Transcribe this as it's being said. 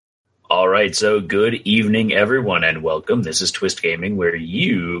All right, so good evening, everyone, and welcome. This is Twist Gaming, where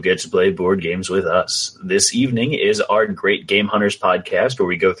you get to play board games with us. This evening is our Great Game Hunters podcast, where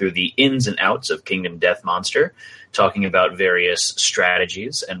we go through the ins and outs of Kingdom Death Monster, talking about various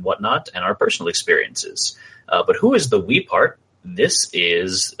strategies and whatnot, and our personal experiences. But who is the we part? This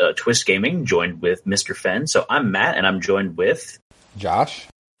is Twist Gaming, joined with Mr. Fenn. So I'm Matt, and I'm joined with... Josh.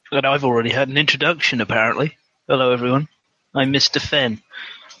 And I've already had an introduction, apparently. Hello, everyone. I'm Mr. Fenn.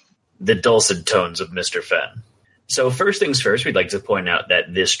 The dulcet tones of Mr. Fenn. So first things first, we'd like to point out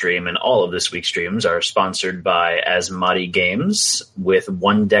that this stream and all of this week's streams are sponsored by Asmati Games with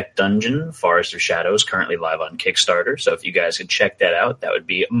One Deck Dungeon, Forest of Shadows, currently live on Kickstarter. So if you guys could check that out, that would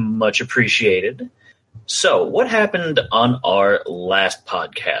be much appreciated. So what happened on our last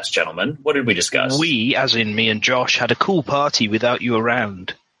podcast, gentlemen? What did we discuss? We, as in me and Josh, had a cool party without you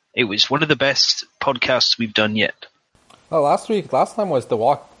around. It was one of the best podcasts we've done yet. Oh, last time was the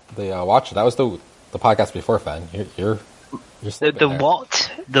Watcher. That was the podcast before Fenn. You're the there. What?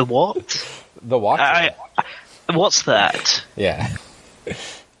 The what? The Watcher. What's that? Yeah.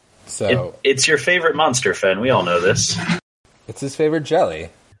 So it's your favorite monster, Fenn. We all know this. It's his favorite jelly.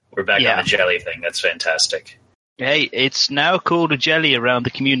 We're back on the jelly thing. That's fantastic. Hey, it's now called a jelly around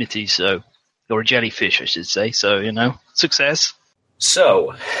the community, or a jellyfish, I should say. So, success.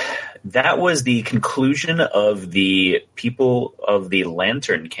 So, that was the conclusion of the People of the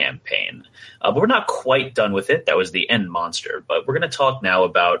Lantern campaign. But we're not quite done with it. That was the end monster. But we're going to talk now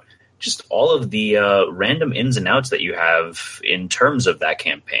about just all of the random ins and outs that you have in terms of that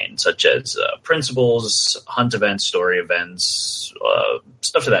campaign, such as principles, hunt events, story events,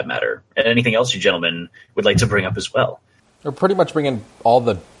 stuff to that matter. And anything else you gentlemen would like to bring up as well. We're pretty much bringing all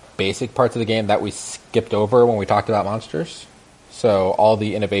the basic parts of the game that we skipped over when we talked about monsters. So all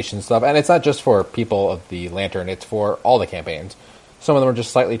the innovation stuff, and it's not just for People of the Lantern, it's for all the campaigns. Some of them are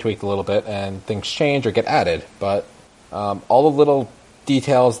just slightly tweaked a little bit, and things change or get added. But all the little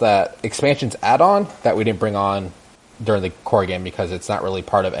details that expansions add on that we didn't bring on during the core game because it's not really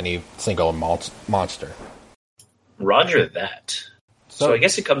part of any single monster. Roger that. So I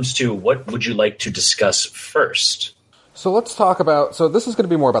guess it comes to what would you like to discuss first? So let's talk about... So this is going to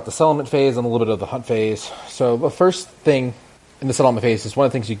be more about the settlement phase and a little bit of the hunt phase. So the first thing in the settlement phase is one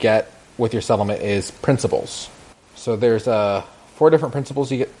of the things you get with your settlement is principles. So there's 4 different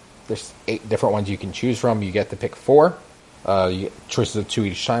principles you get. There's 8 different ones you can choose from. You get to pick 4. You get choices of 2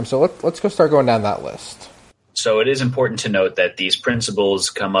 each time. So let's go start going down that list. So it is important to note that these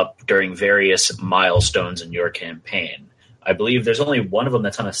principles come up during various milestones in your campaign. I believe there's only one of them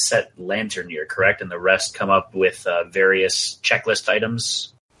that's on a set lantern year, correct? And the rest come up with various checklist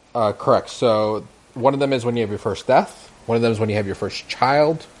items? Correct. So one of them is when you have your first death. One of them is when you have your first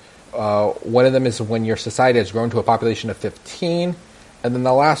child. One of them is when your society has grown to a population of 15. And then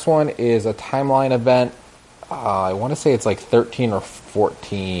the last one is a timeline event. I want to say it's like 13 or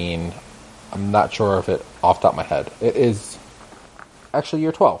 14. I'm not sure if it off the top of my head. It is actually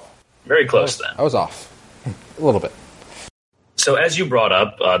year 12. Very close then. I was off a little bit. So as you brought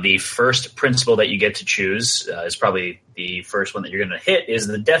up, the first principle that you get to choose is probably the first one that you're going to hit is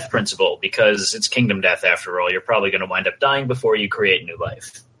the death principle, because it's Kingdom Death after all. You're probably going to wind up dying before you create new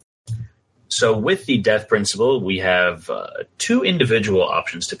life. So with the death principle, we have 2 individual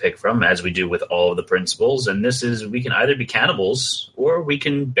options to pick from, as we do with all of the principles. And this is, we can either be cannibals or we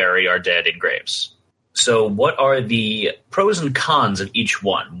can bury our dead in graves. So what are the pros and cons of each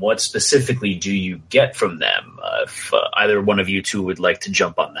one? What specifically do you get from them? If either one of you two would like to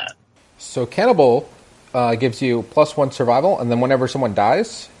jump on that. So Cannibal gives you +1 survival, and then whenever someone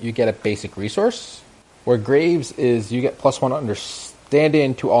dies, you get a basic resource. Where Graves is you get +1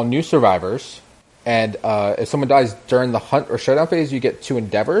 understanding to all new survivors. And if someone dies during the hunt or showdown phase, you get 2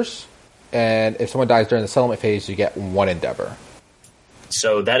 endeavors. And if someone dies during the settlement phase, you get 1 endeavor.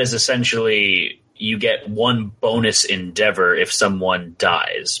 So that is essentially... you get 1 bonus endeavor if someone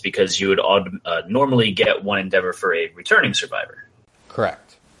dies, because you would normally get 1 endeavor for a returning survivor.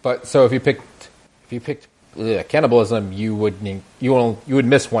 Correct. But so if you picked cannibalism, you would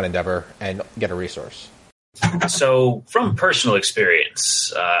miss 1 endeavor and get a resource. So from personal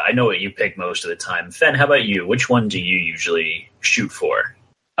experience, I know what you pick most of the time. Fenn, how about you? Which one do you usually shoot for?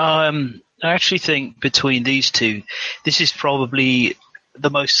 I actually think between these two, this is probably the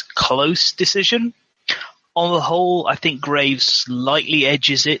most close decision. On the whole, I think Graves slightly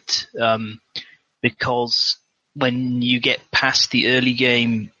edges it, because when you get past the early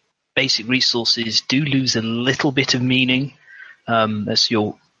game, basic resources do lose a little bit of meaning,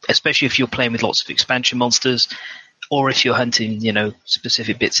 especially if you're playing with lots of expansion monsters, or if you're hunting,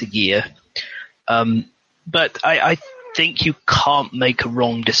 specific bits of gear. But I think you can't make a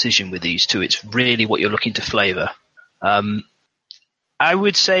wrong decision with these two. It's really what you're looking to flavor. I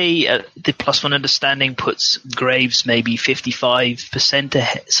would say the +1 understanding puts Graves maybe 55%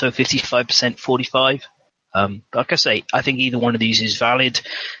 ahead, so 55%, 45. Like I say, I think either one of these is valid.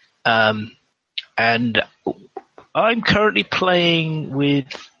 And I'm currently playing with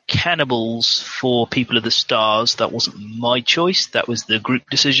Cannibals for People of the Stars. That wasn't my choice. That was the group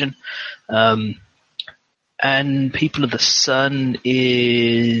decision. And People of the Sun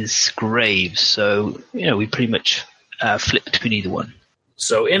is Graves. So, we pretty much flip between either one.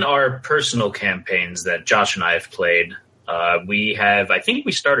 So in our personal campaigns that Josh and I have played, I think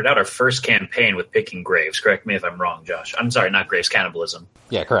we started out our first campaign with picking Graves. Correct me if I'm wrong, Josh. I'm sorry, not Graves, Cannibalism.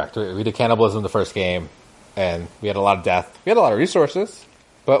 Yeah, correct. We did Cannibalism the first game, and we had a lot of death. We had a lot of resources,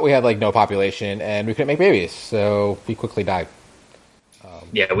 but we had no population, and we couldn't make babies, so we quickly died.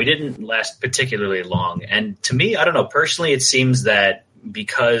 Yeah, we didn't last particularly long. And to me, I don't know, personally, it seems that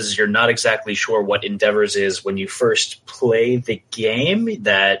because you're not exactly sure what Endeavors is when you first play the game,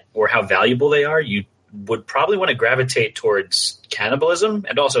 or how valuable they are, you would probably want to gravitate towards Cannibalism.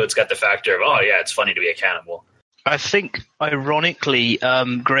 And also it's got the factor of, it's funny to be a cannibal. I think, ironically,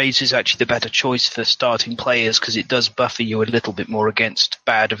 Graves is actually the better choice for starting players because it does buffer you a little bit more against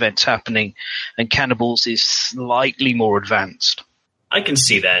bad events happening, and Cannibals is slightly more advanced. I can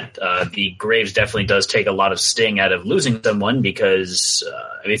see that. The Graves definitely does take a lot of sting out of losing someone because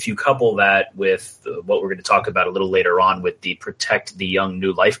if you couple that with what we're going to talk about a little later on with the Protect the Young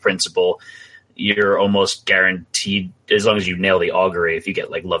New Life principle, you're almost guaranteed, as long as you nail the augury, if you get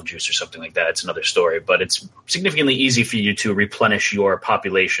love juice or something like that, it's another story. But it's significantly easy for you to replenish your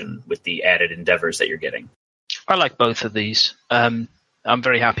population with the added endeavors that you're getting. I like both of these. I'm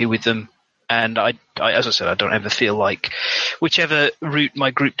very happy with them. And I, as I said, I don't ever feel like whichever route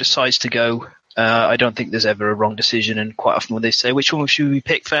my group decides to go, I don't think there's ever a wrong decision. And quite often when they say, which one should we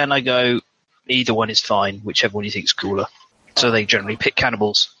pick, Fan, I go, either one is fine, whichever one you think is cooler. So they generally pick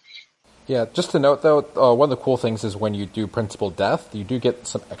Cannibals. Yeah, just to note, though, one of the cool things is when you do Principal Death, you do get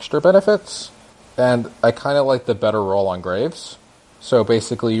some extra benefits. And I kind of like the better roll on Graves. So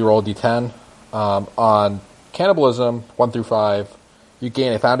basically you roll D10. On Cannibalism, 1 through 5, you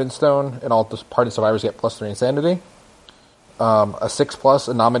gain a Fountain Stone, and all party survivors get +3 Insanity. A 6+,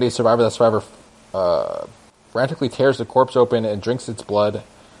 a nominated survivor, that survivor frantically tears the corpse open and drinks its blood.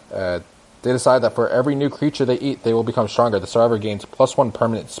 They decide that for every new creature they eat, they will become stronger. The survivor gains +1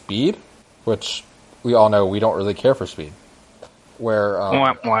 permanent speed, which we all know we don't really care for speed. Where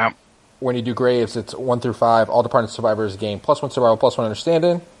when you do Graves, it's 1 through 5. All departed survivors gain +1 survival, +1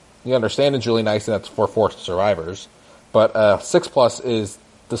 understanding. The understanding is really nice, and that's for forced survivors. But 6+ is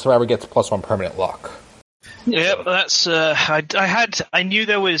the survivor gets +1 permanent luck. Yeah, that's. I knew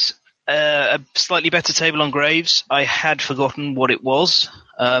there was a slightly better table on Graves. I had forgotten what it was.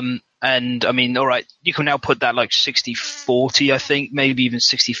 And I mean, all right, you can now put that 60-40, I think, maybe even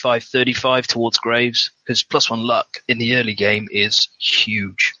 65-35 towards Graves, because +1 luck in the early game is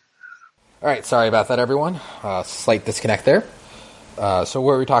huge. All right, sorry about that, everyone. Slight disconnect there. So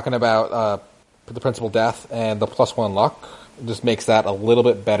what were we talking about? The Principal Death and the +1 luck just makes that a little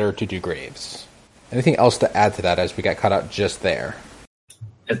bit better to do Graves. Anything else to add to that as we got cut out just there?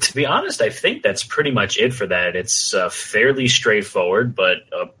 To be honest, I think that's pretty much it for that. It's fairly straightforward, but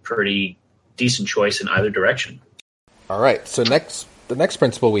a pretty decent choice in either direction. All right, so the next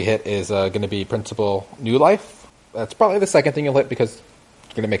principle we hit is going to be Principle New Life. That's probably the second thing you'll hit because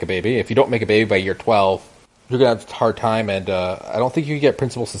you're going to make a baby. If you don't make a baby by year 12, you're going to have a hard time, and I don't think you can get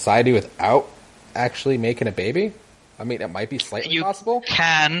Principal Society without actually making a baby. I mean, it might be slightly possible. You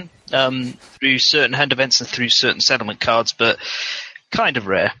can, through certain hand events and through certain settlement cards, but kind of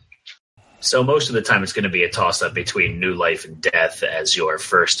rare. So most of the time it's going to be a toss-up between New Life and Death as your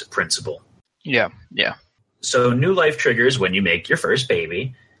first principle. Yeah. So New Life triggers when you make your first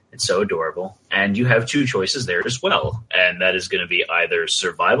baby. It's so adorable. And you have two choices there as well. And that is going to be either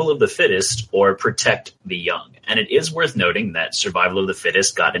Survival of the Fittest or Protect the Young. And it is worth noting that Survival of the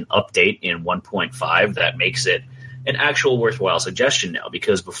Fittest got an update in 1.5 that makes it an actual worthwhile suggestion now.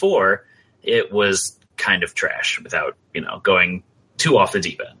 Because before, it was kind of trash without, going too off the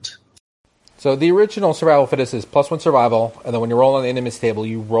deep end. So the original Survival of the Fittest is +1 survival. And then when you roll on the enemies table,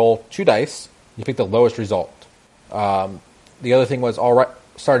 you roll 2 dice. You pick the lowest result. The other thing was all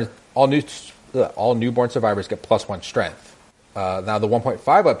newborn survivors get +1 strength. Now the 1.5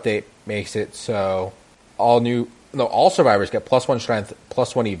 update makes it so all survivors get +1 strength,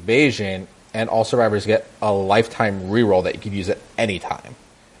 +1 evasion, and all survivors get a lifetime reroll that you can use at any time.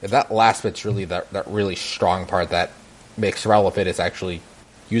 And that last bit's really that really strong part that makes Survival of the Fittest actually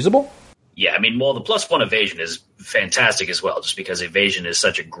usable. Yeah, I mean, well, the +1 evasion is fantastic as well, just because evasion is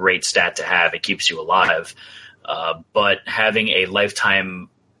such a great stat to have. It keeps you alive. But having a lifetime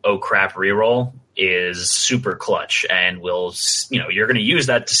oh crap reroll is super clutch, and you're going to use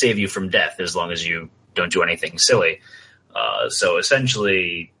that to save you from death as long as you don't do anything silly. So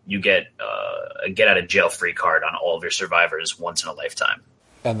essentially, you get a get out of jail free card on all of your survivors once in a lifetime.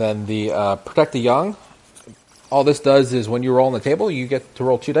 And then the Protect the Young. All this does is when you roll on the table, you get to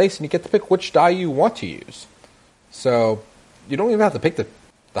roll 2 dice, and you get to pick which die you want to use. So you don't even have to pick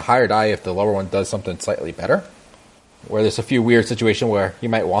the higher die if the lower one does something slightly better. Where there's a few weird situations where you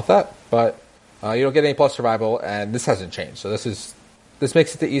might want that, but you don't get any plus survival, and this hasn't changed. So this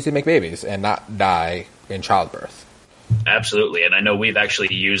makes it easy to make babies and not die in childbirth. Absolutely, and I know we've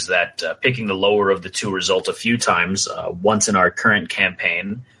actually used that picking the lower of the two result a few times. Once in our current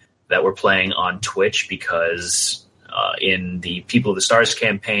campaign that we're playing on Twitch, because in the People of the Stars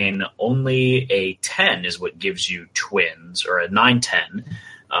campaign, only a 10 is what gives you twins, or a 9-10.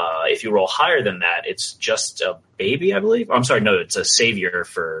 If you roll higher than that, it's just a baby, I believe. I'm sorry, no, it's a savior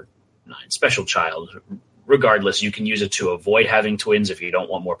for 9, special child. Regardless, you can use it to avoid having twins if you don't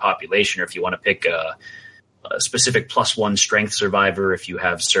want more population, or if you want to pick a specific +1 strength survivor if you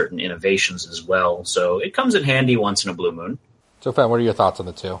have certain innovations as well. So it comes in handy once in a blue moon. So, Fan, what are your thoughts on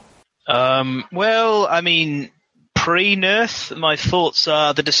the two? Well, I mean, pre-nerf, my thoughts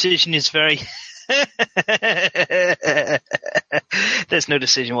are the decision is very... There's no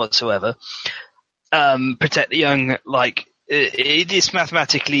decision whatsoever. Protect the Young, it is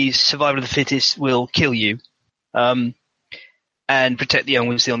mathematically survival of the fittest will kill you. And Protect the Young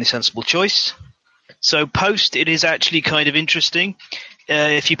was the only sensible choice. So post, it is actually kind of interesting.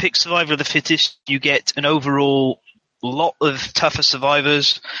 If you pick survival of the fittest, you get an overall lot of tougher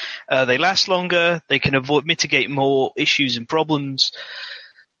survivors. They last longer. They can mitigate more issues and problems.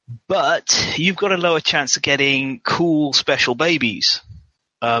 But you've got a lower chance of getting cool special babies.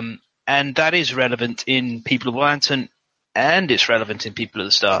 And that is relevant in People of Lantern, and it's relevant in People of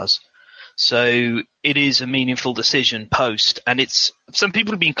the Stars. So it is a meaningful decision post. And some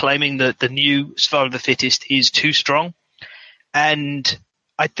people have been claiming that the new Survival of the Fittest is too strong. And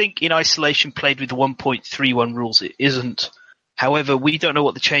I think in isolation, played with the 1.31 rules, it isn't. However, we don't know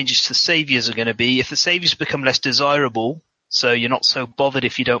what the changes to the saviors are going to be. If the saviors become less desirable, so you're not so bothered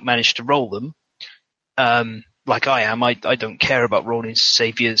if you don't manage to roll them, like I am, I don't care about rolling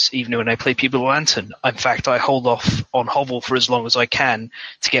saviors even when I play People of Lantern. In fact, I hold off on Hovel for as long as I can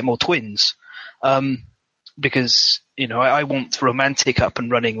to get more twins. Because, I want Romantic up and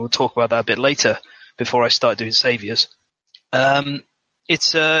running. We'll talk about that a bit later before I start doing saviors.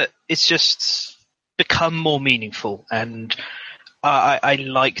 It's just become more meaningful, and I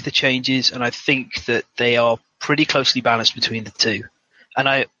like the changes, and I think that they are pretty closely balanced between the two. And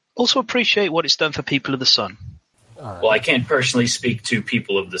I also appreciate what it's done for People of the Sun. Well, I can't personally speak to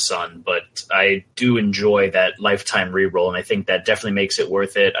People of the Sun, but I do enjoy that lifetime reroll, and I think that definitely makes it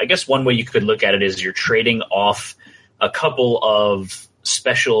worth it. I guess one way you could look at it is you're trading off a couple of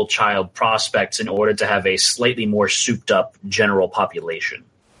special child prospects in order to have a slightly more souped-up general population.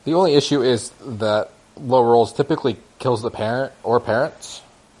 The only issue is that low rolls typically kills the parent or parents,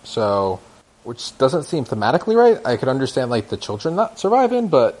 which doesn't seem thematically right. I could understand the children not surviving,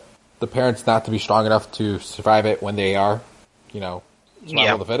 but the parents not to be strong enough to survive it when they are, survival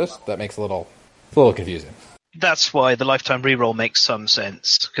of the fittest. That makes it's a little confusing. That's why the lifetime reroll makes some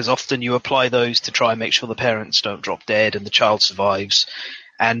sense, because often you apply those to try and make sure the parents don't drop dead and the child survives.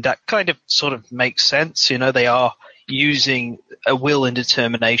 And that kind of sort of makes sense. They are using a will and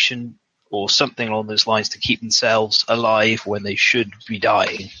determination or something along those lines to keep themselves alive when they should be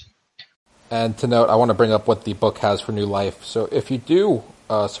dying. And to note, I want to bring up what the book has for new life. So if you do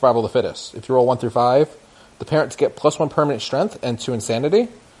survival of the fittest, if you roll 1 through 5, the parents get +1 permanent strength and 2 insanity.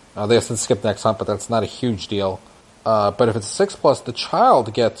 They have to skip the next hunt, but that's not a huge deal. But if it's 6+, the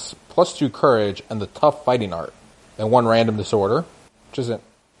child gets +2 courage and the tough fighting art, and 1 random disorder, which is an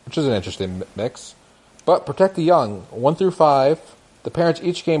interesting mix. But Protect the Young, 1 through 5, the parents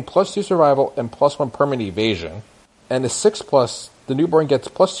each gain +2 survival and +1 permanent evasion. And the 6+, the newborn gets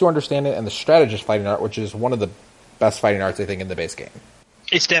 +2 understanding and the strategist fighting art, which is one of the best fighting arts, I think, in the base game.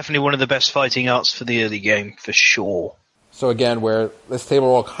 It's definitely one of the best fighting arts for the early game, for sure. So again, where this table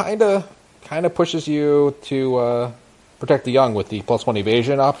roll kind of pushes you to Protect the Young with the +1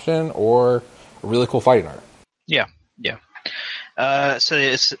 evasion option or a really cool fighting art. Yeah. So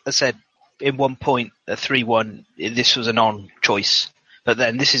as I said, in 1.31, this was a non-choice. But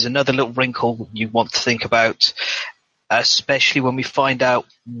then this is another little wrinkle you want to think about, especially when we find out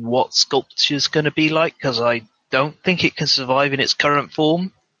what Sculpture's going to be like, because I don't think it can survive in its current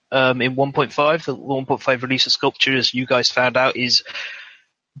form. in 1.5. The 1.5 release of Sculpture, as you guys found out, is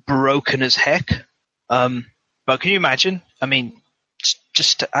broken as heck. But can you imagine? I mean,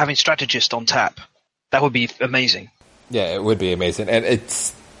 just having Strategist on tap, that would be amazing. Yeah, it would be amazing. And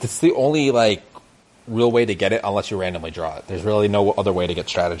it's the only, like, real way to get it unless you randomly draw it. There's really no other way to get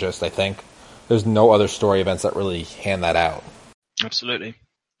Strategist, I think. There's no other story events that really hand that out. Absolutely.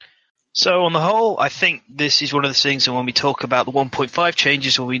 So on the whole, I think this is one of the things that when we talk about the 1.5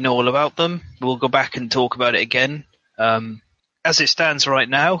 changes, when we know all about them, we'll go back and talk about it again. As it stands right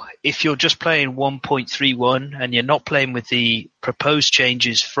now, if you're just playing 1.31 and you're not playing with the proposed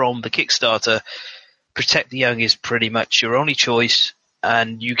changes from the Kickstarter, Protect the Young is pretty much your only choice,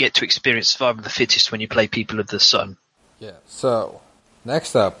 and you get to experience Survival of the Fittest when you play People of the Sun. Yeah, so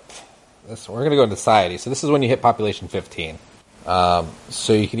next up, we're going to go into Society. So this is when you hit population 15.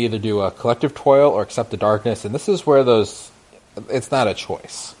 So you can either do a Collective Toil or Accept the Darkness, and this is where it's not a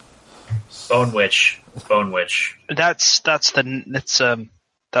choice. Bone Witch. That's not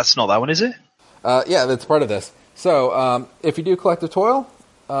that one, is it? Yeah, that's part of this. So if you do Collective Toil,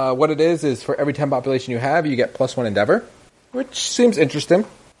 what it is for every 10 population you have, you get +1 Endeavor, which seems interesting.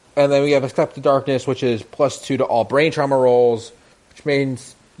 And then we have Accept the Darkness, which is +2 to all brain trauma rolls, which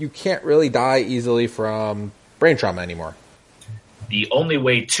means you can't really die easily from brain trauma anymore. The only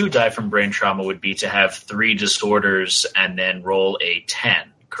way to die from brain trauma would be to have 3 disorders and then roll a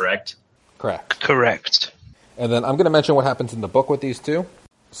 10, correct? Correct. And then I'm going to mention what happens in the book with these two.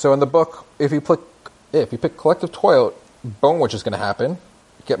 So in the book, if you pick Collective Toil, Bone Witch is going to happen.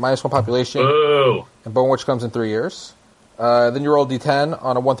 You get -1 population. Ooh. And Bone Witch comes in 3 years. Then you roll D10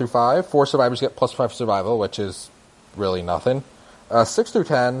 on a 1 through 5. 4 survivors get +5 survival, which is really nothing. 6 through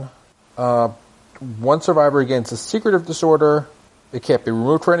 10, 1 survivor gains a secretive disorder. It can't be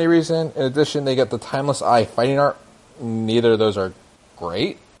removed for any reason. In addition, they get the Timeless Eye fighting art. Neither of those are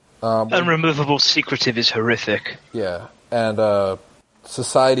great. Unremovable secretive is horrific. Yeah. And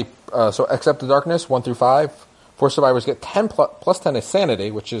Society, so Accept the Darkness, 1 through 5. 4 survivors get 10 plus 10 is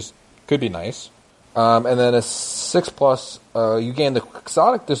Sanity, which could be nice. And then a 6+, you gain the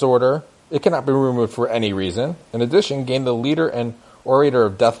Quixotic Disorder. It cannot be removed for any reason. In addition, gain the Leader and Orator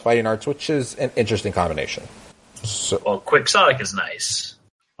of Death Fighting Arts, which is an interesting combination. So, well, Quixotic is nice.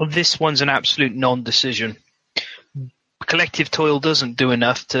 Well, this one's an absolute non-decision. Collective Toil doesn't do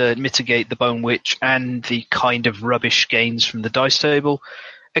enough to mitigate the Bone Witch and the kind of rubbish gains from the dice table.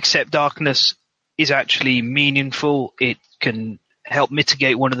 Accept Darkness is actually meaningful. It can help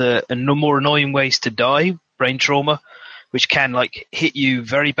mitigate one of the more annoying ways to die, brain trauma, which can hit you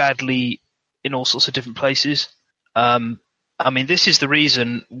very badly in all sorts of different places. I mean, this is the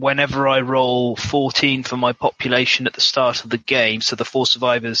reason whenever I roll 14 for my population at the start of the game, so the 4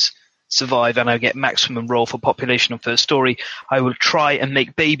 survivors survive and I get maximum roll for population on first story, I will try and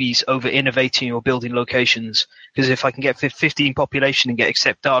make babies over innovating or building locations. Because if I can get 15 population and get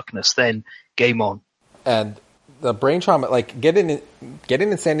Accept Darkness, then game on. And the brain trauma, getting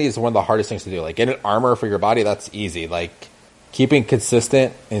insanity is one of the hardest things to do. Getting armor for your body, that's easy. Keeping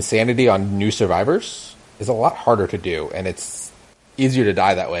consistent insanity on new survivors is a lot harder to do, and it's easier to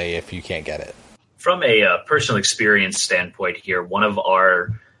die that way if you can't get it. From a personal experience standpoint here, one of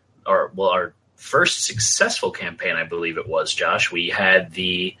our first successful campaign, I believe it was, Josh, we had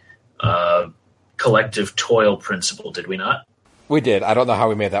the Collective Toil principle, did we not? We did. I don't know how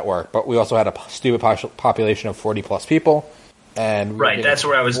we made that work, but we also had a stupid population of 40 plus people, and right, that's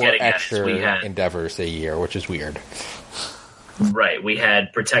where I was getting at. Extra we had endeavors a year, which is weird. Right, we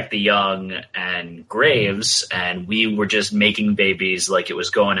had Protect the Young and Graves, and we were just making babies like it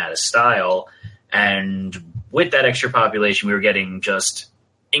was going out of style. And with that extra population, we were getting just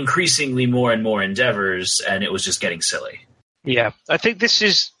increasingly more and more endeavors, and it was just getting silly. Yeah, I think this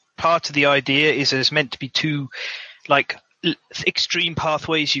is part of the idea. Is there's meant to be two, extreme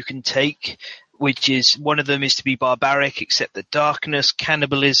pathways you can take, which is one of them is to be barbaric, Accept the Darkness,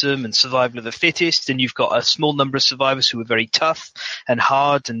 cannibalism, and survival of the fittest. And you've got a small number of survivors who are very tough and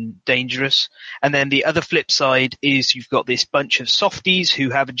hard and dangerous. And then the other flip side is you've got this bunch of softies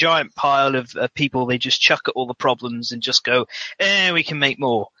who have a giant pile of people they just chuck at all the problems and just go, we can make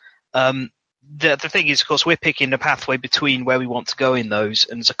more. The thing is, of course, we're picking a pathway between where we want to go in those,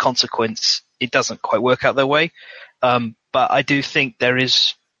 and as a consequence, it doesn't quite work out their way. But I do think there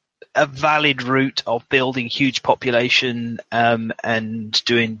is a valid route of building huge population and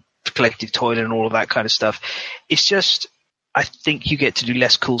doing Collective Toil and all of that kind of stuff. It's just, I think you get to do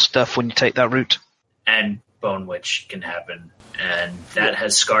less cool stuff when you take that route. And Bone Witch can happen, and that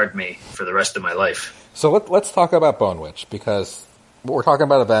has scarred me for the rest of my life. So let's talk about Bone Witch, because we're talking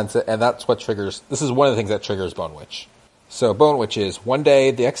about events, and that's what triggers. This is one of the things that triggers Bone Witch. So, Bone Witches. One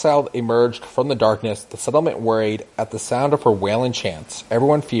day, the exile emerged from the darkness. The settlement worried at the sound of her wailing chants.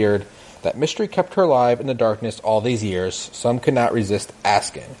 Everyone feared that mystery kept her alive in the darkness all these years. Some could not resist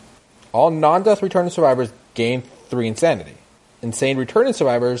asking. All non-death returning survivors gain 3 insanity. Insane returning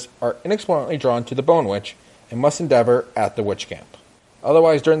survivors are inexplicably drawn to the Bone Witch and must endeavor at the witch camp.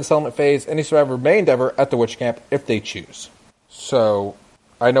 Otherwise, during the settlement phase, any survivor may endeavor at the witch camp if they choose. So,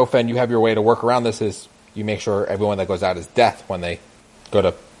 I know, Fen, you have your way to work around this is you make sure everyone that goes out is death when they go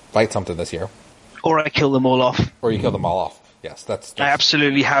to fight something this year. Or I kill them all off. Or you kill them all off. Yes, that's... I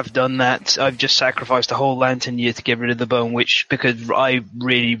absolutely have done that. I've just sacrificed a whole lantern year to get rid of the Bone Witch because I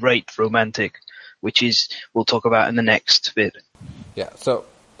really rate romantic, which is we'll talk about in the next bit. Yeah, so,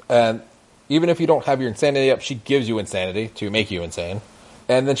 and even if you don't have your insanity up, she gives you insanity to make you insane.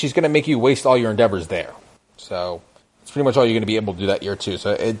 And then she's going to make you waste all your endeavors there. So, it's pretty much all you're going to be able to do that year, too.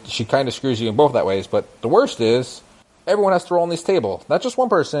 So, she kind of screws you in both that ways. But the worst is, everyone has to roll on this table. Not just one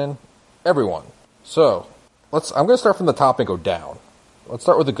person, everyone. So, I'm going to start from the top and go down. Let's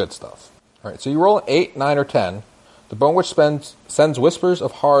start with the good stuff. All right, so you roll an 8, 9, or 10. The Bone Witch sends whispers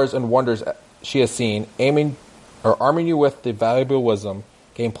of horrors and wonders she has seen, arming you with the valuable wisdom.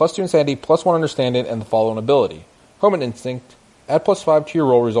 Gain +2 insanity, +1 understanding, and the following ability. Homing Instinct. Add +5 to your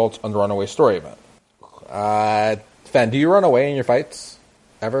roll results on the Runaway Story event. Fen, do you run away in your fights?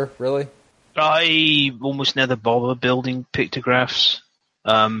 Ever? Really? I almost never bother building pictographs.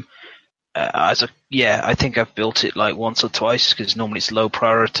 I think I've built it like once or twice because normally it's low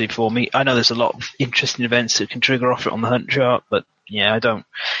priority for me. I know there's a lot of interesting events that can trigger off it on the hunt chart, but yeah, I don't.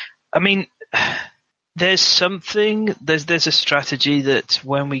 I mean, there's a strategy that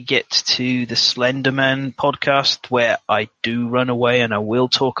when we get to the Slenderman podcast where I do run away and I will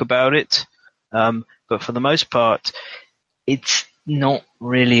talk about it. But for the most part, it's not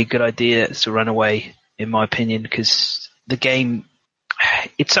really a good idea to run away, in my opinion, because the game,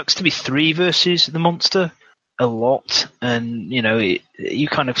 it sucks to be 3 versus the monster a lot. And, you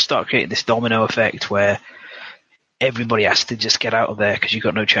kind of start creating this domino effect where everybody has to just get out of there because you've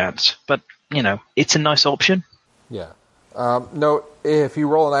got no chance. But, it's a nice option. Yeah. No, if you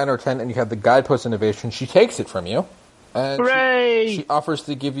roll a 9 or 10 and you have the Guidepost innovation, she takes it from you. And hooray! She offers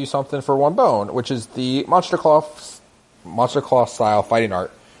to give you something for 1 bone, which is the Monster Claw style fighting art,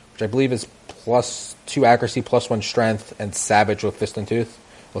 which I believe is +2 accuracy, +1 strength, and savage with fist and tooth.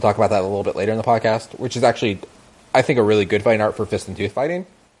 We'll talk about that a little bit later in the podcast, which is actually, I think, a really good fighting art for fist and tooth fighting.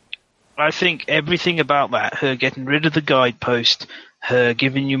 I think everything about that, her getting rid of the Guidepost, her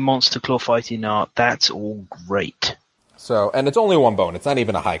giving you Monster Claw fighting art, that's all great. So, and it's only 1 bone. It's not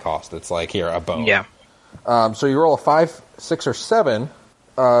even a high cost. It's like, here, a bone. Yeah. So you roll a 5, 6, or 7.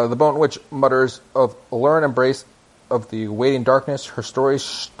 The Bone Witch mutters of allure and embrace of the waiting darkness. Her stories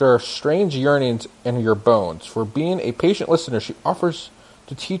stir strange yearnings in your bones. For being a patient listener, she offers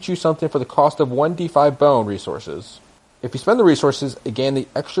to teach you something for the cost of 1d5 bone resources. If you spend the resources, you gain the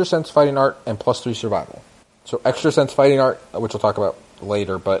Extra Sense Fighting Art and +3 survival. So Extra Sense Fighting Art, which we'll talk about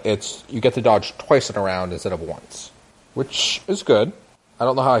later, but you get to dodge twice in a round instead of once, which is good. I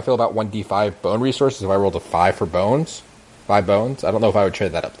don't know how I feel about 1d5 bone resources if I rolled a 5 for bones. 5 bones? I don't know if I would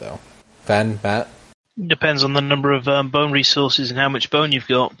trade that up, though. Fen, Matt? Depends on the number of bone resources and how much bone you've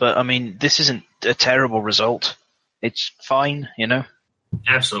got, but, I mean, this isn't a terrible result. It's fine,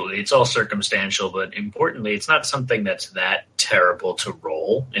 Absolutely. It's all circumstantial, but importantly, it's not something that's that terrible to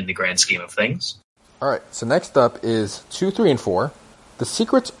roll in the grand scheme of things. All right, so next up is 2, 3, and 4. The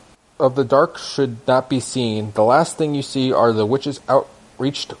secrets of the dark should not be seen. The last thing you see are the witch's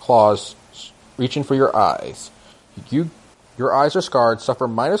outreached claws reaching for your eyes. Your eyes are scarred, suffer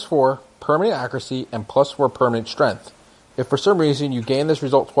 -4 permanent accuracy and +4 permanent strength. If for some reason you gain this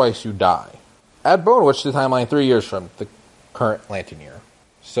result twice, you die. Add Bone Witch to the timeline 3 years from the current Lantern year.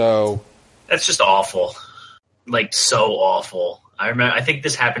 So that's just awful. Like, so awful. I think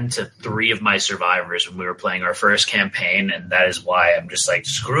this happened to 3 of my survivors when we were playing our first campaign, and that is why I'm just like,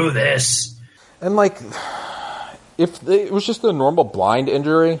 screw this. And, if it was just a normal blind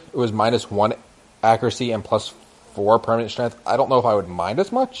injury, it was -1 accuracy and +4 permanent strength, I don't know if I would mind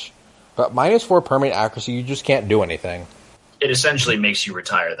as much. But -4 permanent accuracy, you just can't do anything. It essentially makes you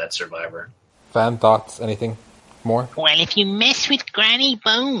retire that survivor. Fan thoughts? Anything more? Well, if you mess with Granny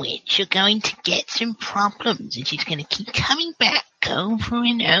Bone Witch, you're going to get some problems, and she's going to keep coming back over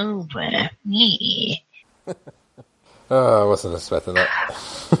and over. Yeah. I wasn't expecting that.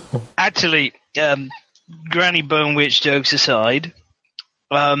 Actually, Granny Bone Witch jokes aside,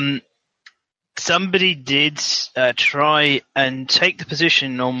 somebody did try and take the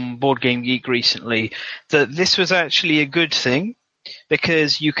position on Board Game Geek recently that this was actually a good thing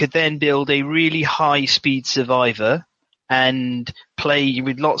because you could then build a really high-speed survivor and play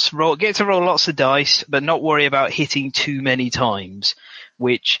with get to roll lots of dice, but not worry about hitting too many times,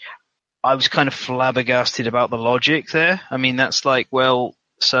 which I was kind of flabbergasted about the logic there. I mean, that's like, well,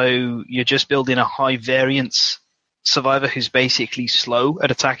 so you're just building a high variance survivor who's basically slow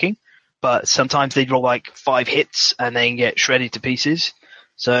at attacking, but sometimes they'd roll like 5 hits and then get shredded to pieces.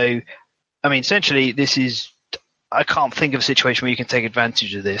 So, I mean, essentially, I can't think of a situation where you can take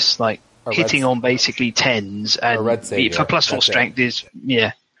advantage of this. Like, hitting on basically 10s and for +4 strength is,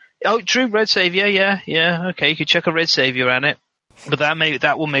 yeah. Oh, true, Red Savior, yeah. Okay, you could check a Red Savior on it. But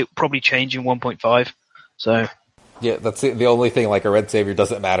that will probably change in 1.5. So yeah, that's the only thing. Like a Red Savior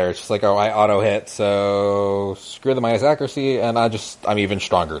doesn't matter. It's just like, oh, I auto hit, so screw the minus accuracy, and I'm even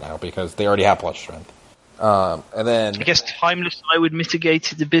stronger now because they already have plus strength. And then I guess Timeless Eye would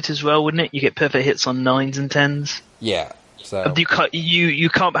mitigate it a bit as well, wouldn't it? You get perfect hits on 9s and 10s. Yeah. So you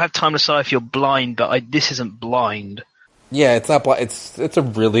can't have Timeless Eye if you're blind, but this isn't blind. Yeah, it's not blind. It's a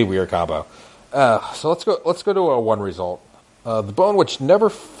really weird combo. So let's go to a 1 result. The Bone Witch never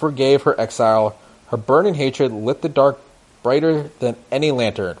forgave her exile. Her burning hatred lit the dark brighter than any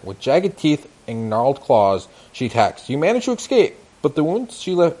lantern. With jagged teeth and gnarled claws, she attacks. You manage to escape, but the wounds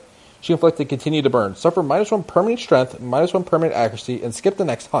she inflicted continue to burn. Suffer -1 permanent strength, -1 permanent accuracy, and skip the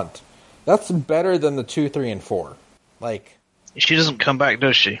next hunt. That's better than the 2, 3, and 4. Like, she doesn't come back,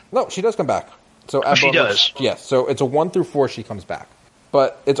 does she? No, she does come back. So she does. Yes. So it's a 1 through 4. She comes back,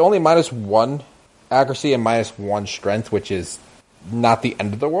 but it's only -1 accuracy and -1 strength, which is not the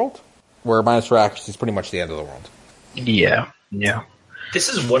end of the world. Where -4 accuracy is pretty much the end of the world. Yeah. This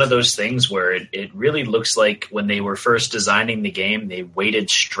is one of those things where it really looks like when they were first designing the game, they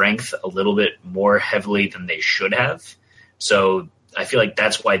weighted strength a little bit more heavily than they should have. So I feel like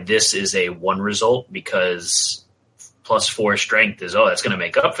that's why this is a 1 result, because +4 strength is, that's going to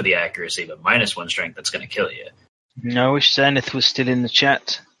make up for the accuracy, but -1 strength, that's going to kill you. No, I wish Zenith was still in the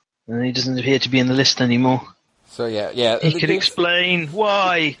chat. And he doesn't appear to be in the list anymore. So yeah. He could explain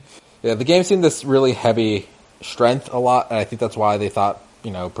why. Yeah, the game's seen this really heavy strength a lot, and I think that's why they thought,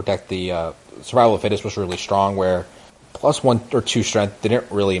 protect the survival of fittest was really strong, where +1 or 2 strength didn't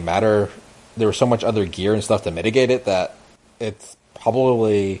really matter. There was so much other gear and stuff to mitigate it that it's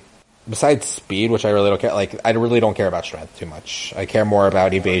probably, besides speed, which I really don't care, I really don't care about strength too much. I care more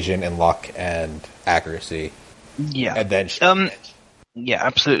about evasion and luck and accuracy. Yeah. And then yeah,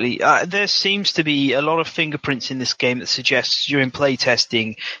 absolutely. There seems to be a lot of fingerprints in this game that suggests during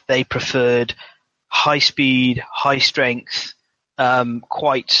playtesting they preferred high speed, high strength,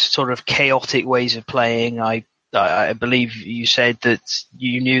 quite sort of chaotic ways of playing. I believe you said that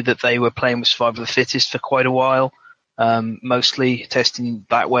you knew that they were playing with Survival of the Fittest for quite a while, mostly testing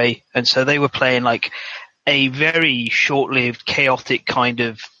that way. And so they were playing like a very short-lived, chaotic kind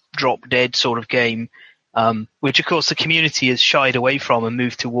of drop-dead sort of game, which of course the community has shied away from and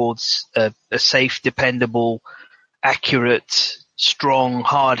moved towards a safe, dependable, accurate, strong,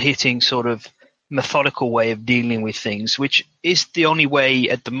 hard-hitting sort of methodical way of dealing with things, which is the only way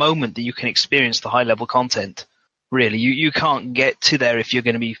at the moment that you can experience the high-level content. Really, you can't get to there if you're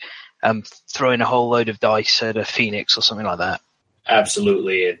going to be throwing a whole load of dice at a Phoenix or something like that.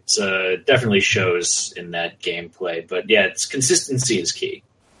 Absolutely. It definitely shows in that gameplay. But yeah, consistency is key.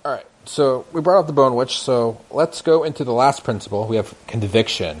 All right, so we brought up the Bone Witch, so let's go into the last principle. We have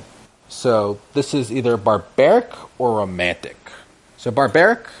Conviction. So this is either Barbaric or Romantic. So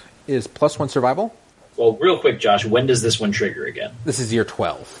Barbaric is +1 survival. Well, real quick, Josh, when does this one trigger again? This is year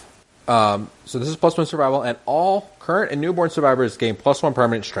 12. So this is +1 survival, and all current and newborn survivors gain +1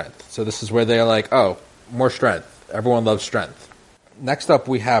 permanent strength. So this is where they're like, oh, more strength. Everyone loves strength. Next up,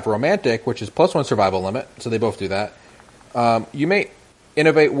 we have Romantic, which is +1 survival limit, so they both do that. You may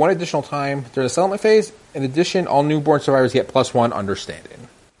innovate 1 additional time during the settlement phase. In addition, all newborn survivors get +1 understanding.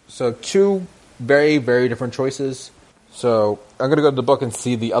 So 2 very, very different choices. So I'm going to go to the book and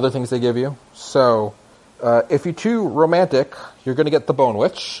see the other things they give you. So if you choose Romantic, you're going to get the Bone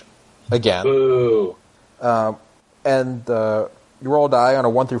Witch again. Boo. And you roll a die on a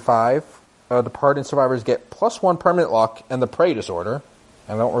 1 through 5. Departing survivors get +1 permanent luck and the Prey disorder.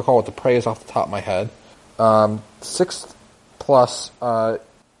 I don't recall what the Prey is off the top of my head. 6th plus, one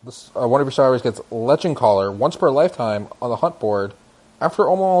of your survivors gets Legend Caller once per lifetime on the hunt board. After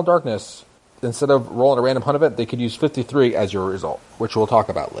Omal Darkness, instead of rolling a random hunt event, they could use 53 as your result, which we'll talk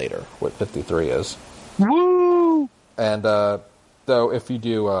about later, what 53 is. Woo! And though if you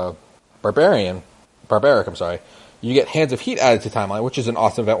do Barbaric, you get Hands of Heat added to Timeline, which is an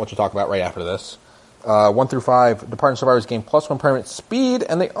awesome event, which we'll talk about right after this. 1 through 5, departing survivors gain +1 permanent speed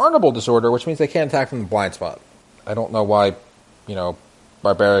and the Honorable Disorder, which means they can't attack from the blind spot. I don't know why,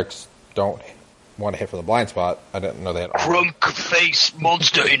 Barbarics don't want to hit for the blind spot. I didn't know they had Crunk face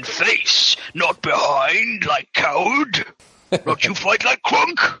monster in face, not behind like coward. Not you fight like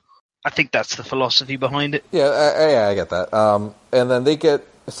Crunk. I think that's the philosophy behind it. Yeah, I get that. And then they get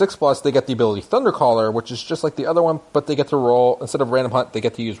 6+, they get the ability Thundercaller, which is just like the other one, but they get to roll, instead of Random Hunt, they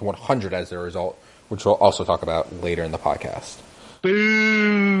get to use 100 as their result, which we'll also talk about later in the podcast.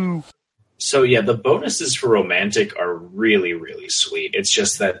 Boo! So yeah, the bonuses for Romantic are really, really sweet. It's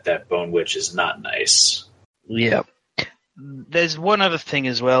just that Bone Witch is not nice. Yeah. There's one other thing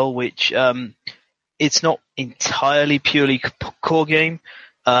as well, which it's not entirely purely core game,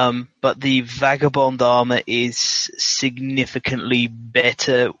 but the Vagabond armor is significantly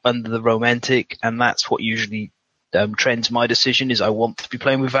better under the Romantic, and that's what usually trends my decision, is I want to be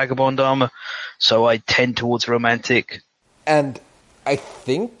playing with Vagabond armor, so I tend towards Romantic. And I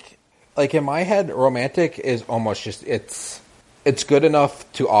think, like, in my head, Romantic is almost just, it's good enough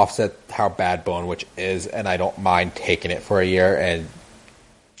to offset how bad Bone Witch is, and I don't mind taking it for a year and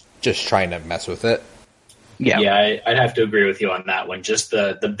just trying to mess with it. Yeah, I'd have to agree with you on that one. Just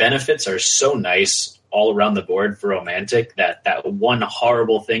the benefits are so nice all around the board for Romantic that one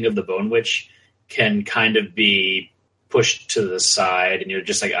horrible thing of the Bone Witch can kind of be pushed to the side, and you're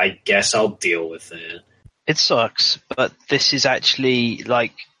just like, I guess I'll deal with it. It sucks, but this is actually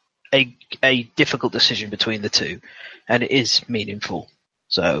like a difficult decision between the two, and it is meaningful.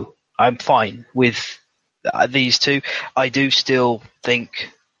 So I'm fine with these two. I do still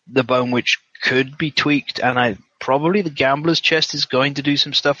think the Bone Witch could be tweaked, and probably the Gambler's Chest is going to do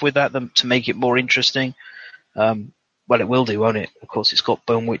some stuff with that to make it more interesting. Well, it will do, won't it? Of course, it's got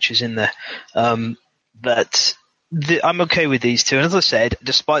Bone Witches in there. But I'm okay with these two. And as I said,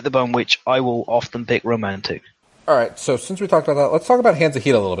 despite the Bone Witch, I will often pick Romantic. All right, so since we talked about that, let's talk about Hands of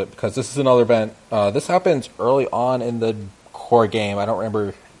Heat a little bit, because this is another event. This happens early on in the core game. I don't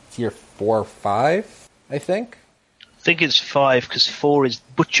remember, it's year 4 or 5, I think? I think it's 5, because 4 is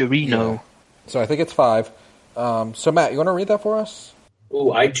Butcherino. Yeah. So I think it's 5. So Matt, you want to read that for us?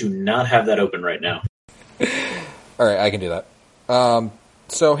 Ooh, I do not have that open right now. All right, I can do that.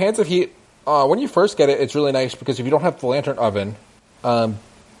 So Hands of Heat, when you first get it, it's really nice because if you don't have the Lantern Oven,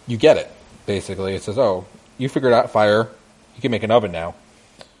 you get it, basically. It says, oh, you figured out fire, you can make an oven now.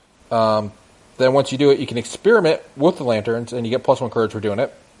 Then once you do it, you can experiment with the lanterns, and you get +1 courage for doing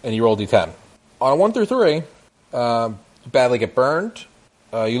it, and you roll D10. On 1 through 3, you badly get burned,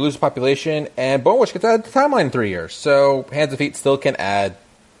 you lose population, and Bone Witch gets added to timeline in 3 years. So Hands of Heat still can add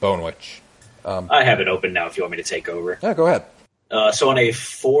Bone Witch. I have it open now if you want me to take over. Yeah, go ahead. So on a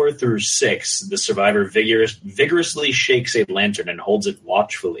 4 through 6, the survivor vigorously shakes a lantern and holds it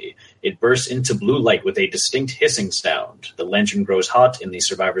watchfully. It bursts into blue light with a distinct hissing sound. The lantern grows hot in the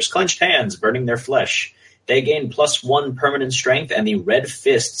survivor's clenched hands, burning their flesh. They gain +1 permanent strength and the Red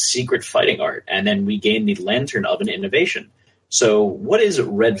Fist secret fighting art, and then we gain the Lantern Oven innovation. So what is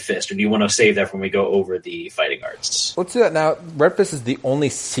Red Fist, or do you want to save that when we go over the fighting arts? Let's do that now. Red Fist is the only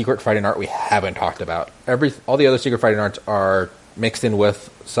secret fighting art we haven't talked about. All the other secret fighting arts are mixed in with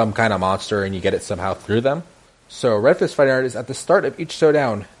some kind of monster, and you get it somehow through them. So Red Fist fighting art is at the start of each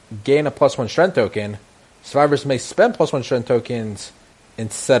showdown, gain a +1 strength token. Survivors may spend +1 strength tokens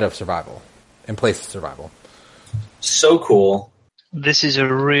instead of survival, in place of survival. So cool. This is a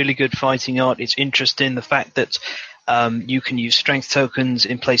really good fighting art. It's interesting. The fact that you can use strength tokens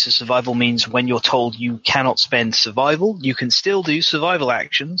in place of survival means when you're told you cannot spend survival, you can still do survival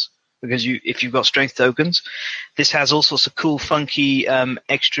actions, because if you've got strength tokens. This has all sorts of cool, funky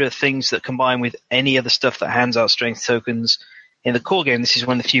extra things that combine with any other stuff that hands out strength tokens. In the core game, this is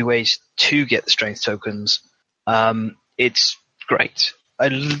one of the few ways to get the strength tokens. It's great. I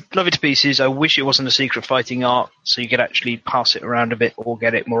love it to pieces. I wish it wasn't a secret fighting art, so you could actually pass it around a bit or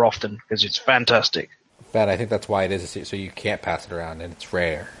get it more often, because it's fantastic. But I think that's why it is a secret, so you can't pass it around, and it's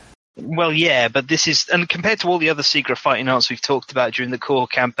rare. Well, yeah, but this is, and compared to all the other secret fighting arts we've talked about during the core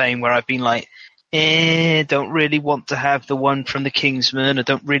campaign, where I've been like, don't really want to have the one from the Kingsman, I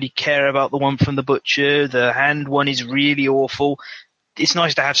don't really care about the one from the Butcher, the hand one is really awful. It's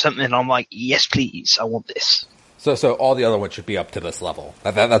nice to have something and I'm like, yes please, I want this. So all the other ones should be up to this level.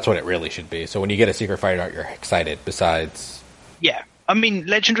 That's what it really should be. So when you get a secret fighting art, you're excited, besides... Yeah, I mean,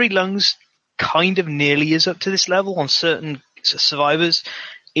 Legendary Lungs kind of nearly is up to this level on certain survivors.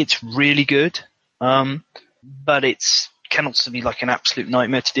 It's really good, but it can also be like an absolute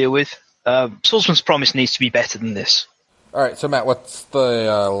nightmare to deal with. Swordsman's Promise needs to be better than this. All right, so Matt, what's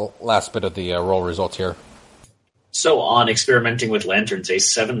the last bit of the roll results here? So on experimenting with lanterns, a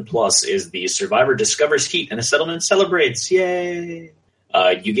 7+ is the survivor discovers heat and a settlement celebrates. Yay!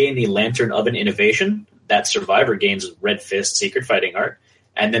 You gain the Lantern Oven innovation. That survivor gains Red Fist secret fighting art.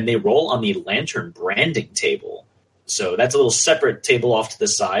 And then they roll on the Lantern branding table. So that's a little separate table off to the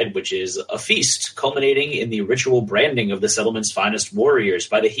side, which is a feast culminating in the ritual branding of the settlement's finest warriors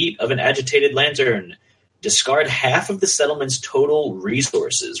by the heat of an agitated lantern. Discard half of the settlement's total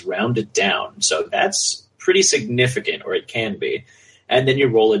resources, rounded down. So that's pretty significant, or it can be. And then you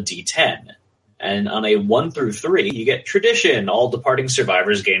roll a d10. And on a 1 through 3, you get tradition. All departing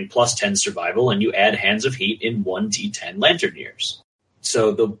survivors gain plus 10 survival, and you add Hands of Heat in 1d10 lantern years.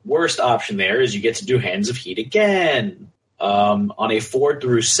 So the worst option there is you get to do Hands of Heat again. On a 4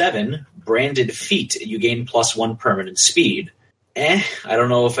 through 7, Branded Feet, you gain plus 1 permanent speed. I don't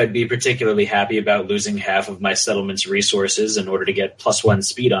know if I'd be particularly happy about losing half of my settlement's resources in order to get plus 1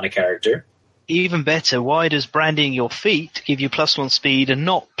 speed on a character. Even better, why does branding your feet give you plus 1 speed and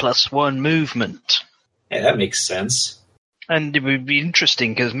not plus 1 movement? Yeah, that makes sense. And it would be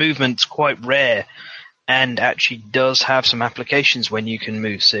interesting because movement's quite rare and actually does have some applications when you can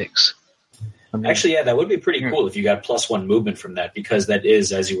move 6. Actually, yeah, that would be pretty cool if you got plus 1 movement from that, because that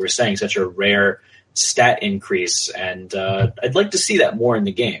is, as you were saying, such a rare stat increase. And I'd like to see that more in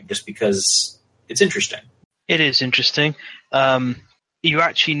the game, just because it's interesting. It is interesting. You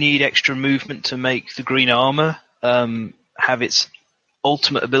actually need extra movement to make the green armor have its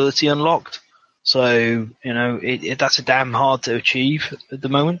ultimate ability unlocked. So, that's a damn hard to achieve at the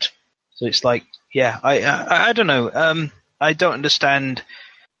moment. So it's like, yeah, I don't know. I don't understand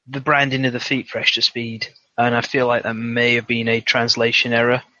the branding of the feet for extra speed, and I feel like that may have been a translation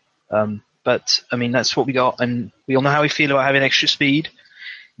error. But, I mean, that's what we got, and we all know how we feel about having extra speed.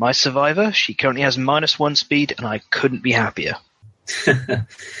 My survivor, she currently has minus 1 speed, and I couldn't be happier.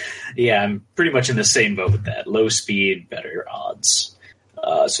 Yeah, I'm pretty much in the same boat with that. Low speed, better odds.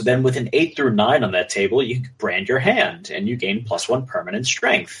 So then with an 8 through 9 on that table, you brand your hand, and you gain plus 1 permanent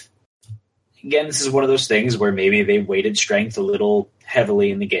strength. Again, this is one of those things where maybe they weighted strength a little heavily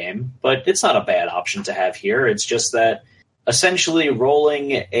in the game, but it's not a bad option to have here. It's just that essentially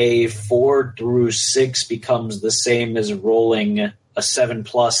rolling a 4 through 6 becomes the same as rolling a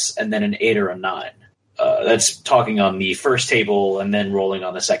 7+ and then an 8 or a 9. That's talking on the first table and then rolling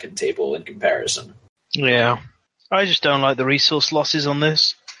on the second table in comparison. Yeah. I just don't like the resource losses on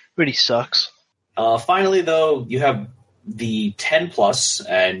this. Really sucks. Finally, though, you have the 10+,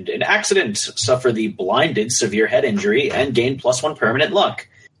 and an accident, suffer the blinded severe head injury, and gain plus 1 permanent luck.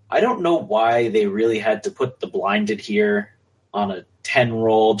 I don't know why they really had to put the blinded here on a 10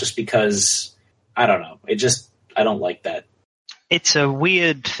 roll, just because, I don't know. I don't like that. It's a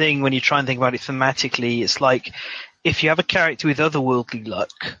weird thing when you try and think about it thematically. It's like if you have a character with otherworldly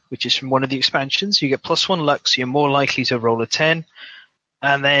luck, which is from one of the expansions, you get plus 1 luck, so you're more likely to roll a 10.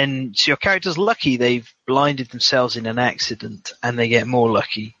 And then, so your character's lucky, they've blinded themselves in an accident, and they get more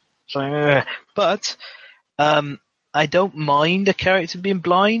lucky. So, but I don't mind a character being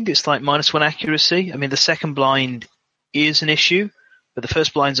blind. It's like minus 1 accuracy. I mean, the second blind is an issue, but the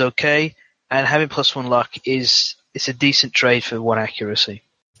first blind's okay, and having plus 1 luck it's a decent trade for 1 accuracy.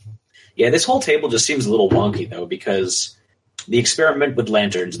 Yeah, this whole table just seems a little wonky, though, because the experiment with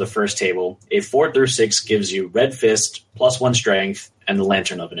lanterns, the first table, a 4 through 6 gives you Red Fist, plus 1 strength, and the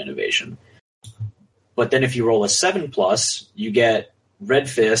Lantern of an Innovation. But then if you roll a 7+, you get Red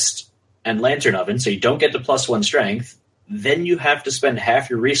Fist and Lantern Oven, so you don't get the plus 1 strength. Then you have to spend half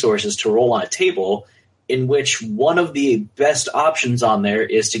your resources to roll on a table in which one of the best options on there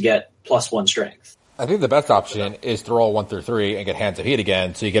is to get plus 1 strength. I think the best option is to roll 1 through 3 and get Hands of Heat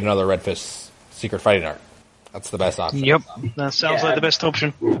again, so you get another Red Fist Secret Fighting Art. That's the best option. Yep, that sounds like the best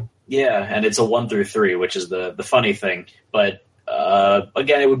option. Yeah, and it's a 1 through 3, which is the funny thing. But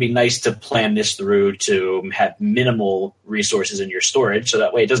again, it would be nice to plan this through to have minimal resources in your storage, so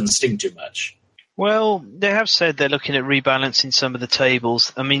that way it doesn't sting too much. Well, they have said they're looking at rebalancing some of the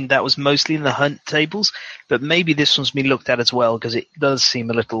tables. I mean, that was mostly in the hunt tables, but maybe this one's been looked at as well, because it does seem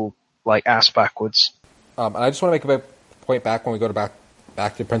a little like ass backwards. And I just want to make a point back when we go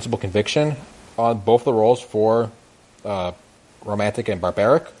back to Principal Conviction. On both the rolls for Romantic and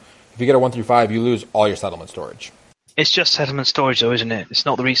Barbaric, if you get a 1 through 5, you lose all your settlement storage. It's just settlement storage, though, isn't it? It's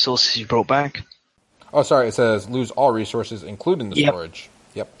not the resources you brought back. Oh, sorry. It says lose all resources, including the storage.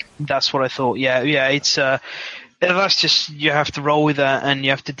 Yep. That's what I thought. Yeah. It's that's just, you have to roll with that, and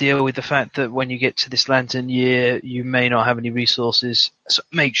you have to deal with the fact that when you get to this lantern year, you may not have any resources. So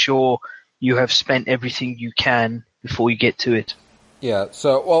make sure you have spent everything you can before you get to it. Yeah,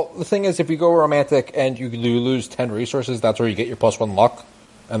 so, well, the thing is, if you go Romantic and you lose 10 resources, that's where you get your plus 1 luck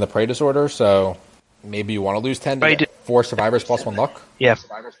and the Prey Disorder, so maybe you want to lose 10 to get 4 survivors plus 1 luck? Yeah.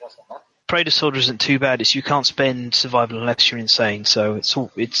 Prey Disorder isn't too bad. It's you can't spend survival unless you're insane, so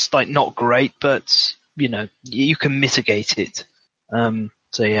it's like not great, but, you can mitigate it.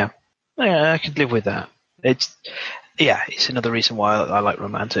 So yeah, I could live with that. It's another reason why I like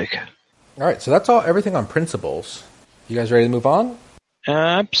romantic. All right, so that's everything on principles. You guys ready to move on?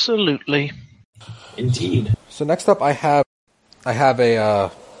 Absolutely. Indeed. So next up, I have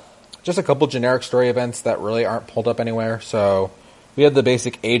just a couple generic story events that really aren't pulled up anywhere. So we have the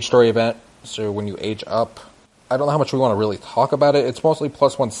basic age story event. So when you age up, I don't know how much we want to really talk about it. It's mostly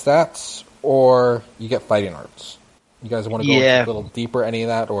 +1 stats, or you get fighting arts. You guys want to go a little deeper any of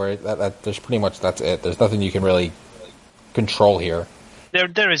that, or there's pretty much that's it. There's nothing you can really control here.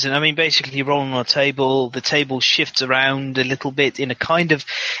 There isn't. I mean, basically, you're rolling on a table. The table shifts around a little bit in a kind of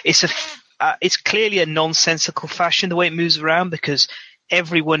it's clearly a nonsensical fashion the way it moves around, because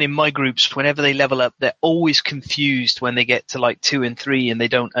everyone in my groups, whenever they level up, they're always confused when they get to like 2 and 3, and they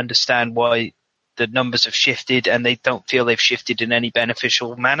don't understand why the numbers have shifted, and they don't feel they've shifted in any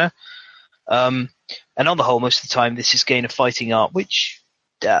beneficial manner. And on the whole, most of the time, this is gain of fighting art, which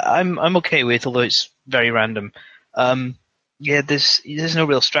I'm okay with, although it's very random. There's no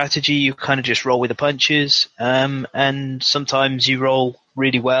real strategy. You kind of just roll with the punches, and sometimes you roll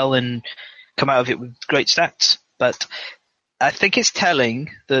really well and come out of it with great stats. But I think it's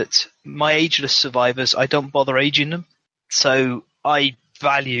telling that my ageless survivors, I don't bother aging them. So I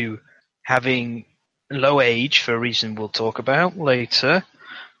value having low age, for a reason we'll talk about later,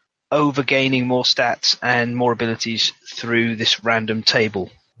 over gaining more stats and more abilities through this random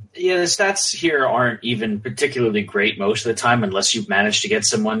table. Yeah, the stats here aren't even particularly great most of the time, unless you've managed to get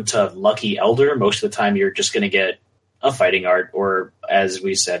someone to Lucky Elder. Most of the time you're just going to get a fighting art, or, as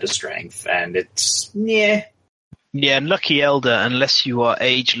we said, a strength, and it's, yeah. Yeah, and Lucky Elder, unless you are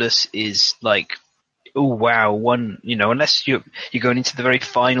ageless, is like, oh wow, unless you're going into the very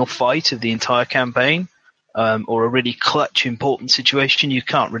final fight of the entire campaign, or a really clutch, important situation, you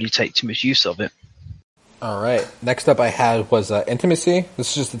can't really take too much use of it. All right. Next up I had was Intimacy. This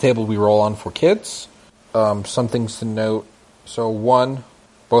is just the table we roll on for kids. Some things to note. So 1,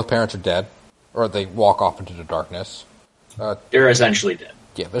 both parents are dead, or they walk off into the darkness. They're essentially dead.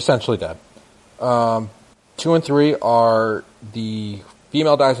 Yeah, they're essentially dead. 2 and 3 are the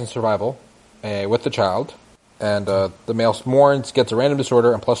female dies in survival with the child, and the male mourns, gets a random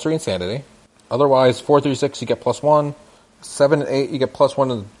disorder, and +3 insanity. Otherwise, 4 through 6 you get +1. 7 and 8 you get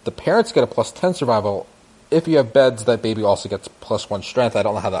 +1, and the parents get a +10 survival. If you have beds, that baby also gets +1 strength. I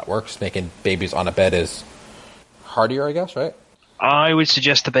don't know how that works. Making babies on a bed is hardier, I guess, right? I would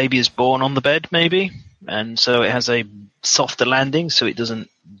suggest the baby is born on the bed, maybe, and so it has a softer landing, so it doesn't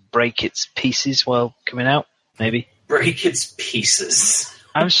break its pieces while coming out, maybe. Break its pieces.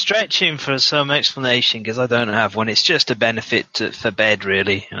 I'm stretching for some explanation because I don't have one. It's just a benefit for bed,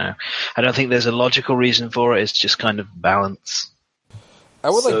 really. I don't think there's a logical reason for it. It's just kind of balance. I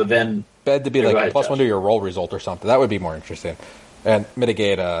would then bed to be like a +1 to your roll result or something. That would be more interesting. And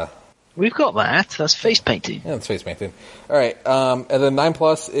mitigate... We've got that. That's face painting. Yeah, that's face painting. All right. And then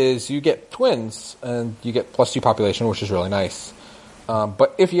 9+ is you get twins, and you get +2 population, which is really nice.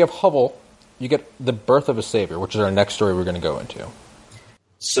 But if you have Hubble, you get the Birth of a Savior, which is our next story we're going to go into.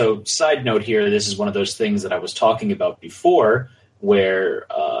 So, side note here, this is one of those things that I was talking about before, where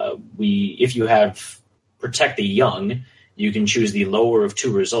if you have Protect the Young, you can choose the lower of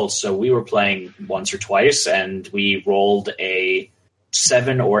 2 results. So we were playing once or twice, and we rolled a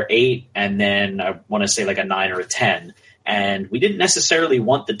 7 or 8, and then I want to say like a 9 or a 10. And we didn't necessarily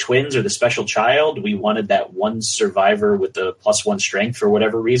want the twins or the special child. We wanted that one survivor with the +1 strength for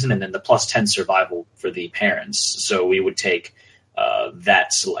whatever reason, and then the +10 survival for the parents. So we would take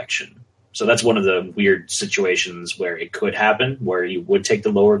that selection. So that's one of the weird situations where it could happen, where you would take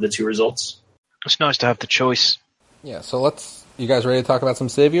the lower of the 2 results. It's nice to have the choice. Yeah, so you guys ready to talk about some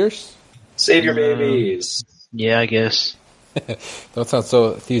saviors? Savior babies. Yeah, I guess. Don't sound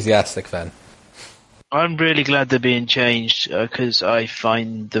so enthusiastic, Fen. I'm really glad they're being changed because I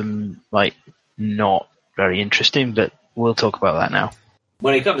find them not very interesting, but we'll talk about that now.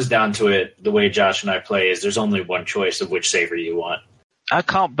 When it comes down to it, the way Josh and I play is there's only one choice of which savior you want. I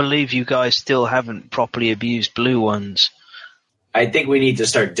can't believe you guys still haven't properly abused blue ones. I think we need to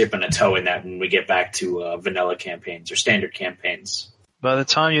start dipping a toe in that when we get back to vanilla campaigns or standard campaigns. By the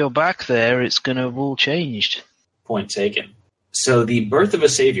time you're back there, it's going to have all changed. Point taken. So the Birth of a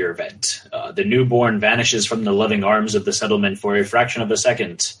Savior event. The newborn vanishes from the loving arms of the settlement for a fraction of a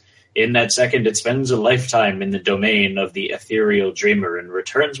second. In that second, it spends a lifetime in the domain of the ethereal dreamer and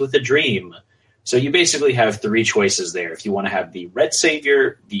returns with a dream. So you basically have 3 choices there. If you want to have the red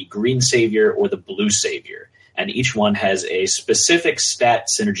savior, the green savior, or the blue savior. And each one has a specific stat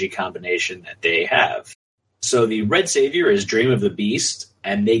synergy combination that they have. So the red savior is Dream of the Beast.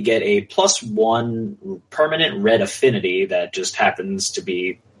 and they get a +1 permanent red affinity that just happens to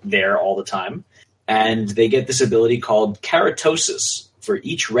be there all the time. And they get this ability called Keratosis. For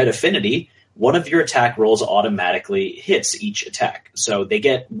each red affinity, one of your attack rolls automatically hits each attack. So they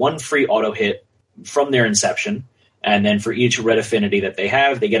get 1 free auto hit from their inception, and then for each red affinity that they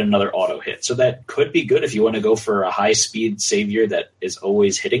have, they get another auto hit. So that could be good if you want to go for a high-speed savior that is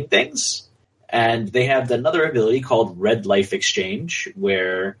always hitting things. And they have another ability called Red Life Exchange,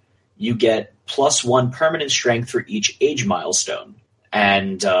 where you get +1 permanent strength for each age milestone.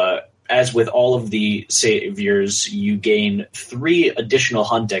 And as with all of the saviors, you gain 3 additional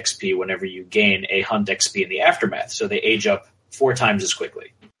Hunt XP whenever you gain a Hunt XP in the Aftermath. So they age up 4 times as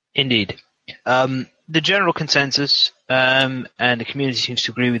quickly. Indeed. The general consensus, and the community seems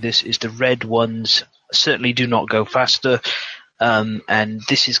to agree with this, is the red ones certainly do not go faster. And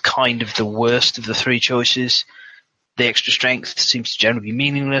this is kind of the worst of the 3 choices. The extra strength seems to generally be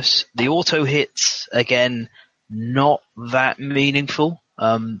meaningless. The auto hits, again, not that meaningful.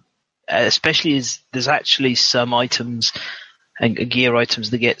 Especially as there's actually some items and gear items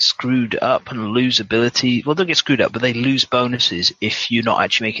that get screwed up and lose ability. Well, don't get screwed up, but they lose bonuses if you're not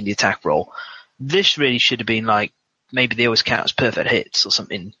actually making the attack roll. This really should have been like, maybe they always count as perfect hits or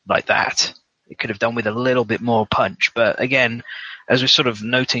something like that. It could have done with a little bit more punch. But again, as we're sort of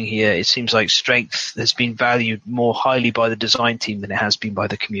noting here, it seems like strength has been valued more highly by the design team than it has been by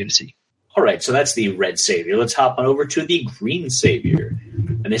the community. All right, so that's the red savior. Let's hop on over to the green savior.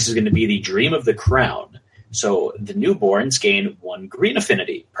 And this is going to be the Dream of the Crown. So the newborns gain 1 green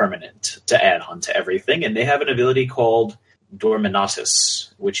affinity permanent to add on to everything. And they have an ability called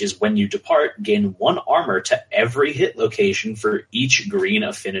Dorminatus, which is when you depart, gain 1 armor to every hit location for each green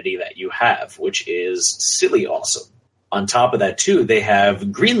affinity that you have, which is silly awesome. On top of that, too, they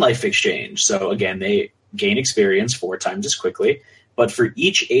have Green Life Exchange. So again, they gain experience 4 times as quickly. But for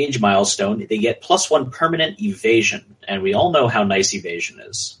each age milestone, they get +1 permanent evasion. And we all know how nice evasion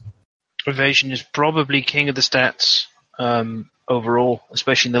is. Evasion is probably king of the stats overall,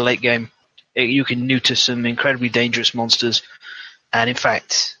 especially in the late game. You can neuter some incredibly dangerous monsters. And in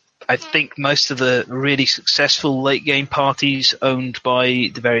fact, I think most of the really successful late game parties owned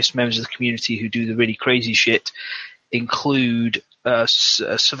by the various members of the community who do the really crazy shit include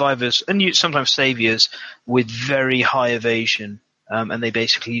survivors and sometimes saviors with very high evasion. And they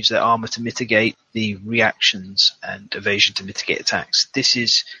basically use their armor to mitigate the reactions and evasion to mitigate attacks. This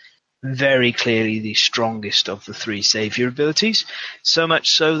is very clearly the strongest of the 3 savior abilities. So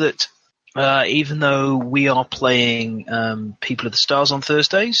much so that even though we are playing People of the Stars on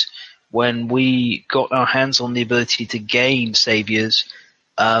Thursdays, when we got our hands on the ability to gain saviors,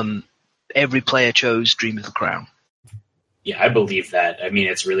 every player chose Dream of the Crown. Yeah, I believe that. I mean,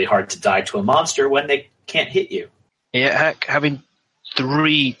 it's really hard to die to a monster when they can't hit you. Yeah, heck, having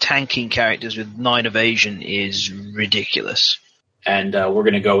 3 tanking characters with 9 evasion is ridiculous. And we're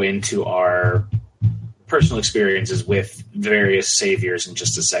going to go into our personal experiences with various saviors in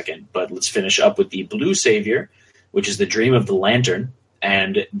just a second. But let's finish up with the blue savior, which is the Dream of the Lantern.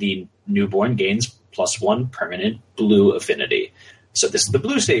 And the newborn gains +1 permanent blue affinity. So this is the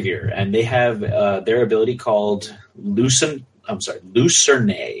blue savior. And they have their ability called Lucerne. I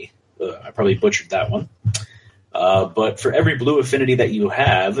probably butchered that one. But for every blue affinity that you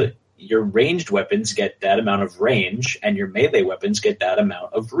have, your ranged weapons get that amount of range, and your melee weapons get that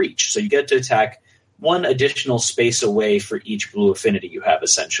amount of reach. So you get to attack 1 additional space away for each blue affinity you have,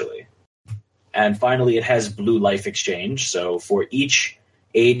 essentially. And finally, it has Blue Life Exchange. So for each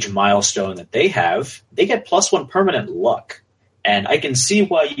age milestone that they have, they get +1 permanent luck. And I can see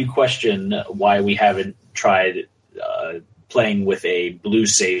why you question why we haven't tried playing with a blue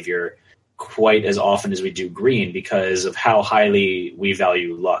savior quite as often as we do green, because of how highly we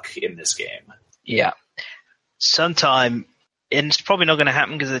value luck in this game. Yeah. Sometime, and it's probably not going to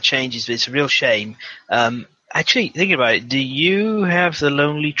happen because of the changes, but it's a real shame. Actually, thinking about it, do you have the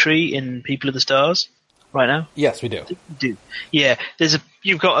Lonely Tree in People of the Stars right now? Yes, we do. Yeah,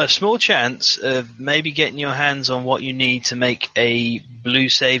 you've got a small chance of maybe getting your hands on what you need to make a blue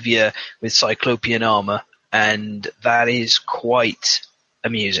savior with Cyclopean armor, and that is quite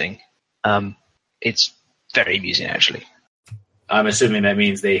amusing. It's very amusing, actually. I'm assuming that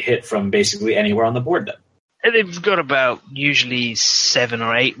means they hit from basically anywhere on the board, then. And they've got about usually 7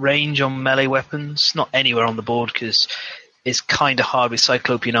 or 8 range on melee weapons, not anywhere on the board, because it's kind of hard with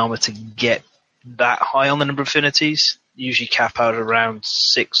Cyclopean armor to get that high on the number of affinities. Usually cap out around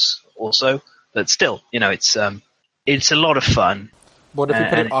 6 or so, but still, it's a lot of fun. What if you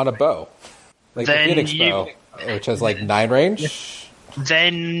put it on a bow? Like the Phoenix bow, which has 9 range?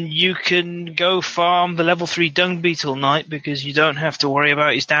 then you can go farm the level 3 Dung Beetle Knight because you don't have to worry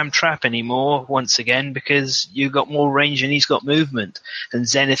about his damn trap anymore once again because you've got more range and he's got movement. And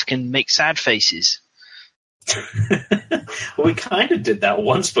Zenith can make sad faces. We kind of did that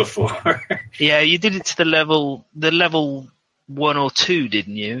once before. Yeah, you did it to the level 1 or 2,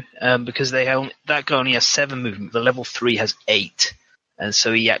 didn't you? Because that guy only has 7 movement. The level 3 has 8. And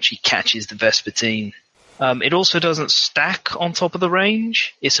so he actually catches the Vespertine. It also doesn't stack on top of the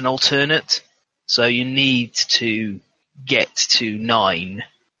range. It's an alternate. So you need to get to 9,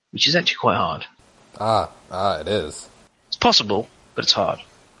 which is actually quite hard. It is. It's possible, but it's hard.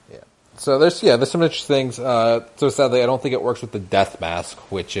 Yeah. So there's some interesting things. So sadly, I don't think it works with the Death Mask,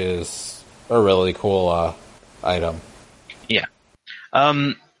 which is a really cool item. Yeah.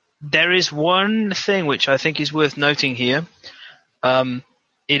 There is one thing which I think is worth noting here.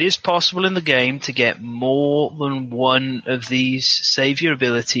 It is possible in the game to get more than one of these savior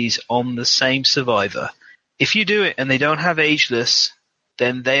abilities on the same survivor. If you do it and they don't have ageless,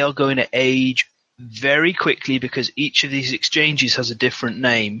 then they are going to age very quickly because each of these exchanges has a different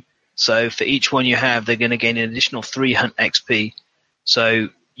name. So for each one you have, they're going to gain an additional 3 hunt XP. So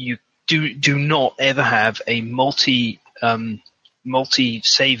you do not ever have a multi-color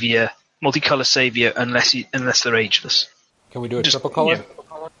savior unless they're ageless. Can we do a triple color? Yeah.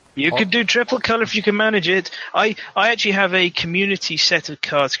 You could do triple color if you can manage it. I actually have a community set of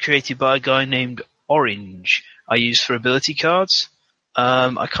cards created by a guy named Orange I use for ability cards.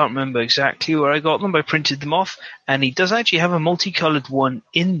 I can't remember exactly where I got them, but I printed them off, and he does actually have a multicolored one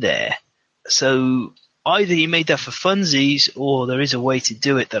in there. So either he made that for funsies, or there is a way to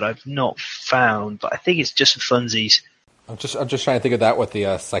do it that I've not found, but I think it's just for funsies. I'm just trying to think of that with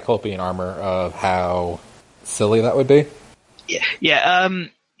the Cyclopean armor of how silly that would be. Yeah.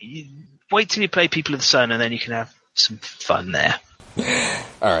 Wait till you play People of the Sun, and then you can have some fun there.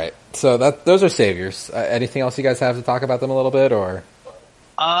 All right. So those are saviors. Anything else you guys have to talk about them a little bit, or?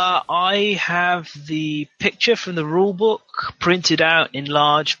 I have the picture from the rulebook printed out in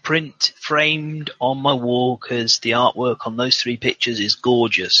large print, framed on my wall, because the artwork on those 3 pictures is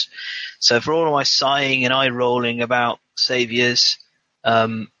gorgeous. So for all of my sighing and eye rolling about saviors,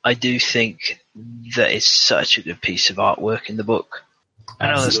 I do think that it's such a good piece of artwork in the book. I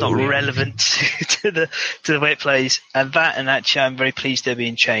know that's not relevant to the way it plays, and actually I'm very pleased they're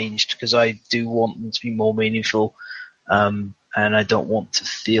being changed because I do want them to be more meaningful, and I don't want to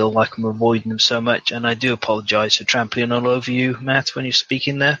feel like I'm avoiding them so much. And I do apologise for trampling all over you, Matt, when you're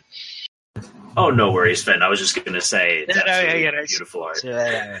speaking there. Oh, no worries, Finn. I was just going to say it's beautiful art.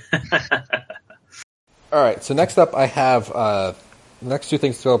 All right. So next up, I have next 2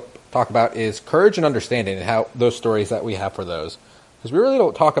 things to talk about is courage and understanding, and how those stories that we have for those. Because we really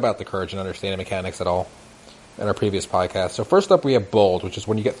don't talk about the courage and understanding mechanics at all in our previous podcast. So first up, we have bold, which is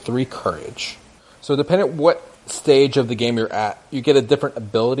when you get 3 courage. So depending on what stage of the game you're at, you get a different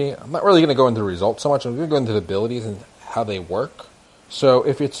ability. I'm not really going to go into the results so much. I'm going to go into the abilities and how they work. So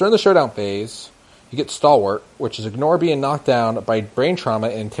if it's during the showdown phase, you get stalwart, which is ignore being knocked down by brain trauma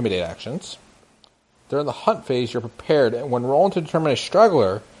and intimidate actions. During the hunt phase, you're prepared, and when rolling to determine a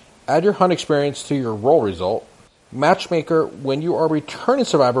straggler, add your hunt experience to your roll result. Matchmaker, when you are returning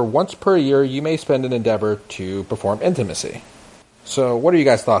survivor once per year, you may spend an endeavor to perform intimacy. So what are you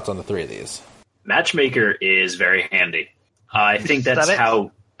guys' thoughts on the 3 of these? Matchmaker is very handy. I think that's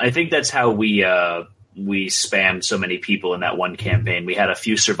how we spammed so many people in that one campaign. We had a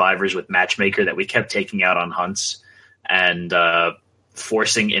few survivors with Matchmaker that we kept taking out on hunts and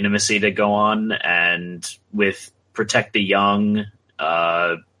forcing intimacy to go on, and with Protect the Young,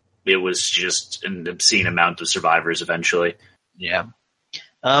 it was just an obscene amount of survivors eventually. Yeah.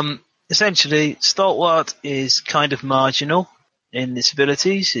 Essentially, Stalwart is kind of marginal in its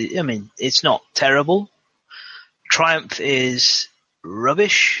abilities. I mean, it's not terrible. Triumph is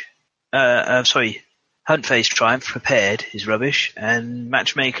rubbish. Hunt Phase Triumph, Prepared, is rubbish. And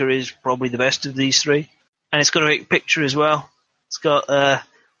Matchmaker is probably the best of these 3. And it's got a great picture as well. It's got a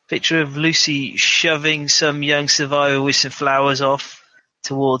picture of Lucy shoving some young survivor with some flowers off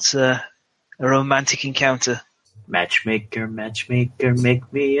towards a romantic encounter. Matchmaker, matchmaker,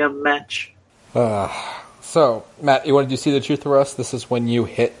 make me a match. So, Matt, you wanted to see the truth for us? This is when you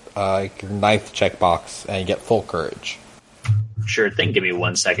hit your 9th checkbox and you get full courage. Sure thing. Give me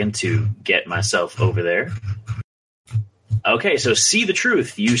 1 second to get myself over there. Okay, so see the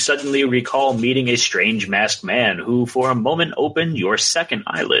truth. You suddenly recall meeting a strange masked man who for a moment opened your second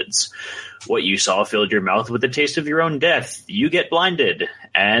eyelids. What you saw filled your mouth with the taste of your own death. You get blinded,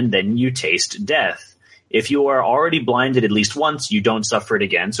 and then you taste death. If you are already blinded at least once, you don't suffer it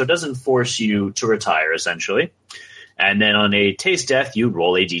again, so it doesn't force you to retire, essentially. And then on a taste death, you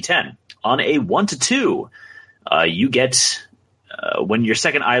roll a d10. On a 1 to 2, you get... when your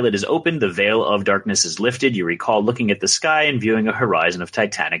second eyelid is opened, the veil of darkness is lifted. You recall looking at the sky and viewing a horizon of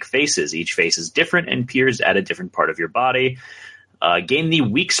titanic faces. Each face is different and peers at a different part of your body. Gain the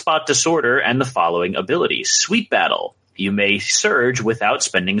weak spot disorder and the following ability. Sweet Battle. You may surge without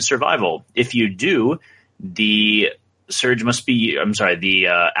spending survival. If you do, the action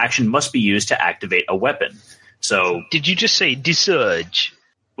must be used to activate a weapon. So, did you just say desurge?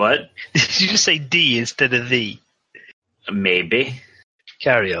 What? Did you just say D instead of the? Maybe.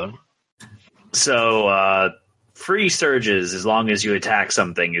 Carry on. So, free surges, as long as you attack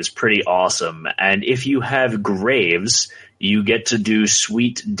something, is pretty awesome. And if you have Graves, you get to do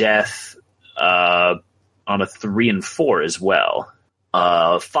Sweet Death on a 3 and 4 as well.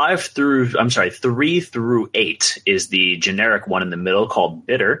 3 through 8 is the generic one in the middle called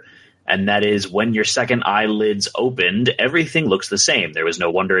Bitter. And that is when your second eyelid's opened, everything looks the same. There was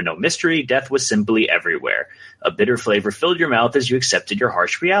no wonder and no mystery. Death was simply everywhere. A bitter flavor filled your mouth as you accepted your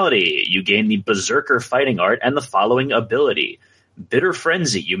harsh reality. You gain the Berserker fighting art and the following ability. Bitter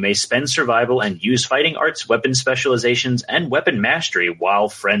Frenzy. You may spend survival and use fighting arts, weapon specializations, and weapon mastery while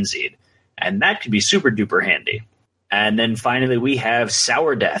frenzied. And that could be super duper handy. And then finally we have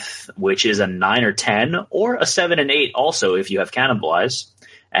Sour Death, which is a 9 or 10, or a 7 and 8 also if you have Cannibalize.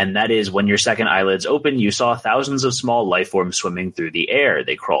 And that is when your second eyelids open, you saw thousands of small life forms swimming through the air.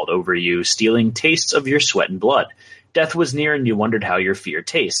 They crawled over you, stealing tastes of your sweat and blood. Death was near, and you wondered how your fear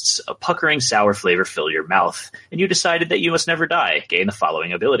tastes. A puckering sour flavor filled your mouth, and you decided that you must never die. Gain the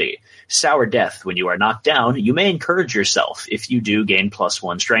following ability. Sour Death. When you are knocked down, you may encourage yourself. If you do, gain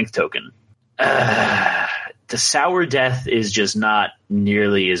 +1 strength token. The Sour Death is just not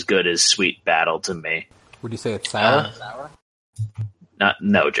nearly as good as Sweet Battle to me. Would you say it's sour?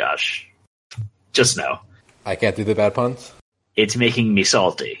 No, Josh. Just no. I can't do the bad puns? It's making me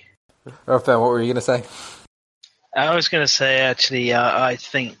salty. Orphan, what were you going to say? I was going to say, actually, I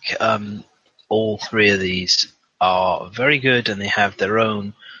think all three of these are very good and they have their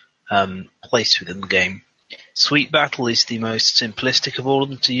own place within the game. Sweet Battle is the most simplistic of all of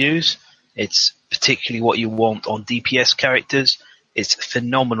them to use. It's particularly what you want on DPS characters. It's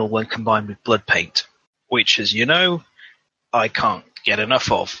phenomenal when combined with Blood Paint, which, as you know, I can't get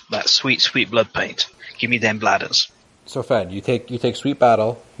enough of. That sweet, sweet Blood Paint. Give me them bladders. So, Fed, you take Sweet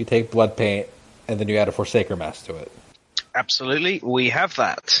Battle, you take Blood Paint, and then you add a Forsaker Mask to it. Absolutely. We have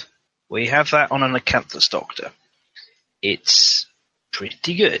that. We have that on an Acanthus Doctor. It's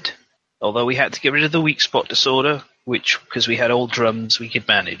pretty good. Although we had to get rid of the weak spot disorder, which, because we had old drums, we could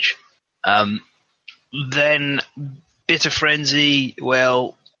manage. Then Bitter Frenzy,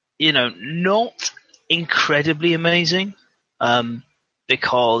 well, not incredibly amazing.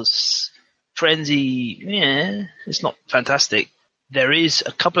 Because Frenzy, it's not fantastic. There is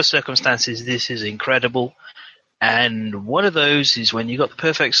a couple of circumstances this is incredible, and one of those is when you got the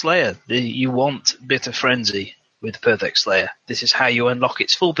Perfect Slayer. You want Bitter Frenzy with Perfect Slayer. This is how you unlock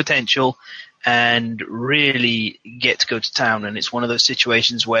its full potential and really get to go to town, and it's one of those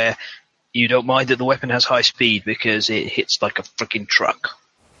situations where you don't mind that the weapon has high speed because it hits like a freaking truck.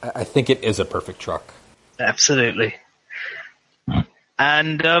 I think it is a perfect truck. Absolutely.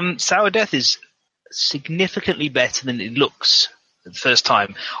 And Sour Death is significantly better than it looks the first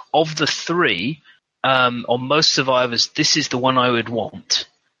time. Of the three, on most survivors, this is the one I would want.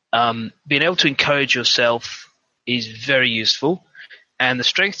 Being able to encourage yourself is very useful, and the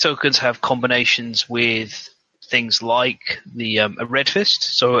strength tokens have combinations with things like the a Red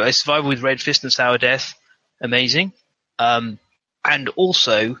Fist. So a survivor with Red Fist and Sour Death, amazing. And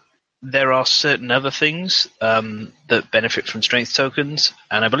also, there are certain other things that benefit from strength tokens,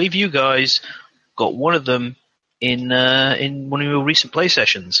 and I believe you guys got one of them in one of your recent play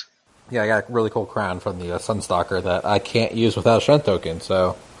sessions. Yeah, I got a really cool crown from the Sunstalker that I can't use without a strength token,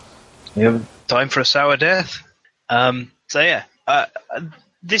 so... Yep. Time for a Sour Death.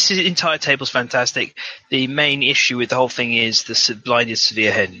 This entire table's fantastic. The main issue with the whole thing is the blinded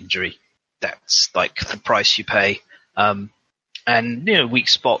severe head injury. That's like the price you pay. And, weak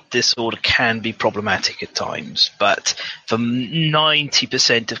spot disorder can be problematic at times, but for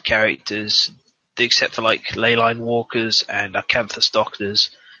 90% of characters, except for like Leyline Walkers and Acanthus Doctors,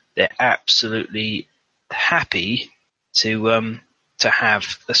 they're absolutely happy to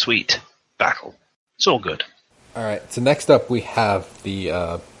have a Sweet Battle. It's all good. All right, so next up we have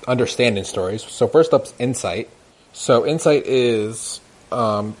the Understanding stories. So first up's Insight. So Insight is,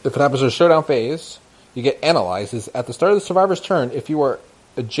 if it happens in a showdown phase, you get Analyzes. At the start of the survivor's turn, if you are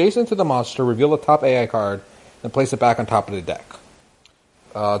adjacent to the monster, reveal the top AI card and place it back on top of the deck.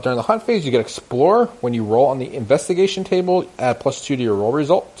 During the hunt phase, you get Explore. When you roll on the investigation table, add +2 to your roll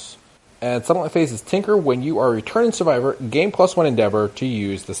results. And settlement phase is Tinker. When you are a returning survivor, gain +1 endeavor to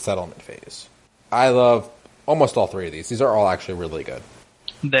use the settlement phase. I love almost all three of these. These are all actually really good.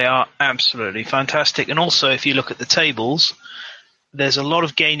 They are absolutely fantastic. And also, if you look at the tables, there's a lot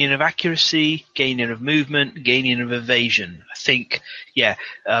of gaining of accuracy, gaining of movement, gaining of evasion. I think,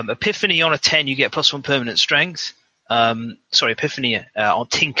 Epiphany on a 10, you get +1 permanent strength. Epiphany on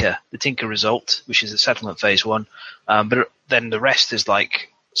Tinker, the Tinker result, which is the settlement phase one. But then the rest is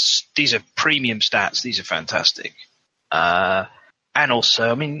these are premium stats. These are fantastic. And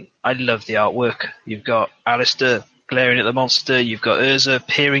also, I love the artwork. You've got Alistair glaring at the monster. You've got Urza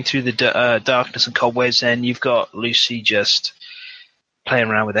peering through the darkness and cobwebs, and you've got Lucy just playing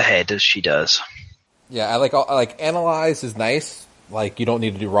around with her head as she does. Yeah, I like Analyze is nice. You don't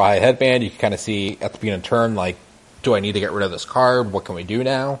need to do Rawhide Headband. You can kind of see at the beginning of turn, do I need to get rid of this card? What can we do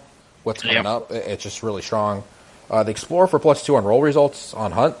now? What's coming up? It's just really strong. The Explorer for +2 on roll results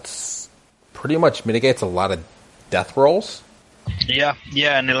on hunts pretty much mitigates a lot of death rolls. Yeah,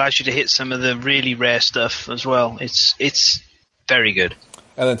 and it allows you to hit some of the really rare stuff as well. It's very good.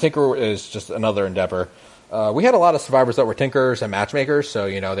 And then Tinker is just another endeavor. We had a lot of survivors that were Tinkers and Matchmakers, so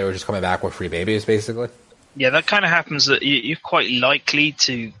they were just coming back with free babies, basically. Yeah, that kind of happens. That you're quite likely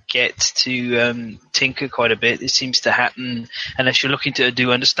to get to Tinker quite a bit. It seems to happen unless you're looking to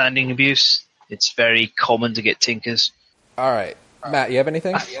do Understanding Abuse. It's very common to get Tinkers. All right. Matt, you have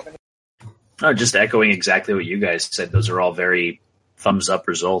anything? Just echoing exactly what you guys said. Those are all very thumbs-up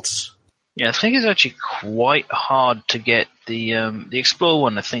results. Yeah, I think it's actually quite hard to get the Explore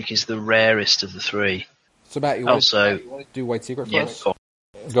one. I think is the rarest of the three. So Matt, you want to do White Secret first?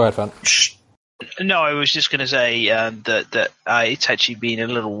 Go ahead, Fan. No, I was just going to say that it's actually been a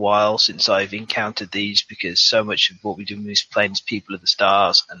little while since I've encountered these because so much of what we do is playing as People of the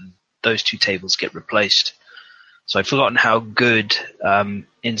Stars, and those two tables get replaced. So I've forgotten how good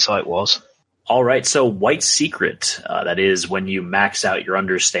Insight was. All right, so White Secret, that is when you max out your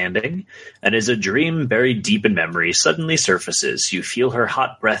understanding, and as a dream buried deep in memory suddenly surfaces, you feel her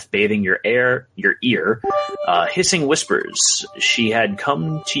hot breath bathing your ear, hissing whispers. She had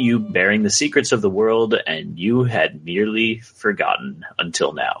come to you bearing the secrets of the world, and you had merely forgotten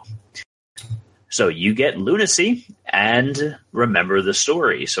until now. So you get Lunacy and Remember the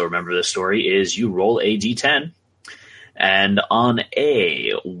Story. So Remember the Story is you roll a d10, and on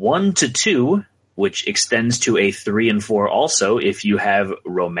a 1 to 2, which extends to a 3 and 4 also if you have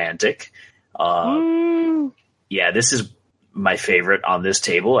Romantic. Yeah, this is my favorite on this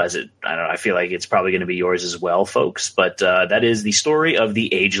table. I feel like it's probably going to be yours as well, folks. But that is the story of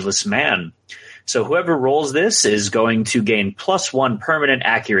the Ageless Man. So whoever rolls this is going to gain +1 permanent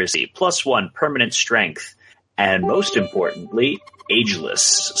accuracy, +1 permanent strength, and most importantly,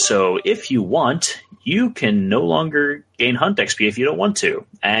 ageless. So if you want, you can no longer gain hunt XP if you don't want to,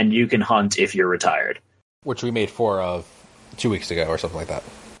 and you can hunt if you're retired. Which we made 4 of 2 weeks ago or something like that.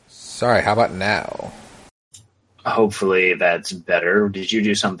 Sorry, how about now? Hopefully that's better. Did you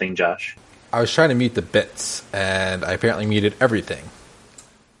do something, Josh? I was trying to mute the bits, and I apparently muted everything.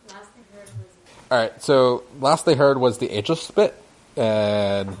 Alright, so last they heard was the Ageless bit,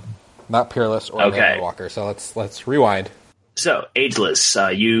 and not Peerless or Walker. So let's rewind. So, Ageless,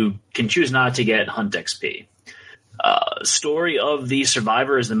 you can choose not to get Hunt XP. Story of the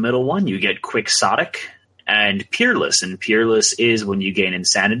Survivor is the middle one. You get Quixotic and Peerless. And Peerless is when you gain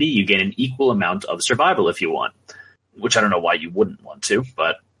Insanity, you gain an equal amount of Survival if you want. Which I don't know why you wouldn't want to,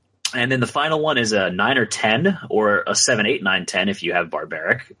 but... And then the final one is a 9 or 10, or a 7, 8, 9, 10 if you have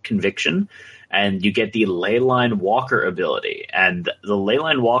Barbaric Conviction. And you get the Leyline Walker ability. And the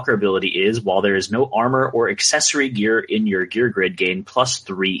Leyline Walker ability is, while there is no armor or accessory gear in your gear grid, gain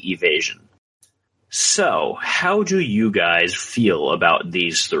 +3 evasion. So, how do you guys feel about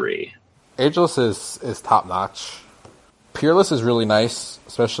these three? Ageless is top-notch. Peerless is really nice,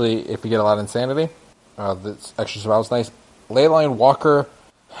 especially if you get a lot of Insanity. This extra survival is nice. Leyline Walker,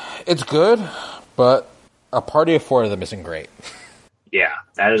 it's good, but a party of 4 of them isn't great. Yeah,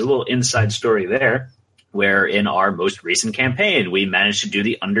 that is a little inside story there, where in our most recent campaign, we managed to do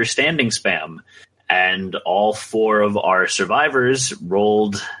the Understanding spam, and all 4 of our survivors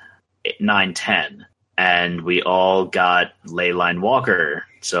rolled 9, 10, and we all got Leyline Walker.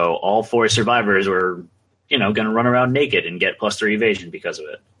 So all 4 survivors were, going to run around naked and get +3 evasion because of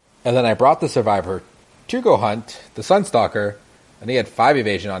it. And then I brought the survivor to go hunt the Sunstalker, and he had 5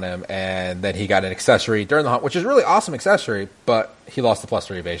 evasion on him, and then he got an accessory during the hunt, which is a really awesome accessory, but he lost the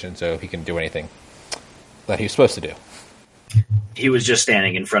 +3 evasion, so he can do anything that he was supposed to do. He was just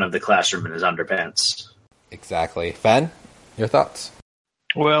standing in front of the classroom in his underpants. Exactly. Fen, your thoughts?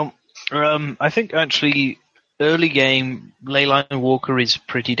 Well, I think actually early game Leyline Walker is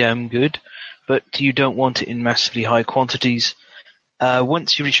pretty damn good, but you don't want it in massively high quantities.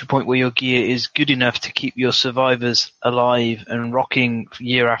 Once you reach a point where your gear is good enough to keep your survivors alive and rocking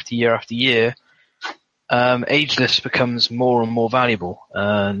year after year after year, Ageless becomes more and more valuable.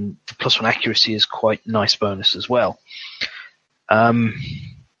 And the +1 accuracy is quite a nice bonus as well.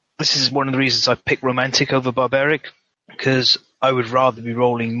 This is one of the reasons I picked Romantic over Barbaric, because I would rather be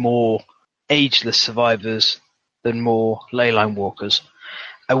rolling more Ageless survivors than more Leyline Walkers.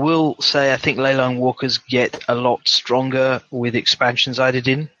 I will say I think Leyline Walkers get a lot stronger with expansions added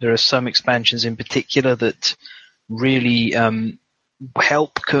in. There are some expansions in particular that really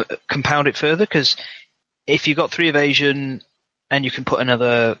help compound it further, because if you've got 3 evasion and you can put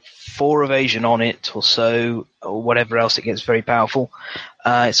another 4 evasion on it or so, or whatever else, it gets very powerful.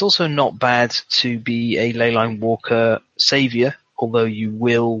 It's also not bad to be a Leyline Walker Savior, although you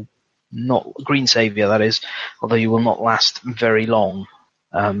will not, Green Savior that is, although you will not last very long.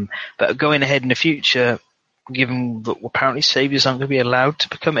 But going ahead in the future, given that apparently Saviors aren't going to be allowed to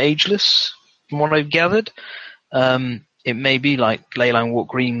become ageless, from what I've gathered, it may be like Leyline Walk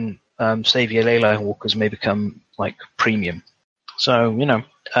Green Savior Leyline Walkers may become like premium. So,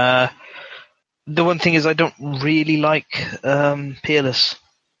 the one thing is I don't really like Peerless.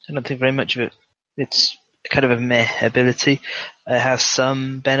 I don't think very much of it. It's kind of a meh ability. It has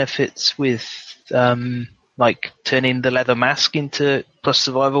some benefits with like turning the leather mask into plus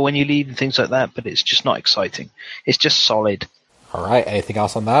survival when you leave and things like that, but it's just not exciting. It's just solid. All right. Anything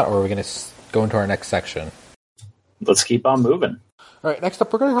else on that, or are we going to go into our next section? Let's keep on moving. All right. Next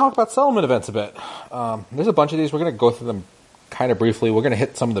up, we're going to talk about settlement events a bit. There's a bunch of these. We're going to go through them kind of briefly. We're going to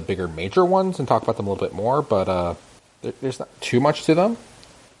hit some of the bigger major ones and talk about them a little bit more, but there's not too much to them.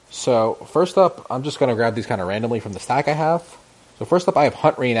 So first up, I'm just going to grab these kind of randomly from the stack I have. So first up, I have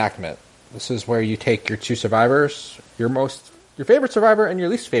Hunt Reenactment. This is where you take your 2 survivors, your favorite survivor and your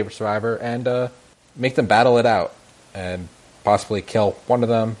least favorite survivor, and make them battle it out and possibly kill one of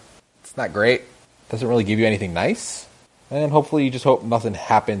them. It's not great. Doesn't really give you anything nice. And hopefully you just hope nothing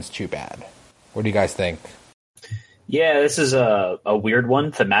happens too bad. What do you guys think? Yeah, this is a weird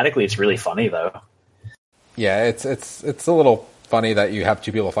one. Thematically, it's really funny, though. Yeah, it's a little funny that you have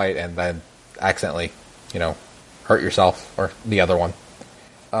 2 people fight and then accidentally, hurt yourself or the other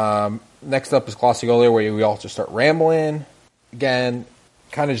one. Next up is Glossiolia, where we all just start rambling. Again,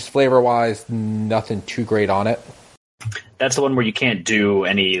 kind of just flavor-wise, nothing too great on it. That's the one where you can't do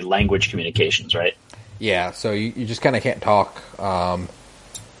any language communications, right? Yeah, so you just kind of can't talk. I'm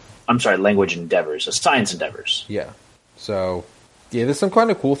sorry, language endeavors, science endeavors. Yeah. So, yeah, there's some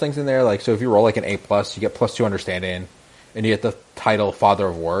kind of cool things in there. Like, so if you roll like an A+, you get +2 understanding, and you get the title Father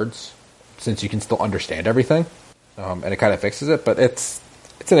of Words, since you can still understand everything. And it kind of fixes it, but it's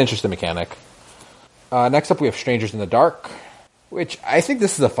an interesting mechanic. Next up, we have Strangers in the Dark, which I think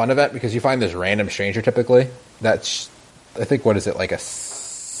this is a fun event because you find this random stranger typically. That's, I think, what is it, like a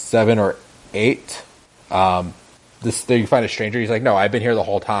 7 or 8? You find a stranger, he's like, no, I've been here the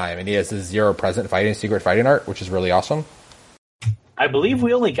whole time, and he has this 0 present fighting, secret fighting art, which is really awesome. I believe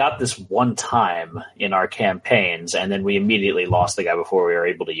we only got this one time in our campaigns, and then we immediately lost the guy before we were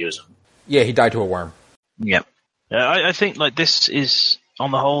able to use him. Yeah, he died to a worm. Yep. I think like this is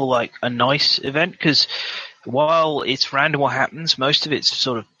on the whole like a nice event, because while it's random what happens, most of it's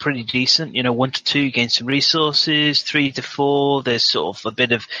sort of pretty decent. 1 to 2 gain some resources, 3 to 4 there's sort of a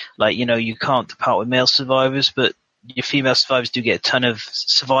bit of like, you can't depart with male survivors, but your female survivors do get a ton of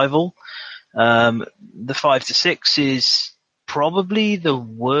survival. The 5 to 6 is probably the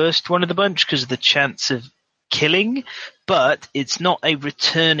worst one of the bunch because of the chance of killing, but it's not a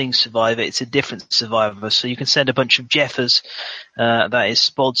returning survivor, it's a different survivor. So you can send a bunch of Jeffers, that is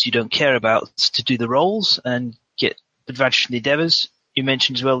spods you don't care about, to do the rolls and get advantage from the endeavors. You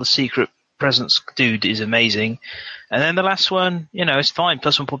mentioned as well the secret presence dude is amazing. And then the last one, it's fine.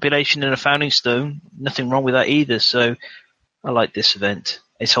 +1 population and a founding stone. Nothing wrong with that either. So I like this event.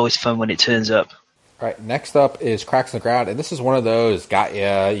 It's always fun when it turns up. All right, next up is Cracks in the Ground, and this is one of those, got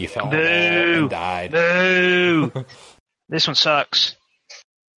ya, you fell in and died. No! This one sucks.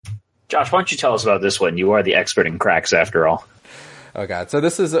 Josh, why don't you tell us about this one? You are the expert in cracks, after all. Oh, God. So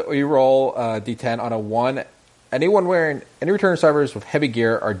this is, you roll D10 on a 1. Anyone wearing any return survivors with heavy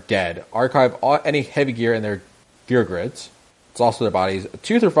gear are dead. Archive any heavy gear in their gear grids. It's also their bodies.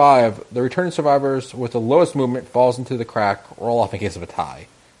 2 through 5, the returning survivors with the lowest movement falls into the crack, roll off in case of a tie.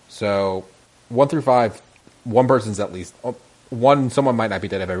 So 1 through 5, one person's at least someone might not be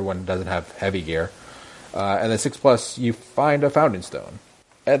dead if everyone doesn't have heavy gear. And then 6+, you find a founding stone.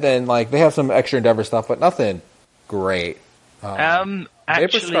 And then they have some extra endeavor stuff, but nothing great. Out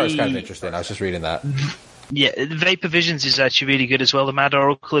Vapor Scar is kind of interesting. I was just reading that. Yeah, Vapor Visions is actually really good as well. The Mad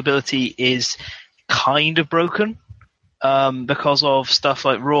Oracle ability is kind of broken because of stuff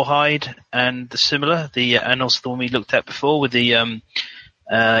like Rawhide and the similar, and also the one we looked at before with the,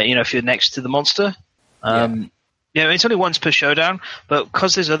 if you're next to the monster. It's only once per showdown, but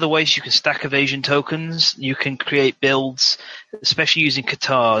because there's other ways you can stack evasion tokens, you can create builds, especially using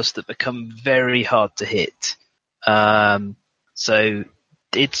Katars, that become very hard to hit. So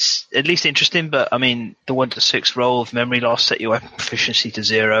it's at least interesting, but I mean, the 1-6 roll of memory loss set your weapon proficiency to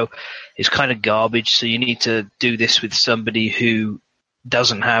 0 is kind of garbage, so you need to do this with somebody who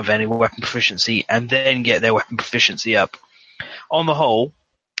doesn't have any weapon proficiency and then get their weapon proficiency up. On the whole,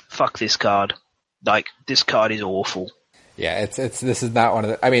 fuck this card. Like, this card is awful. Yeah, this is not one of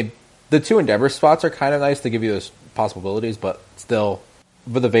the... I mean, the 2 Endeavor spots are kind of nice to give you those possibilities, but still,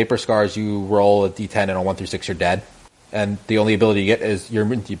 with the Vapor Scars, you roll a d10 and on 1-6 you're dead. And the only ability you get is your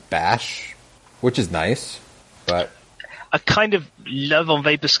Minty Bash, which is nice, but... I kind of love on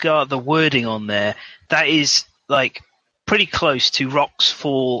Vapor Scar the wording on there. That is, like, pretty close to Rocks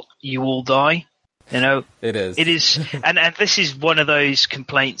Fall, You All Die. You know, it is. and this is one of those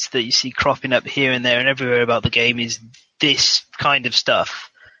complaints that you see cropping up here and there and everywhere about the game. Is this kind of stuff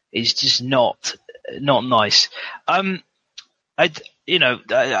is just not nice.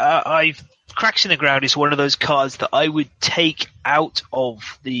 Cracks in the Ground is one of those cards that I would take out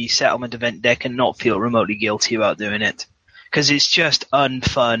of the settlement event deck and not feel remotely guilty about doing it, because it's just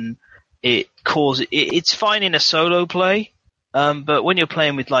unfun. It's fine in a solo play. But when you're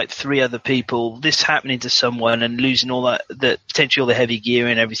playing with like 3 other people, this happening to someone and losing all that potentially all the heavy gear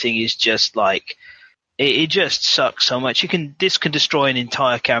and everything is just like, it just sucks so much. This can destroy an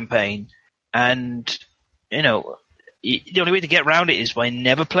entire campaign, and the only way to get around it is by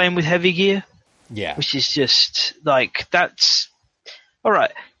never playing with heavy gear. Yeah, which is just like, that's all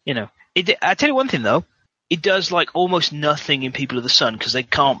right. I tell you one thing though. It does like almost nothing in People of the Sun because they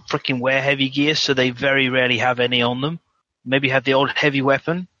can't freaking wear heavy gear, so they very rarely have any on them. Maybe have the old heavy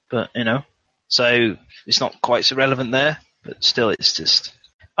weapon, but, so it's not quite so relevant there, but still it's just...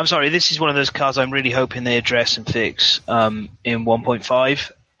 I'm sorry, this is one of those cards I'm really hoping they address and fix in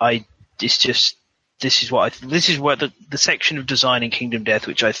 1.5. This is what the section of design in Kingdom Death,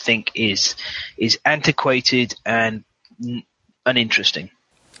 which I think is antiquated and uninteresting.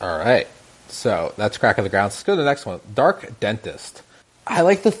 All right, so that's Crack of the Ground. Let's go to the next one, Dark Dentist. I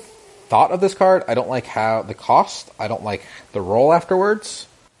like the thought of this card. I don't like how the cost. I don't like the roll afterwards,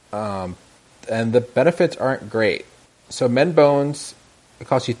 and the benefits aren't great. So Mend Bones, it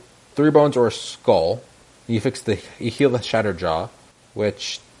costs you 3 bones or a skull. You heal the Shattered Jaw,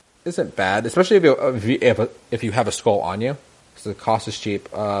 which isn't bad, especially if you have a skull on you, because the cost is cheap.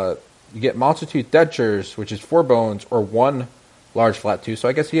 You get Monster Tooth Dentures, which is 4 bones or 1 large flat tooth. So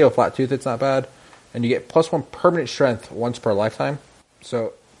I guess if you have a flat tooth, it's not bad. And you get +1 permanent strength once per lifetime.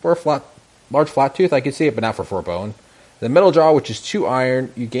 So for a large flat tooth, I can see it, but not for 4 bone. The Metal Jaw, which is 2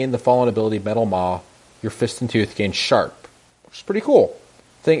 iron, you gain the fallen ability Metal Maw. Your Fist and Tooth gain Sharp, which is pretty cool.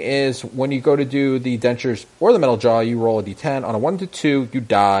 Thing is, when you go to do the Dentures or the Metal Jaw, you roll a d10. On a 1-2, you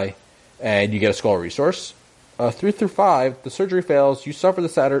die, and you get a Skull resource. 3 through 5, the surgery fails. You suffer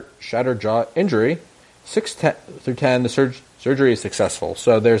the Shattered Jaw injury. 6 through 10, the surgery is successful.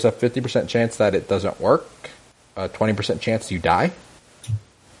 So there's a 50% chance that it doesn't work. A 20% chance you die.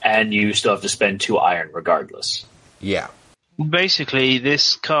 And you still have to spend 2 iron regardless. Yeah. Basically,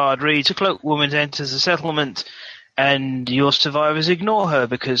 this card reads, a cloaked woman enters a settlement and your survivors ignore her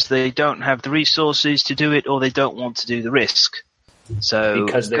because they don't have the resources to do it or they don't want to do the risk. So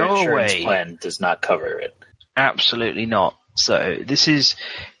because their go insurance away. plan does not cover it. Absolutely not. So this is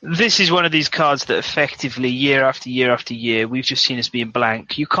one of these cards that effectively year after year after year we've just seen as being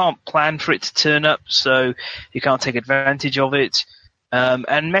blank. You can't plan for it to turn up, so you can't take advantage of it.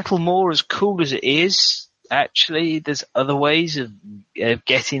 And Metal Maw, as cool as it is, actually there's other ways of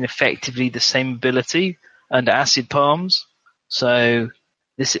getting effectively the same ability under Acid Palms. So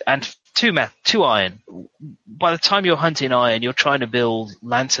this, and 2 iron. By the time you're hunting iron, you're trying to build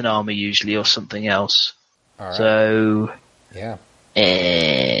lantern armor usually or something else. All right. So yeah.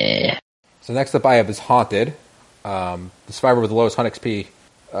 So next up I have is Haunted. The survivor with the lowest Hunt XP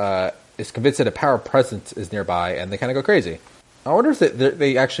is convinced that a power presence is nearby, and they kind of go crazy. I wonder if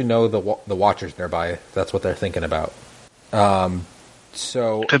they actually know the Watchers nearby. If that's what they're thinking about.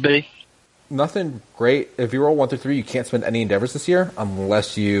 So could be. Nothing great. If you roll 1 through 3, you can't spend any endeavors this year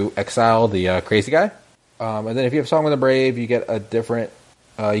unless you exile the crazy guy. And then if you have Song of the Brave, you get a different.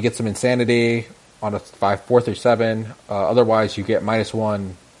 You get some insanity on a 4 through 7. Otherwise, you get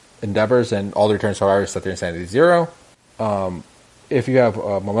 -1 endeavors, and all the return survivors set their insanity to 0. if you have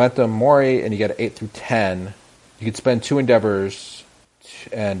Momentum Mori and you get an 8 through 10, you could spend 2 endeavors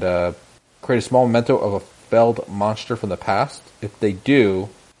and create a small memento of a failed monster from the past. If they do,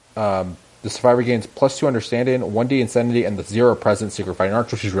 the survivor gains +2 understanding, 1d insanity, and the 0 present secret fighting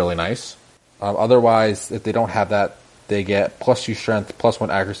arts, which is really nice. Otherwise, if they don't have that, they get +2 strength, +1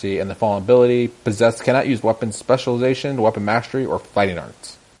 accuracy, and the fallen ability. Possessed cannot use weapon specialization, weapon mastery, or fighting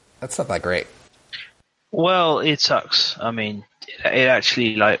arts. That's not that great. Well, it sucks. I mean, it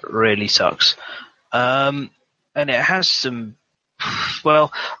actually really sucks. And it has some.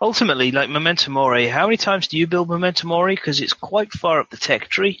 Well, ultimately, Memento Mori. How many times do you build Memento Mori? Because it's quite far up the tech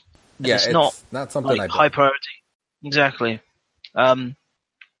tree. Yeah, it's not something high priority. Exactly.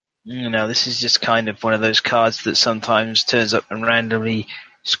 This is just kind of one of those cards that sometimes turns up and randomly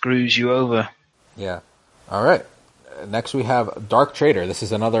screws you over. Yeah. All right. Next we have Dark Trader. This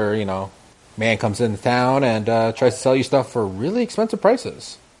is another, man comes into town and tries to sell you stuff for really expensive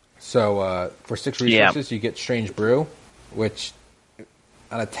prices. So for 6 resources, you get Strange Brew, which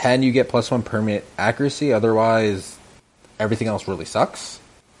on a 10 you get +1 permanent accuracy. Otherwise, everything else really sucks.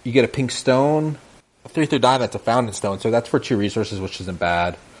 You get a Pink Stone, 3 through 9. That's a Fountain Stone, so that's for 2 resources, which isn't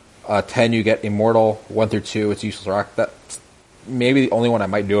bad. 10 you get Immortal, 1 through 2. It's useless rock. That's maybe the only one I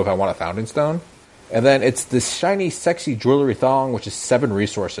might do if I want a Fountain Stone. And then it's this shiny, sexy jewelry thong, which is 7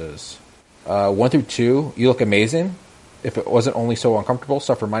 resources. 1 through 2, you look amazing. If it wasn't only so uncomfortable,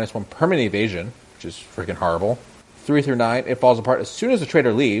 suffer -1 permanent evasion, which is freaking horrible. 3 through 9, it falls apart as soon as the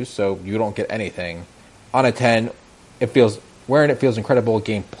trader leaves, so you don't get anything. On a 10, wearing it feels incredible,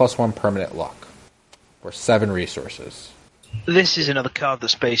 gain +1 permanent luck. For 7 resources. This is another card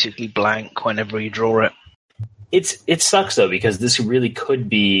that's basically blank whenever you draw it. It sucks though, because this really could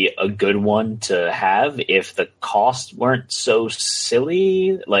be a good one to have if the costs weren't so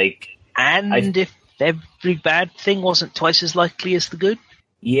silly. If every bad thing wasn't twice as likely as the good.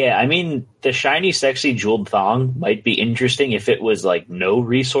 Yeah, I mean, the shiny, sexy jeweled thong might be interesting if it was no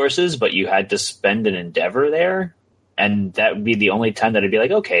resources, but you had to spend an endeavor there. And that would be the only time that I'd be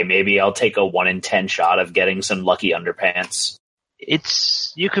like, okay, maybe I'll take a 1 in 10 shot of getting some lucky underpants.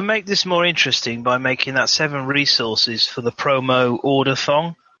 You can make this more interesting by making that 7 resources for the promo order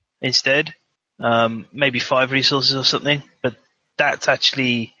thong instead. Maybe 5 resources or something. But that's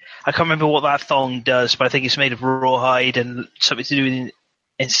actually, I can't remember what that thong does, but I think it's made of rawhide and something to do with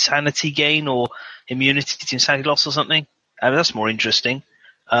insanity gain or immunity to insanity loss or something. That's more interesting.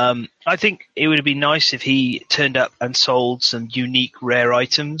 I think it would have been nice if he turned up and sold some unique rare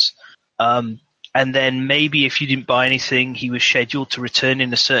items. And then maybe if you didn't buy anything, he was scheduled to return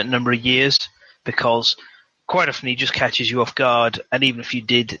in a certain number of years, because quite often he just catches you off guard. And even if you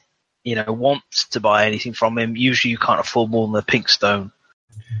did, want to buy anything from him, usually you can't afford more than the Pink Stone.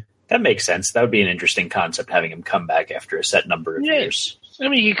 That makes sense. That would be an interesting concept, having him come back after a set number of years. I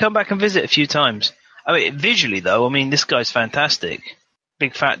mean, you can come back and visit a few times. I mean, visually, though, this guy's fantastic.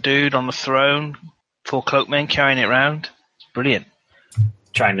 Big fat dude on the throne, 4 cloakmen carrying it around. It's brilliant.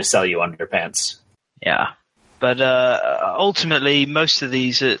 Trying to sell you underpants. Yeah. But ultimately, most of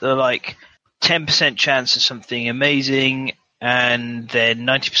these are 10% chance of something amazing, and then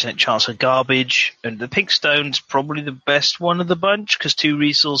 90% chance of garbage. And the Pink Stone's probably the best one of the bunch, because 2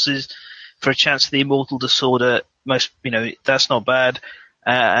 resources for a chance of the Immortal Disorder, that's not bad.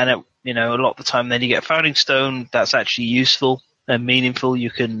 And a lot of the time then you get a Founding Stone that's actually useful and meaningful. You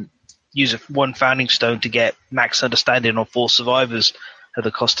can use 1 Founding Stone to get max understanding on 4 survivors at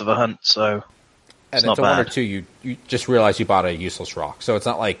the cost of a hunt, so it's not bad. 1 or 2, you just realize you bought a useless rock, so it's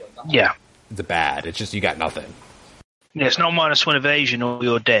not like it's bad, it's just you got nothing. Yeah, it's not -1 evasion or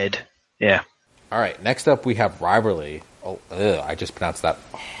you're dead. Yeah. Alright, next up we have Rivalry. I just pronounced that.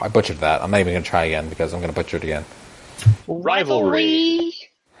 I butchered that. I'm not even going to try again because I'm going to butcher it again. Rivalry.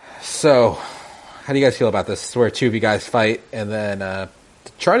 So, how do you guys feel about this? It's where 2 of you guys fight, and then to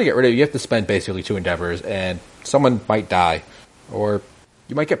try to get rid of it, you have to spend basically 2 endeavors, and someone might die, or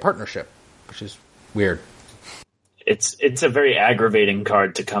you might get partnership, which is weird. It's a very aggravating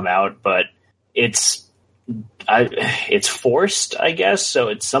card to come out, but it's forced, I guess, so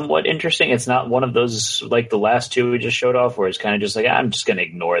it's somewhat interesting. It's not one of those like the last 2 we just showed off, where it's kind of just like, I'm just going to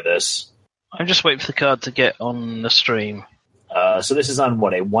ignore this. I'm just waiting for the card to get on the stream. So this is on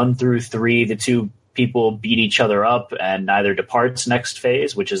a 1 through 3. The 2 people beat each other up, and neither departs next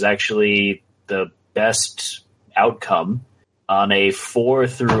phase, which is actually the best outcome. On a 4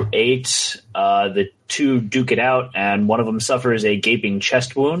 through 8, the 2 duke it out, and one of them suffers a gaping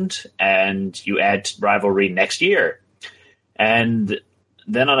chest wound, and you add Rivalry next year. And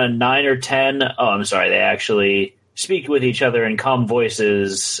then on a 9 or 10, they actually speak with each other in calm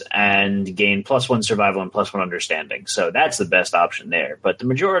voices and gain +1 survival and +1 understanding. So that's the best option there. But the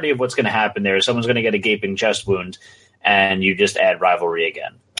majority of what's going to happen there is someone's going to get a gaping chest wound, and you just add rivalry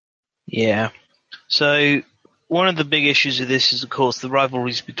again. Yeah. So one of the big issues of this is, of course, the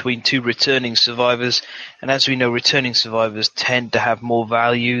rivalries between two returning survivors. And as we know, returning survivors tend to have more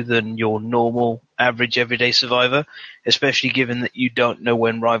value than your normal, average, everyday survivor, especially given that you don't know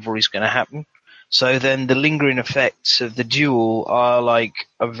when rivalry is going to happen. So then the lingering effects of the duel are like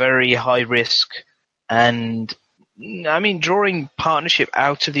a very high risk. And I mean, drawing partnership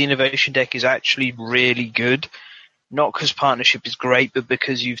out of the innovation deck is actually really good. Not because partnership is great, but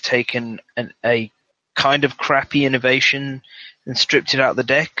because you've taken a kind of crappy innovation and stripped it out of the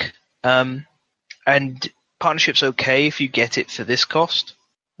deck. And partnership's okay if you get it for this cost.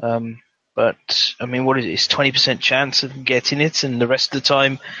 But, I mean, what is it? It's 20% chance of getting it, and the rest of the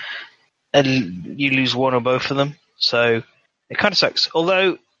time you lose one or both of them. So it kind of sucks.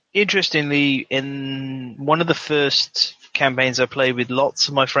 Although, interestingly, in one of the first campaigns I played with lots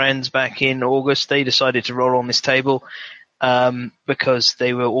of my friends back in August, they decided to roll on this table because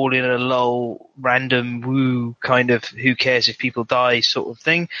they were all in a lull, random woo kind of who cares if people die sort of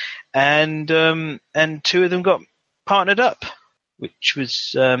thing, and two of them got partnered up, which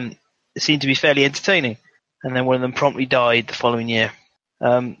was seemed to be fairly entertaining, and then one of them promptly died the following year.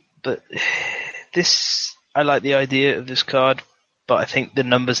 But this, I like the idea of this card, but I think the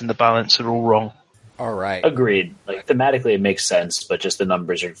numbers and the balance are all wrong. All right. Agreed. Like, thematically it makes sense, but just the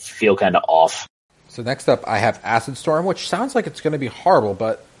numbers feel kind of off. So next up, I have Acid Storm, which sounds like it's going to be horrible,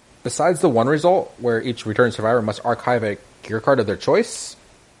 but besides the one result, where each returning survivor must archive a gear card of their choice,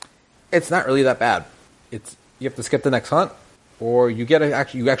 it's not really that bad. You have to skip the next hunt, or you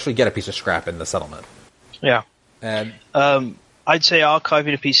actually get a piece of scrap in the settlement. Yeah. And I'd say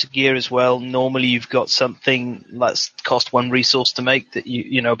archiving a piece of gear as well. Normally you've got something that's cost one resource to make, that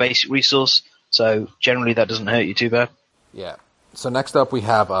you know, basic resource. So generally that doesn't hurt you too bad. Yeah. So next up we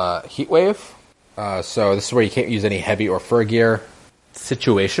have Heat Wave. So this is where you can't use any heavy or fur gear.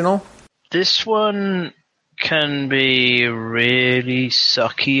 Situational. This one can be really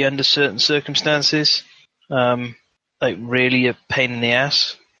sucky under certain circumstances. Like really a pain in the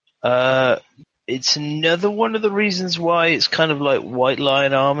ass. It's another one of the reasons why it's kind of like White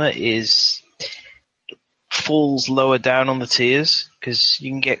Lion armor falls lower down on the tiers, because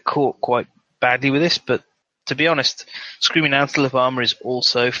you can get caught quite badly with this. But to be honest, Screaming Antelope armor is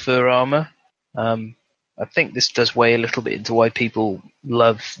also fur armor. I think this does weigh a little bit into why people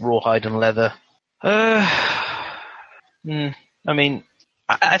love rawhide and leather. I mean,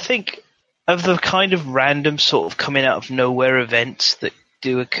 I think of the kind of random sort of coming out of nowhere events that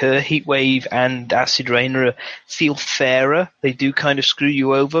do occur, Heatwave and Acid Rain feel fairer. They do kind of screw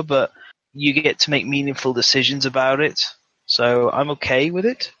you over, but you get to make meaningful decisions about it. So I'm okay with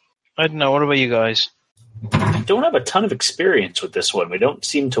it. I don't know. What about you guys? I don't have a ton of experience with this one. We don't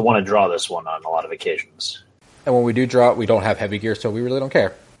seem to want to draw this one on a lot of occasions. And when we do draw it, we don't have heavy gear, so we really don't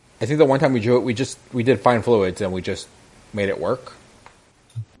care. I think the one time we drew it, we did Fine Fluids, and we just made it work.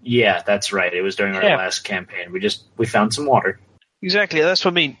 Yeah, that's right. It was during our last campaign. We found some water. Exactly. That's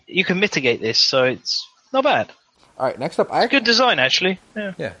what I mean. You can mitigate this, so it's not bad. All right, next up, good design, actually.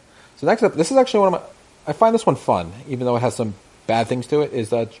 Yeah. So next up, this is actually I find this one fun, even though it has some bad things to it,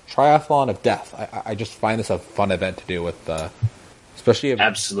 is Triathlon of Death. I just find this a fun event to do with, especially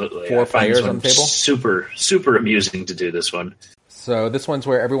absolutely 4 players on the table. Super, super amusing to do this one. So this one's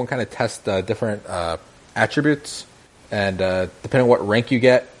where everyone kind of tests different attributes, and depending on what rank you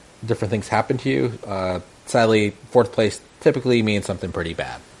get, different things happen to you. Sadly, 4th place typically means something pretty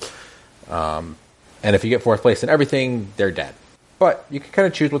bad. And if you get 4th place in everything, they're dead. But you can kind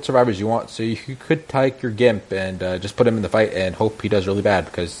of choose what survivors you want. So you could take your Gimp and just put him in the fight and hope he does really bad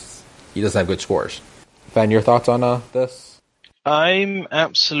because he doesn't have good scores. Fan, your thoughts on this? I'm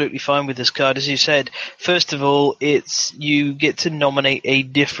absolutely fine with this card. As you said, first of all, you get to nominate a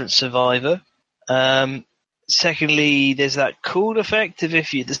different survivor. Secondly, there's that cool effect of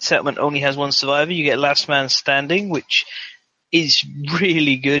if the settlement only has one survivor, you get Last Man Standing, which is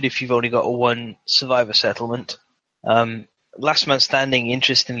really good if you've only got a 1 survivor settlement. Last Man Standing,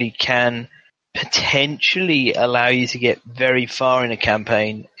 interestingly, can potentially allow you to get very far in a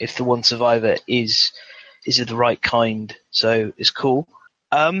campaign if the 1 survivor is of the right kind. So it's cool.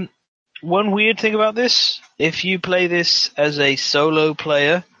 One weird thing about this, if you play this as a solo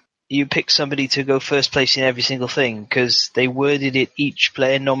player, you pick somebody to go first place in every single thing, because they worded it each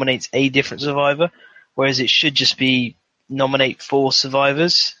player nominates a different survivor, whereas it should just be nominate 4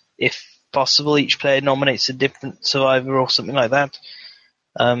 survivors. If possible, each player nominates a different survivor or something like that.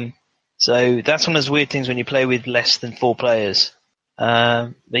 So that's one of those weird things when you play with less than 4 players.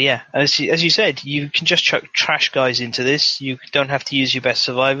 But yeah, as you said, you can just chuck trash guys into this. You don't have to use your best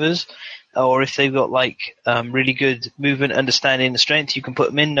survivors, or if they've got really good movement, understanding, and strength, you can put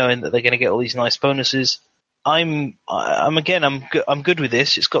them in knowing that they're going to get all these nice bonuses. I'm good with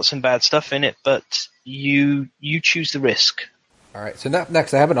this. It's got some bad stuff in it, but you choose the risk. All right. So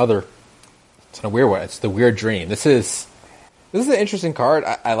next, I have another. It's a weird one. It's the Weird Dream. This is an interesting card.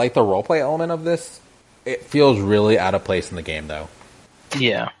 I like the roleplay element of this. It feels really out of place in the game, though.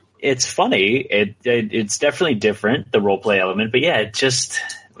 Yeah, it's funny. It's definitely different, the roleplay element. But yeah, it just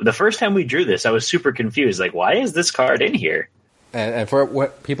the first time we drew this, I was super confused. Like, why is this card in here? And for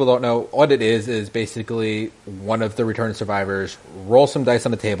what people don't know, what it is basically one of the returned survivors rolls some dice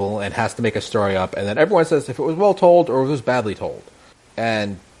on the table and has to make a story up, and then everyone says if it was well told or if it was badly told.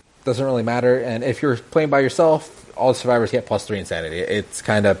 And it doesn't really matter. And if you're playing by yourself, all the survivors get +3 insanity. It's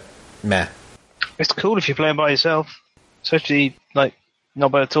kind of meh. It's cool if you're playing by yourself, especially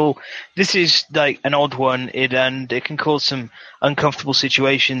not bad at all. This is an odd one, and it can cause some uncomfortable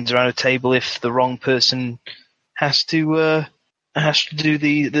situations around a table if the wrong person has to do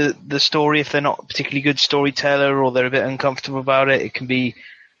the story. If they're not a particularly good storyteller or they're a bit uncomfortable about it, it can be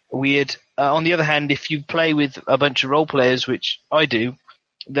weird. On the other hand, if you play with a bunch of role players, which I do,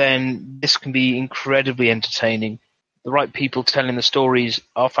 then this can be incredibly entertaining. The right people telling the stories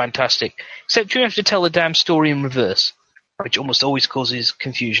are fantastic, except you have to tell the damn story in reverse, which almost always causes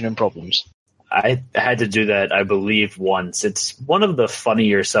confusion and problems. I had to do that, I believe, once. It's one of the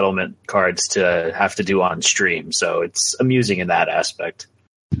funnier settlement cards to have to do on stream, so it's amusing in that aspect.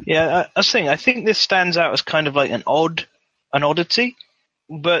 Yeah, I was saying, I think this stands out as kind of like an oddity,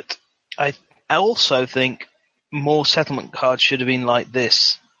 but I also think more settlement cards should have been like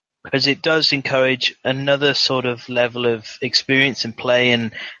this, because it does encourage another sort of level of experience and play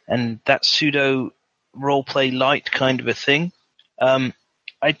and that pseudo roleplay light kind of a thing.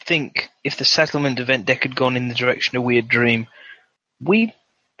 I think if the settlement event deck had gone in the direction of Weird Dream, we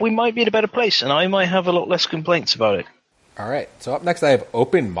might be in a better place, and I might have a lot less complaints about it. All right. So up next, I have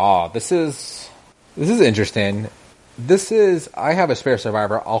Open Maw. This is interesting. I have a spare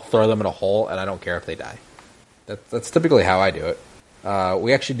survivor. I'll throw them in a hole, and I don't care if they die. That's typically how I do it.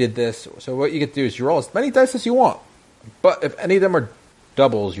 We actually did this. So what you get to do is you roll as many dice as you want, but if any of them are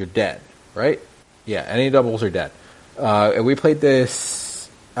doubles, you're dead, right? Yeah, any doubles are dead. And we played this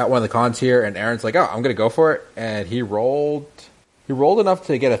at one of the cons here, and Aaron's like, "Oh, I'm going to go for it," and he rolled enough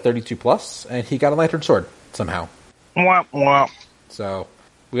to get a 32+, and he got a Lantern Sword somehow. Wah, wah. So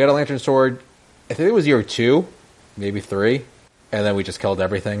we got a Lantern Sword. I think it was year 2, maybe 3, and then we just killed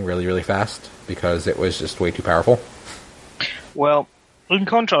everything really, really fast because it was just way too powerful. Well, in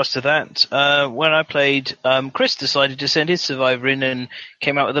contrast to that, when I played, Chris decided to send his survivor in and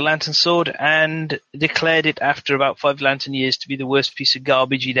came out with a Lantern Sword and declared it after about 5 Lantern years to be the worst piece of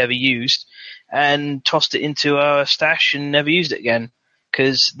garbage he'd ever used, and tossed it into our stash and never used it again,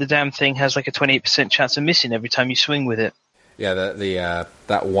 because the damn thing has like a 28% chance of missing every time you swing with it. Yeah,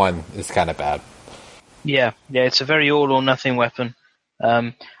 that one is kind of bad. Yeah, it's a very all or nothing weapon.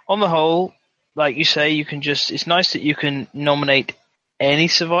 On the whole, like you say, it's nice that you can nominate any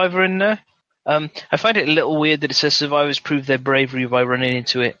survivor in there. I find it a little weird that it says survivors prove their bravery by running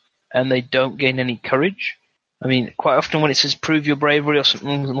into it, and they don't gain any courage. I mean, quite often when it says prove your bravery or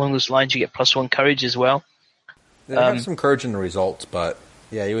something along those lines, you get +1 courage as well. They have some courage in the results, but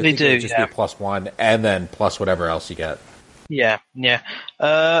yeah, you would think it would just be +1 and then plus whatever else you get. Yeah.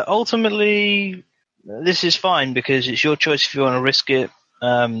 Ultimately, this is fine because it's your choice if you want to risk it.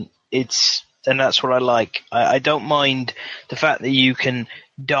 And that's what I like. I don't mind the fact that you can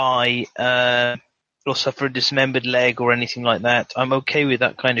die or suffer a dismembered leg or anything like that. I'm okay with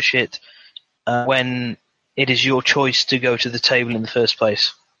that kind of shit when it is your choice to go to the table in the first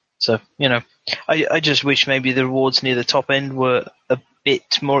place. So, I just wish maybe the rewards near the top end were a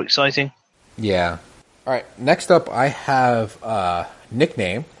bit more exciting. Yeah. All right, next up I have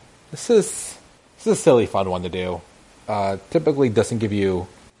Nickname. This is a silly, fun one to do. Typically doesn't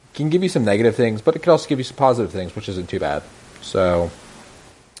can give you some negative things, but it can also give you some positive things, which isn't too bad. So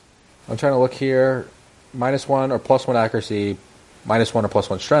I'm trying to look here. -1 or +1 accuracy, -1 or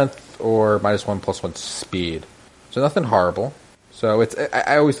 +1 strength, or -1 +1 speed. So nothing horrible. So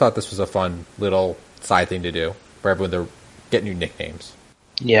I always thought this was a fun little side thing to do for everyone to get new nicknames.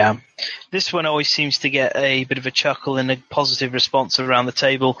 Yeah. This one always seems to get a bit of a chuckle and a positive response around the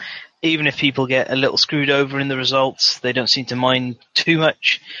table. Even if people get a little screwed over in the results, they don't seem to mind too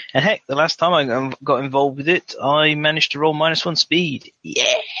much. And heck, the last time I got involved with it, I managed to roll -1 speed.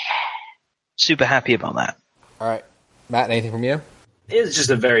 Yeah! Super happy about that. All right. Matt, anything from you? is just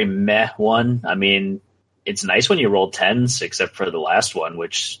a very meh one. I mean, it's nice when you roll 10s, except for the last one,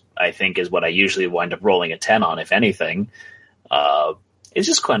 which I think is what I usually wind up rolling a 10 on, if anything. It's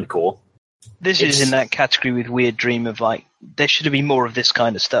just kind of cool. This is in that category with Weird Dream of like, there should have been more of this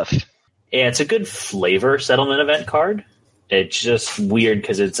kind of stuff. Yeah, it's a good flavor settlement event card. It's just weird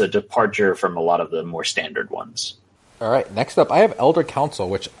because it's a departure from a lot of the more standard ones. All right, next up, I have Elder Council,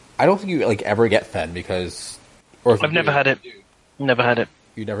 which I don't think you like ever get Fen because... I've never had it. Never had it.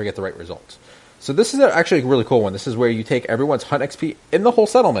 You never get the right results. So this is actually a really cool one. This is where you take everyone's hunt XP in the whole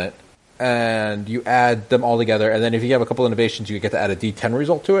settlement, and you add them all together, and then if you have a couple innovations, you get to add a D10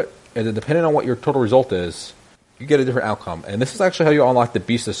 result to it, and then depending on what your total result is, you get a different outcome. And this is actually how you unlock the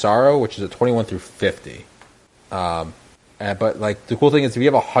Beast of Sorrow, which is a 21 through 50. But like the cool thing is if you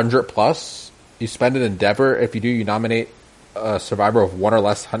have 100 plus, you spend an Endeavor. If you do, you nominate a survivor of 1 or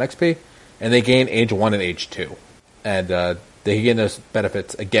less hunt XP, and they gain age 1 and age 2. And they gain those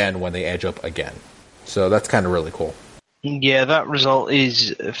benefits again when they age up again. So that's kind of really cool. Yeah, that result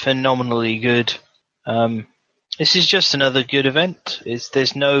is phenomenally good. This is just another good event.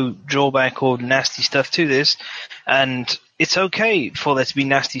 There's no drawback or nasty stuff to this, and it's okay for there to be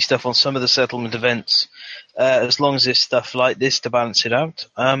nasty stuff on some of the settlement events, as long as there's stuff like this to balance it out.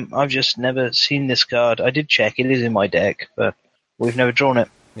 I've just never seen this card. I did check; it is in my deck, but we've never drawn it.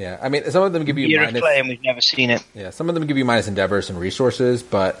 Yeah, I mean, some of them give you year minus... of play, and we've never seen it. Yeah, some of them give you minus Endeavors and resources,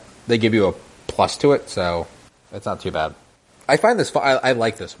 but they give you a plus to it, so it's not too bad. I find this fun. I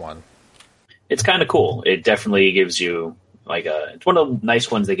like this one. It's kind of cool. It definitely gives you it's one of the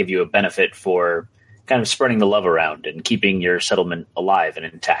nice ones that give you a benefit for kind of spreading the love around and keeping your settlement alive and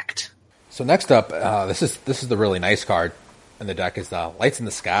intact. So next up, this is the really nice card in the deck is Lights in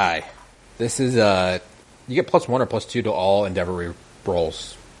the Sky. This is you get +1 or +2 to all Endeavor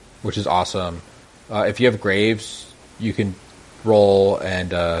rolls, which is awesome. If you have Graves, you can roll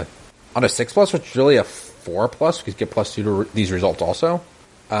and on a 6+, which is really a 4+, because you get +2 to these results also.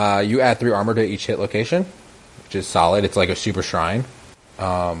 You add 3 armor to each hit location, which is solid. It's like a super shrine.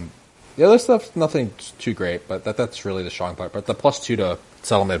 The other stuff's nothing too great, but that's really the strong part. But the +2 to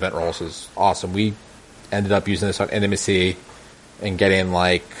settlement event rolls is awesome. We ended up using this on Intimacy and getting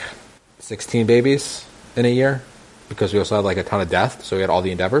 16 babies in a year because we also had a ton of death, so we had all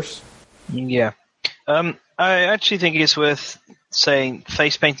the Endeavors. Yeah. I actually think it's worth saying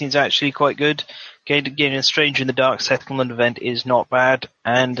face painting is actually quite good. Getting a Stranger in the Dark settlement event is not bad,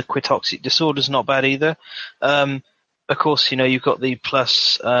 and the Quitoxic Disorder is not bad either. Of course, you've got the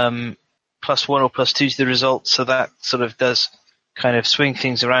 +1 or +2 to the result, so that sort of does kind of swing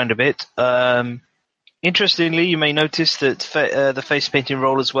things around a bit. Interestingly, you may notice that the face painting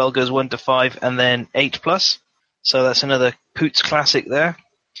roll as well goes 1 to 5 and then 8+, so that's another Poots classic there.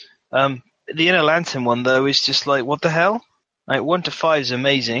 The Inner Lantern one, though, is just what the hell? 1 to 5 is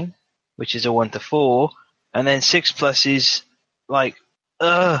amazing, which is a 1 to 4, and then 6+ is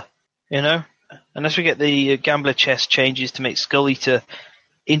unless we get the Gambler chest changes to make Skull Eater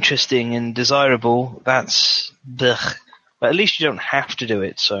interesting and desirable, that's blech. But at least you don't have to do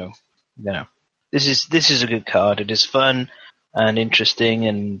it, so, This is a good card. It is fun and interesting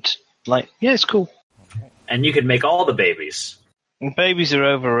and, it's cool. And you can make all the babies. Babies are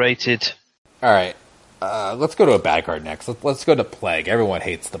overrated. All right. Let's go to a bad card next. Let's go to Plague. Everyone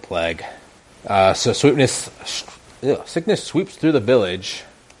hates the Plague. So sickness sweeps through the village,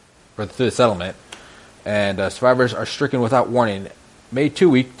 or through the settlement, and survivors are stricken without warning, made too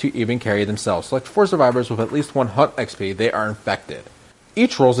weak to even carry themselves. Select 4 survivors with at least 1 hunt XP. They are infected.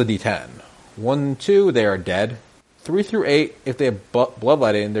 Each rolls a d10. 1, 2, they are dead. 3 through 8, if they have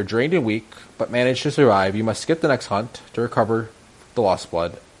bloodletting, they're drained and weak, but manage to survive. You must skip the next hunt to recover the lost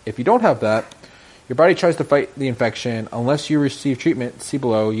blood. If you don't have that, your body tries to fight the infection. Unless you receive treatment, see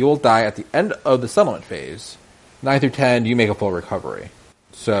below, you will die at the end of the settlement phase. 9 through 10, you make a full recovery.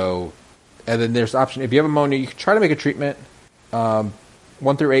 So, and then there's the option, if you have ammonia, you can try to make a treatment. 1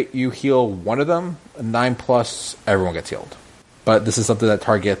 through 8, you heal one of them. 9+, everyone gets healed. But this is something that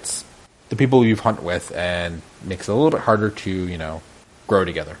targets the people you've hunted with and makes it a little bit harder to, grow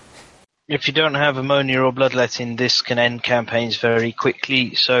together. If you don't have ammonia or bloodletting, this can end campaigns very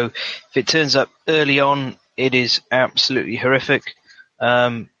quickly. So if it turns up early on, it is absolutely horrific.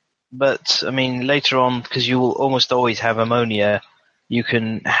 But, later on, because you will almost always have ammonia, you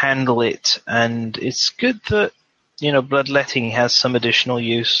can handle it. And it's good that, bloodletting has some additional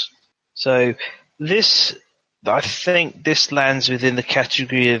use. So I think this lands within the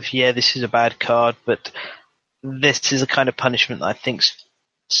category of, this is a bad card, but this is a kind of punishment that I think's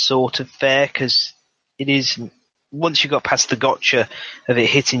sort of fair, because it is, once you got past the gotcha of it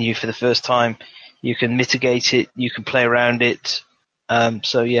hitting you for the first time, you can mitigate it, you can play around it,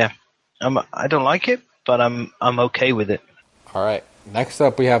 So yeah, I don't like it, but I'm okay with it. All right. Next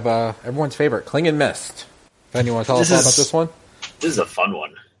up, we have everyone's favorite, Klingon Mist. Ben, you want to tell us all about this one? This is a fun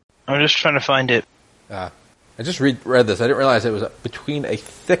one. I'm just trying to find it. I just read this. I didn't realize it was between a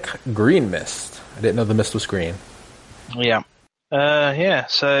thick green mist. I didn't know the mist was green. Yeah.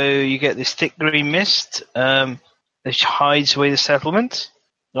 So you get this thick green mist that hides away the settlement.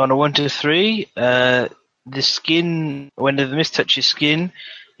 On a 1 to 3, the skin, when the mist touches skin,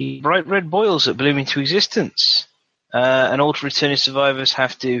 bright red boils that bloom into existence. And all returning survivors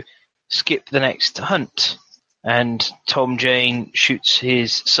have to skip the next hunt. And Tom Jane shoots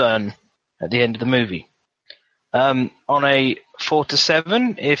his son at the end of the movie. On a 4 to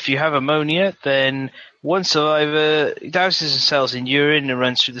 7, if you have ammonia, then one survivor douses themselves in urine and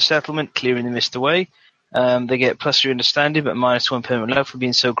runs through the settlement, clearing the mist away. They get +3 understanding, but -1 permanent love for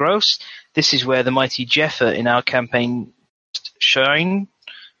being so gross. This is where the mighty Jeffer in our campaign shine,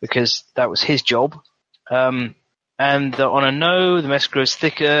 because that was his job. And on a no, the mess grows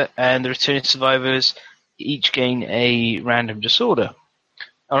thicker, and the returning survivors each gain a random disorder.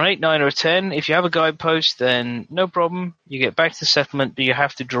 On an 8, 9, or a 10, if you have a guidepost, then no problem. You get back to the settlement, but you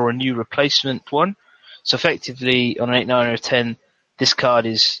have to draw a new replacement one. So effectively, on an 8, 9, or a 10, this card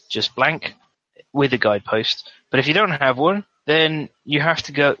is just blank with a guidepost. But if you don't have one, then you have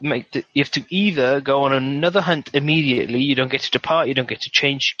to you have to either go on another hunt immediately. You don't get to depart. You don't get to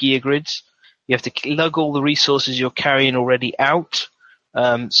change gear grids. You have to lug all the resources you're carrying already out,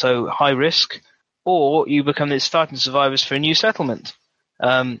 so high risk, or you become the starting survivors for a new settlement.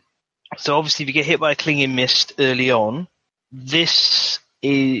 So obviously, if you get hit by a Klingon Mist early on, this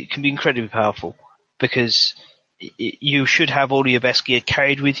can be incredibly powerful, because you should have all your best gear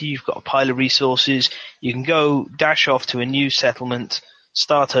carried with you. You've got a pile of resources. You can go dash off to a new settlement,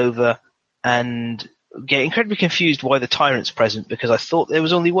 start over, and get incredibly confused why the tyrant's present, because I thought there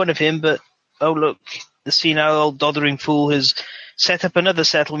was only one of him, but oh look, the senile old doddering fool has set up another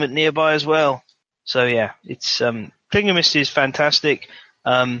settlement nearby as well. So yeah, it's Klingon Mist is fantastic.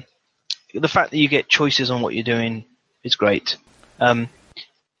 The fact that you get choices on what you're doing is great.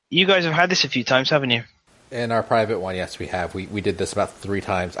 You guys have had this a few times, haven't you? In our private one, yes, we have. We did this about 3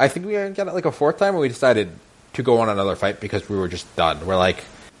 times. I think we got it like a 4th time, and we decided to go on another fight because we were just done. We're like,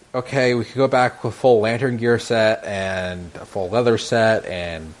 okay, we could go back with full lantern gear set and a full leather set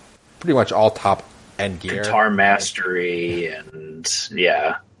and pretty much all top-end gear. Guitar mastery and,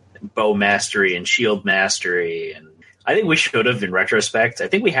 bow mastery and shield mastery. And I think we should have, in retrospect. I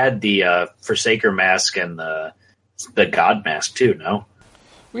think we had the Forsaker mask and the God mask, too, no?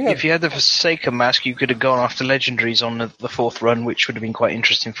 If you had the Forsaker mask, you could have gone after legendaries on the 4th run, which would have been quite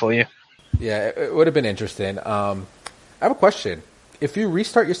interesting for you. Yeah, it would have been interesting. I have a question. If you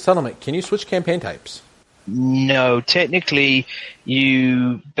restart your settlement, can you switch campaign types? No, technically,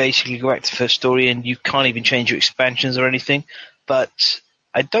 you basically go back to the first story and you can't even change your expansions or anything. But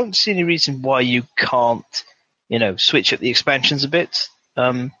I don't see any reason why you can't, switch up the expansions a bit.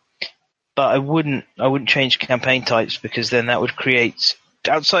 But I wouldn't change campaign types, because then that would create,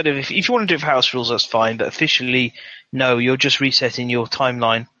 outside of, if you want to do house rules, that's fine. But officially, no, you're just resetting your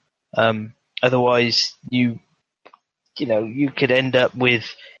timeline. Otherwise, you could end up with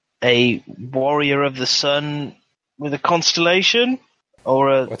a Warrior of the Sun with a constellation,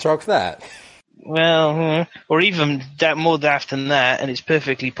 or what's wrong with that? Well, or even more daft than that, and it's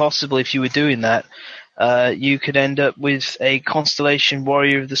perfectly possible if you were doing that, you could end up with a constellation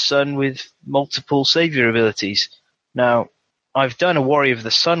Warrior of the Sun with multiple savior abilities. Now, I've done a Warrior of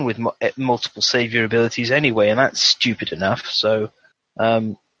the Sun with multiple savior abilities anyway, and that's stupid enough. So,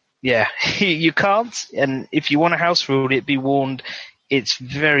 you can't. And if you want a house rule it, be warned, it's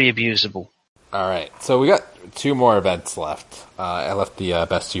very abusable. All right, so we got 2 more events left. I left the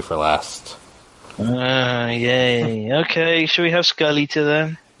best 2 for last. Yay. Okay, should we have Skull Eater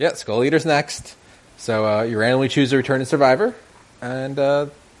then? Yeah, Skull Eater's next. So you randomly choose a returning survivor, and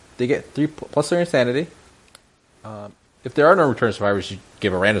they get 3+ their insanity. If there are no return survivors, you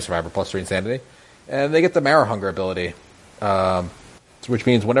give a random survivor +3 insanity. And they get the Marrow Hunger ability, which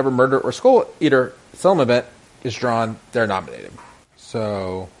means whenever Murder or Skull Eater settlement event is drawn, they're nominated.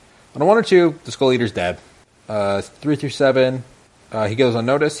 So on a 1 or 2, the Skull Eater's dead. 3 through 7, he goes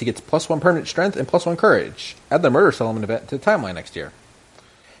unnoticed. He gets +1 permanent strength and +1 courage. Add the Murder settlement event to the timeline next year.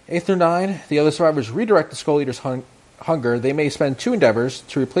 8 through 9, the other survivors redirect the Skull Eater's hunger. They may spend 2 endeavors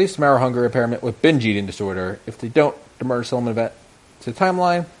to replace Marrow Hunger impairment with binge eating disorder. If they don't, the Murder settlement event to the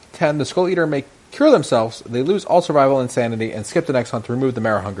timeline. 10, the Skull Eater may cure themselves. They lose all survival and insanity and skip the next hunt to remove the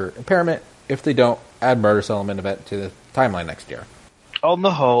Marrow Hunger impairment. If they don't, add Murder settlement event to the timeline next year. On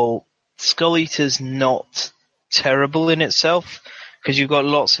the whole, Skull Eater's not terrible in itself. because you've got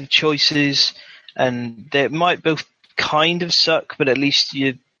lots of choices, and they might both kind of suck, but at least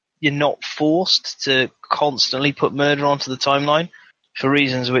you're not forced to constantly put murder onto the timeline for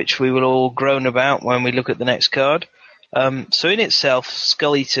reasons which we will all groan about when we look at the next card. So in itself,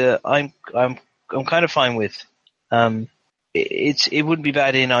 Skull Eater, I'm kind of fine with. It wouldn't be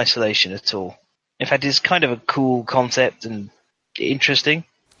bad in isolation at all. In fact, it's kind of a cool concept and interesting.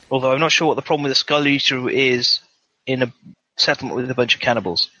 Although I'm not sure what the problem with the Skull Eater is in a settlement with a bunch of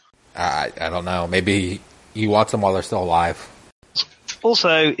cannibals. I don't know. Maybe he wants them while they're still alive.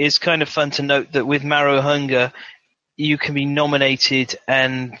 Also, it's kind of fun to note that with Marrow Hunger, you can be nominated,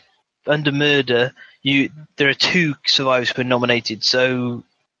 and under murder, there are 2 survivors who are nominated. So,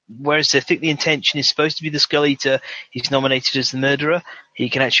 whereas I think the intention is supposed to be the Skull Eater, he's nominated as the murderer. He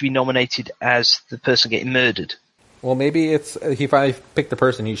can actually be nominated as the person getting murdered. Well, maybe it's he finally picked the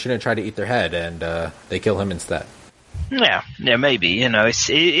person he shouldn't try to eat their head, and they kill him instead. Yeah, maybe. You know,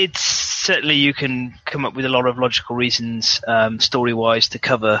 it's certainly you can come up with a lot of logical reasons, story-wise, to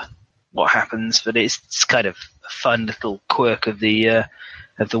cover what happens, but it's kind of a fun little quirk of the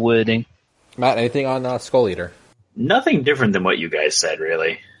wording. Matt, anything on Skull Eater? Nothing different than what you guys said,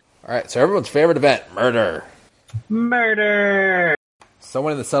 really. All right, so everyone's favorite event, murder. Murder!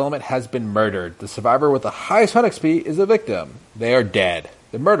 Someone in the settlement has been murdered. The survivor with the highest hunt XP is a victim. They are dead.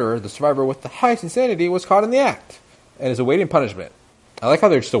 The murderer, the survivor with the highest insanity, was caught in the act and is awaiting punishment. I like how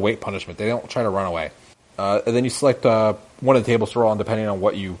they just await punishment. They don't try to run away. And then you select one of the tables to roll on depending on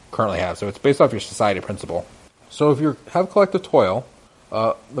what you currently have. So it's based off your society principle. So if you have collective toil,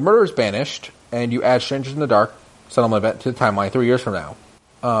 the murderer is banished, and you add Strangers in the Dark settlement event to the timeline 3 years from now.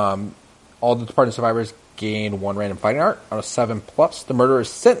 All the departed survivors gain 1 random fighting art. On a 7+, the murderer is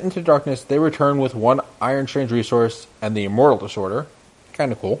sent into darkness. They return with 1 Iron Strange resource and the Immortal Disorder.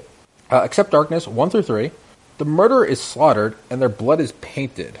 Kind of cool. Accept Darkness 1 through 3. The murderer is slaughtered, and their blood is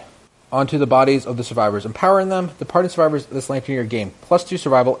painted onto the bodies of the survivors, empowering them. The party survivors this length year gain +2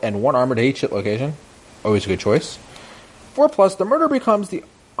 survival and 1 armor to each hit location. Always a good choice. 4+, the murderer becomes the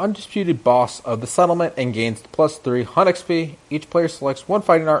undisputed boss of the settlement and gains +3 hunt XP. Each player selects 1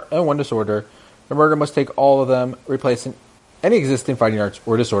 fighting art and 1 disorder. The murderer must take all of them, replacing any existing fighting arts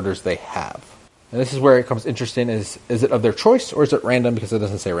or disorders they have. And this is where it becomes interesting. Is it of their choice, or is it random, because it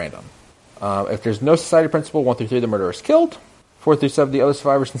doesn't say random? If there's no society principle, 1 through 3, the murderer is killed. 4 through 7, the other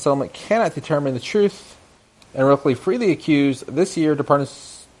survivors in settlement cannot determine the truth and roughly free the accused. This year, departed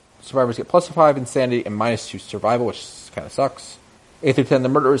survivors get +5 insanity and -2 survival, which kind of sucks. 8 through 10, the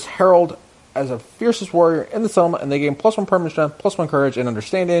murderer is heralded as a fiercest warrior in the settlement, and they gain +1 permanent strength, +1 courage and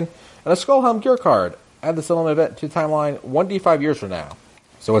understanding, and a Skullhelm gear card. Add the settlement event to the timeline 1d5 years from now.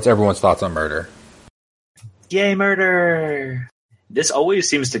 So what's everyone's thoughts on murder? Yay, murder! This always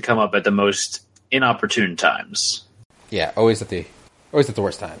seems to come up at the most inopportune times. Yeah, always at the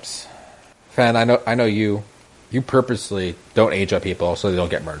worst times. Fan, I know you purposely don't age up people so they don't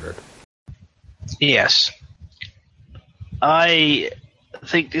get murdered. Yes. I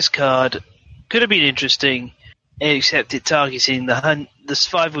think this card could have been interesting, except it targeting the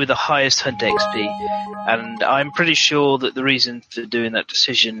survivor with the highest hunt XP, and I'm pretty sure that the reason for doing that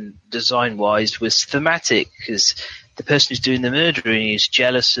decision design-wise was thematic, because the person who's doing the murdering is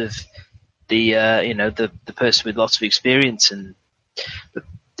jealous of the person with lots of experience, and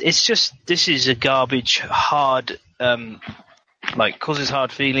it's just, this is a garbage, hard, causes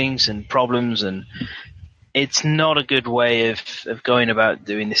hard feelings and problems, and it's not a good way of going about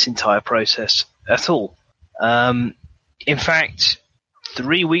doing this entire process at all. In fact,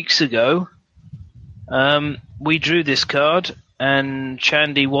 3 weeks ago, we drew this card, and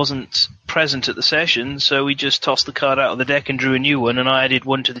Chandy wasn't present at the session, so we just tossed the card out of the deck and drew a new one, and I added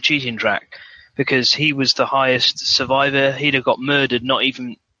 1 to the cheating track, because he was the highest survivor. He'd have got murdered, not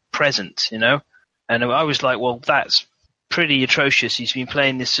even present, you know? And I was like, well, that's pretty atrocious. He's been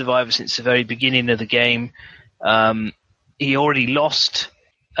playing this survivor since the very beginning of the game. He already lost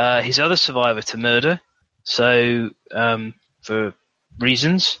his other survivor to murder, so for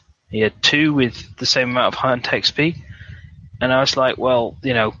reasons, he had 2 with the same amount of hunt XP. And I was like, well,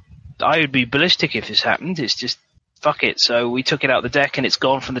 you know, I would be ballistic if this happened. It's just, fuck it. So we took it out of the deck, and it's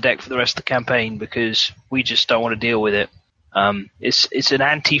gone from the deck for the rest of the campaign, because we just don't want to deal with it. It's an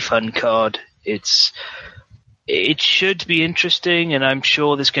anti-fun card. It should be interesting, and I'm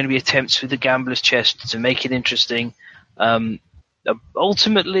sure there's going to be attempts with the Gambler's Chest to make it interesting.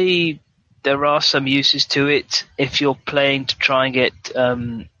 Ultimately, there are some uses to it. If you're playing to try and get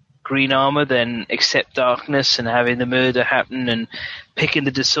green armor, then accept darkness and having the murder happen, and picking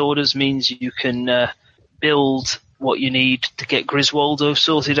the disorders means you can build what you need to get Griswoldo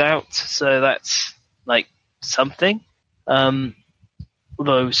sorted out. So that's like something.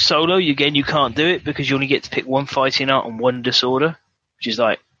 Although solo, again, you can't do it because you only get to pick one fighting art and one disorder, which is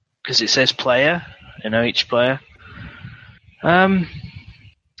like, because it says player, each player.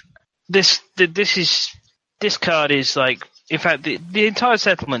 This card is like, in fact, the entire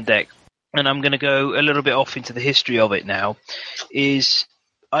settlement deck, and I'm going to go a little bit off into the history of it now, is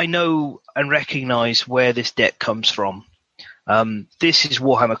I know and recognize where this deck comes from. This is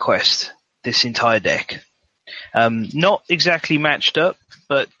Warhammer Quest, this entire deck. Not exactly matched up,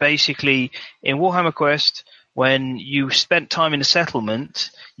 but basically in Warhammer Quest, when you spent time in a settlement,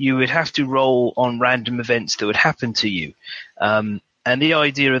 you would have to roll on random events that would happen to you. And the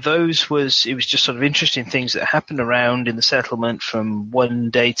idea of those was, it was just sort of interesting things that happened around in the settlement from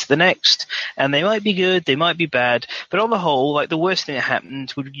one day to the next. And they might be good, they might be bad, but on the whole, like the worst thing that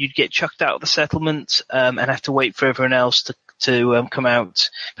happened would you'd get chucked out of the settlement, and have to wait for everyone else to come out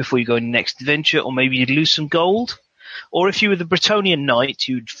before you go on your next adventure, or maybe you'd lose some gold. Or if you were the Bretonnian Knight,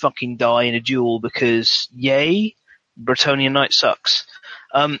 you'd fucking die in a duel because, yay, Bretonnian Knight sucks.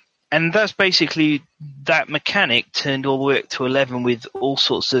 And that's basically that mechanic turned all the way up to 11 with all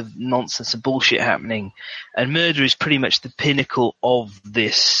sorts of nonsense and bullshit happening. And murder is pretty much the pinnacle of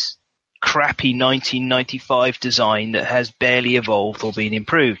this crappy 1995 design that has barely evolved or been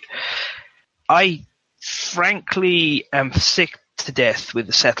improved. I frankly am sick to death with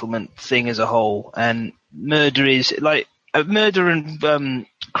the settlement thing as a whole, and murder is like Murder and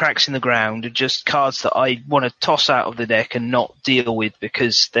Cracks in the Ground are just cards that I want to toss out of the deck and not deal with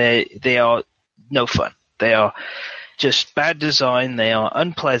because they are no fun. They are just bad design. They are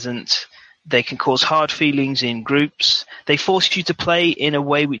unpleasant. They can cause hard feelings in groups. They force you to play in a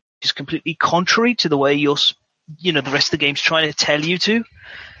way which is completely contrary to the way the rest of the game's trying to tell you to.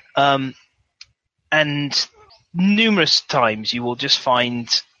 And numerous times you will just find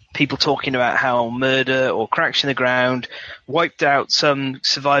people talking about how Murder or Cracks in the Ground wiped out some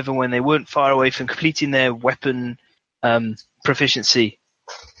survivor when they weren't far away from completing their weapon proficiency.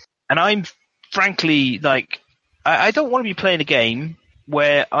 And I'm frankly like, I don't want to be playing a game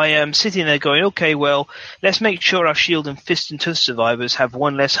where I am sitting there going, okay, well, let's make sure our Shield and Fist and Tusk survivors have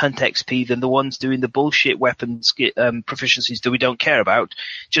one less Hunt XP than the ones doing the bullshit weapons proficiencies that we don't care about,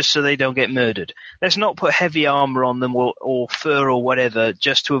 just so they don't get murdered. Let's not put heavy armor on them or fur or whatever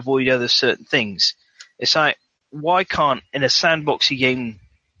just to avoid other certain things. It's like, why can't, in a sandboxy game,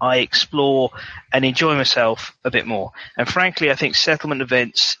 I explore and enjoy myself a bit more? And frankly, I think settlement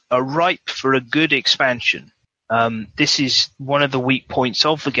events are ripe for a good expansion. This is one of the weak points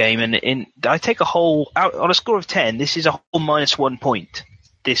of the game, and I take on a score of 10, this is a whole -1 point,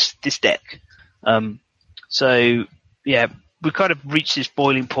 this deck. So, yeah, we've kind of reached this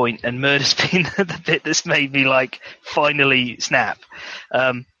boiling point, and Murder's been the bit that's made me, like, finally snap.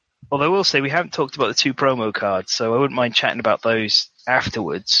 Although I will say we haven't talked about the 2 promo cards, so I wouldn't mind chatting about those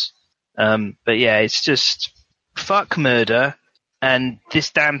afterwards. But yeah, it's just, fuck Murder. And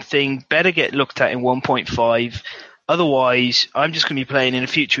this damn thing better get looked at in 1.5. Otherwise, I'm just going to be playing in the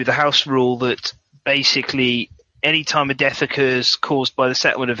future with a house rule that basically any time a death occurs caused by the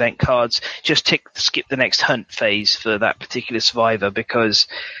settlement event cards, just skip the next hunt phase for that particular survivor, because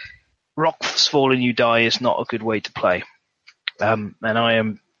rocks fall and you die is not a good way to play. And I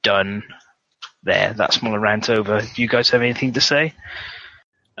am done there. That's my rant over. Do you guys have anything to say?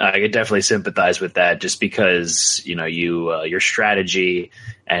 I could definitely sympathize with that, just because your strategy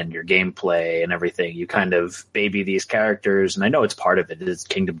and your gameplay and everything, you kind of baby these characters, and I know it's part of it is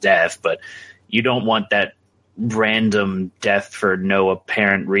Kingdom Death, but you don't want that random death for no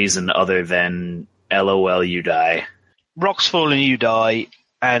apparent reason other than LOL you die. Rocks fall and you die,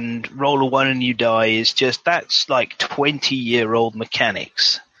 and roll a 1 and you die that's like 20-year-old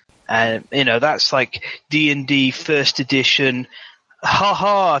mechanics, and that's like D&D first edition. Ha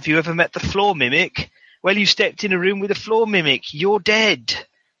ha, have you ever met the floor mimic? Well, you stepped in a room with a floor mimic, you're dead,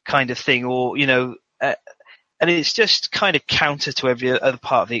 kind of thing. Or, and it's just kind of counter to every other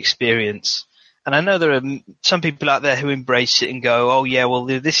part of the experience. And I know there are some people out there who embrace it and go, oh yeah, well,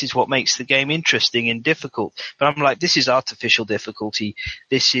 this is what makes the game interesting and difficult. But I'm like, this is artificial difficulty.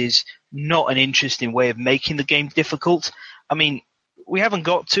 This is not an interesting way of making the game difficult. I mean, we haven't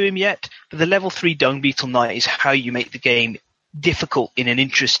got to him yet, but the level 3 Dung Beetle Knight is how you make the game difficult in an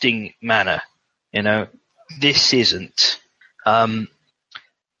interesting manner. This isn't. And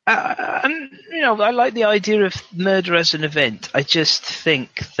I like the idea of Murder as an event. I just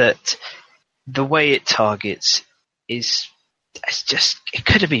think that the way it targets it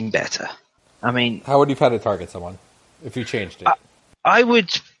could have been better. I mean, how would you have had to target someone if you changed it? I would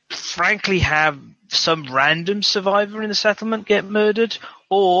frankly have some random survivor in the settlement get murdered,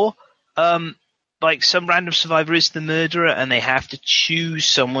 or like some random survivor is the murderer, and they have to choose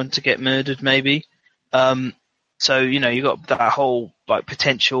someone to get murdered, maybe. So you got that whole like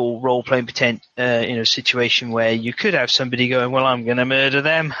potential role playing situation where you could have somebody going, well, I'm going to murder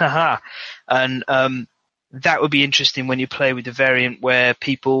them, haha, and that would be interesting when you play with the variant where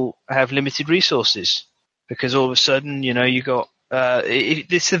people have limited resources, because all of a sudden you got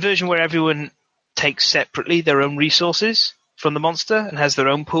it's the version where everyone takes separately their own resources from the monster and has their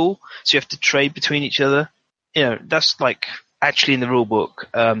own pool, so you have to trade between each other. That's like actually in the rule book,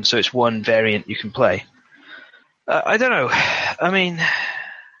 so it's one variant you can play. I don't know. I mean,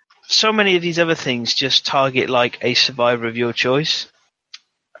 so many of these other things just target like a survivor of your choice.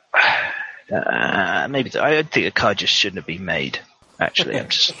 Maybe I think a card just shouldn't have been made. Actually, I'm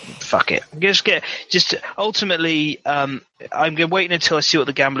just fuck it. Just ultimately, I'm waiting until I see what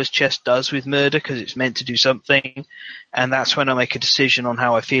the Gambler's Chest does with murder, because it's meant to do something, and that's when I make a decision on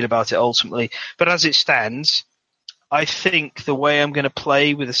how I feel about it ultimately. But as it stands, I think the way I'm going to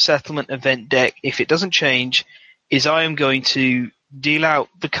play with a settlement event deck, if it doesn't change, is I am going to deal out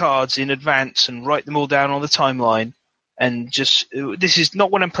the cards in advance and write them all down on the timeline. And this is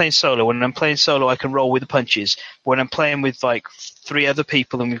not when I'm playing solo. When I'm playing solo, I can roll with the punches. When I'm playing with like 3 other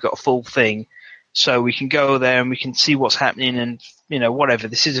people and we've got a full thing, so we can go there and we can see what's happening and whatever.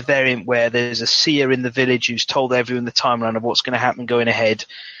 This is a variant where there's a seer in the village who's told everyone the timeline of what's going to happen going ahead.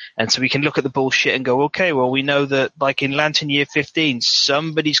 And so we can look at the bullshit and go, okay, well, we know that, like in Lantern Year 15,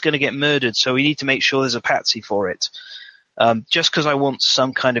 somebody's going to get murdered, so we need to make sure there's a patsy for it. Just because I want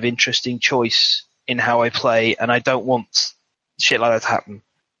some kind of interesting choice in how I play, and I don't want shit like that to happen.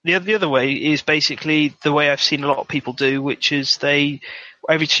 The other way is basically the way I've seen a lot of people do, which is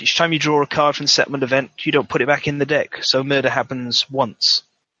each time you draw a card from the settlement event, you don't put it back in the deck, so murder happens once.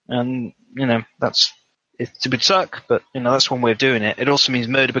 And, it would suck, but that's one way of doing it. It also means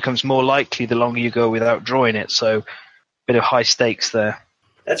murder becomes more likely the longer you go without drawing it, so a bit of high stakes there.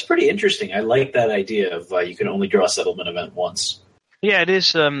 That's pretty interesting. I like that idea of you can only draw a settlement event once. Yeah, it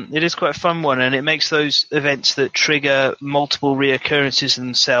is. It is quite a fun one, and it makes those events that trigger multiple reoccurrences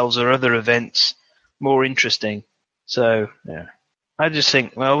themselves or other events more interesting. So, yeah, I just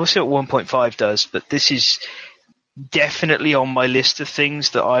think, well, we'll see what 1.5 does, but this is definitely on my list of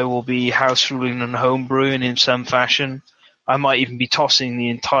things that I will be house ruling and homebrewing in some fashion. I might even be tossing the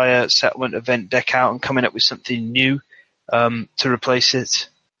entire settlement event deck out and coming up with something new to replace it.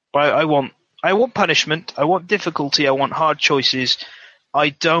 I want punishment. I want difficulty. I want hard choices. I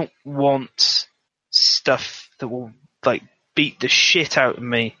don't want stuff that will like beat the shit out of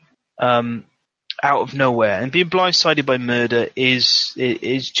me out of nowhere. And being blindsided by murder is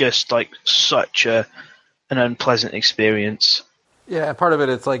just like such an unpleasant experience. Yeah, and part of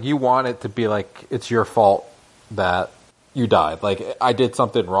it's like you want it to be like it's your fault that you died. Like I did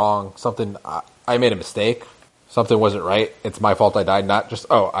something wrong, I made a mistake, something wasn't right. It's my fault I died, not just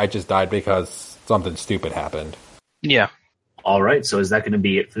I just died because something stupid happened. Yeah. All right, so is that going to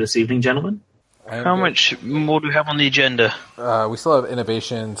be it for this evening, gentlemen? How much more do we have on the agenda? We still have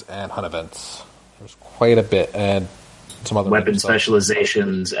innovations and hunt events. There's quite a bit, and some other weapon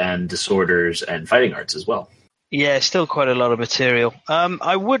specializations and disorders and fighting arts as well. Yeah, still quite a lot of material.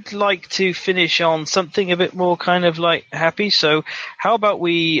 I would like to finish on something a bit more kind of like happy. So how about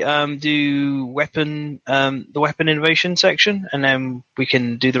we do the weapon innovation section, and then we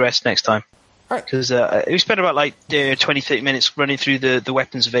can do the rest next time. Right. Because we spent about 20-30 minutes running through the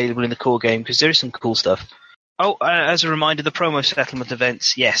weapons available in the core game, because there is some cool stuff. Oh, as a reminder, the promo settlement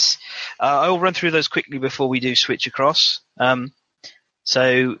events, yes. I will run through those quickly before we do switch across.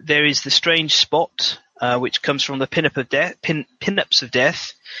 So there is the Strange Spot, which comes from the Pinups of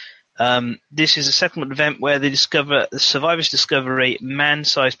Death. This is a settlement event where the survivors discover a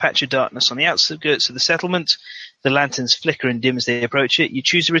man-sized patch of darkness on the outskirts of the settlement. The lanterns flicker and dim as they approach it. You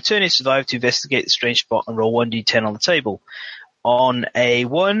choose a returning survivor to investigate the strange spot and roll 1d10 on the table. On a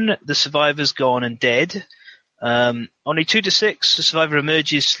 1, the survivor's gone and dead. On a 2 to 6, the survivor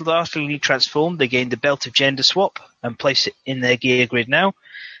emerges startlingly transformed. They gain the Belt of Gender Swap and place it in their gear grid now.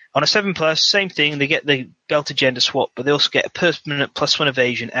 On a 7+, same thing, they get the Belt of Gender Swap, but they also get a permanent +1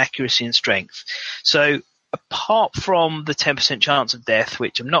 evasion, accuracy, and strength. So apart from the 10% chance of death,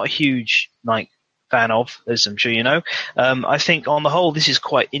 which I'm not a huge fan of, as I'm sure you know, I think on the whole this is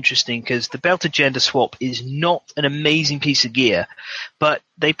quite interesting because the Belt of Gender Swap is not an amazing piece of gear, but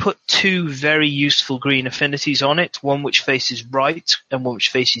they put 2 very useful green affinities on it, one which faces right and one which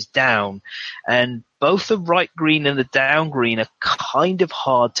faces down, and both the right green and the down green are kind of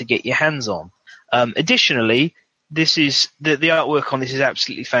hard to get your hands on. Additionally, this is the artwork on this is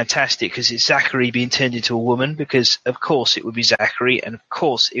absolutely fantastic because it's Zachary being turned into a woman, because of course it would be Zachary, and of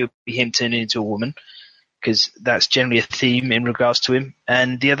course it would be him turning into a woman, because that's generally a theme in regards to him.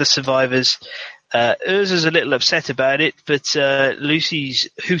 And the other survivors, Urza's a little upset about it, but Lucy's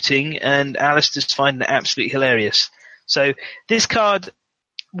hooting and Alistair's finding it absolutely hilarious. So this card,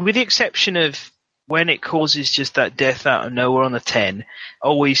 with the exception of when it causes just that death out of nowhere on a 10,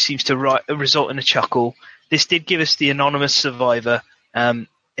 always seems to result in a chuckle. This did give us the anonymous survivor.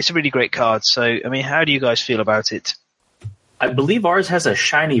 It's a really great card. So, I mean, how do you guys feel about it? I believe ours has a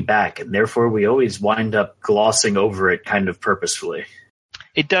shiny back, and therefore we always wind up glossing over it kind of purposefully.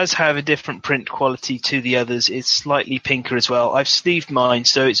 It does have a different print quality to the others. It's slightly pinker as well. I've sleeved mine,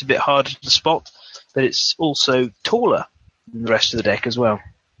 so it's a bit harder to spot, but it's also taller than the rest of the deck as well.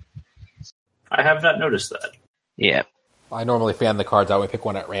 I have not noticed that. Yeah. I normally fan the cards out. We pick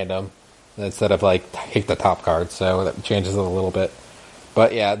one at random instead of like take the top card, so that changes it a little bit.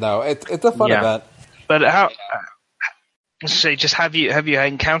 But yeah, no, it's a fun event. But have you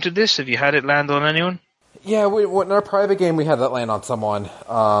encountered this? Have you had it land on anyone? Yeah, in our private game we had that land on someone,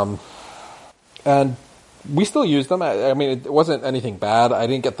 and we still used them. I mean, it wasn't anything bad. I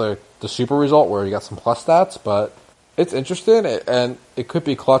didn't get the super result where you got some plus stats, but it's interesting, and it could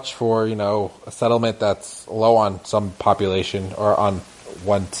be clutch for, a settlement that's low on some population or on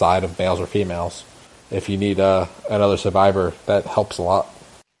one side of males or females. If you need another survivor, that helps a lot.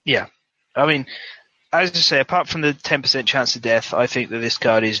 Yeah. I mean, as I say, apart from the 10% chance of death, I think that this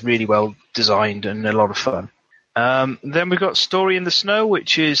card is really well designed and a lot of fun. Then we've got Story in the Snow,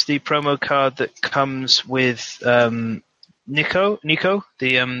 which is the promo card that comes with Nico,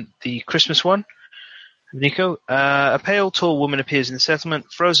 the Christmas one. Nico, a pale, tall woman appears in the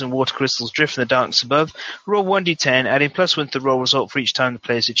settlement. Frozen water crystals drift from the darkness above. Roll 1d10, adding +1 to the roll result for each time the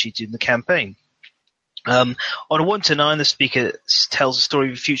players have cheated in the campaign. On a 1 to 9, the speaker tells a story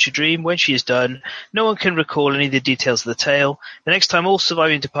of a future dream. When she is done, no one can recall any of the details of the tale. The next time all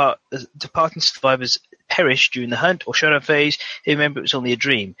surviving departing survivors perish during the hunt or showdown phase, they remember it was only a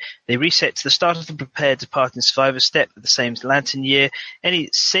dream. They reset to the start of the prepared departing survivor step at the same lantern year. Any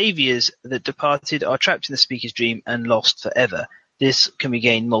saviors that departed are trapped in the speaker's dream and lost forever. This can be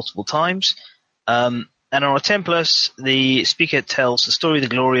gained multiple times. And on a 10+, the speaker tells the story of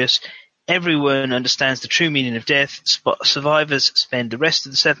the glorious. Everyone understands the true meaning of death. Survivors spend the rest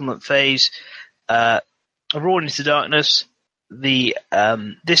of the settlement phase roaring into darkness. This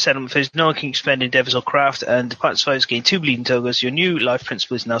settlement phase, no one can expend endeavors or craft, and departing survivors gain 2 bleeding tokens. Your new life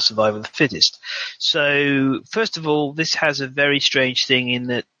principle is now survival of the fittest. So, first of all, this has a very strange thing in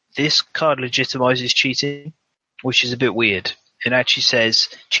that this card legitimizes cheating, which is a bit weird. It actually says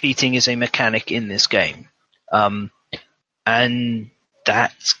cheating is a mechanic in this game. And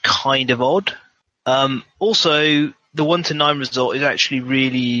that's kind of odd. Also, the 1 to 9 result is actually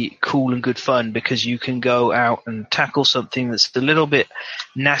really cool and good fun because you can go out and tackle something that's a little bit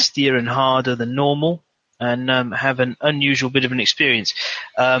nastier and harder than normal and have an unusual bit of an experience.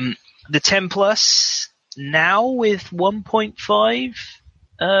 The 10+ now with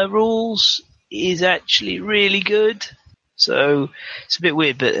 1.5 rules is actually really good. So it's a bit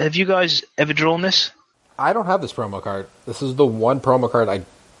weird, but have you guys ever drawn this? I don't have this promo card. This is the one promo card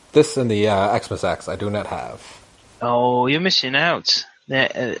this and the Xmas X I do not have. Oh, you're missing out.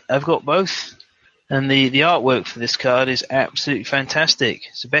 I've got both. And the artwork for this card is absolutely fantastic.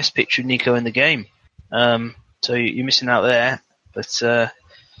 It's the best picture of Nico in the game. So you're missing out there. But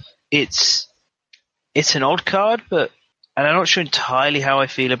it's an odd card, and I'm not sure entirely how I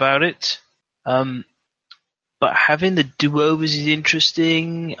feel about it. But having the do-overs is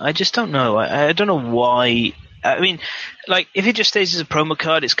interesting. I just don't know. I don't know why. I mean, like, if it just stays as a promo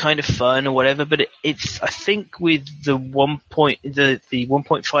card, it's kind of fun or whatever. But it's I think with the 1.5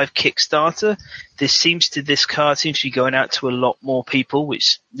 Kickstarter, this card seems to be going out to a lot more people,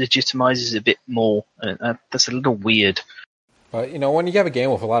 which legitimizes it a bit more. That's a little weird. But when you have a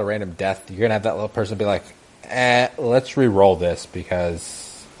game with a lot of random death, you're gonna have that little person be like, let's re-roll this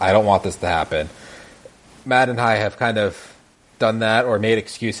because I don't want this to happen. Matt and I have kind of done that or made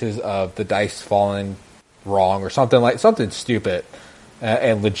excuses of the dice falling wrong or something stupid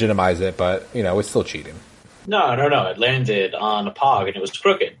and legitimize it, but it's still cheating. No. It landed on a pog and it was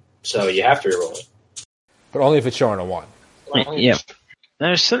crooked, so you have to reroll it. But only if it's showing a 1. Yeah.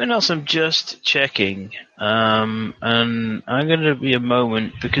 There's something else I'm just checking, and I'm going to be a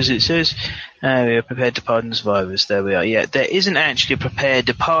moment because it says we are prepared departing survivors. There we are. Yeah, there isn't actually a prepared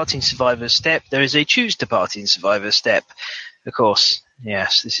departing survivor step. There is a choose departing survivor step. Of course,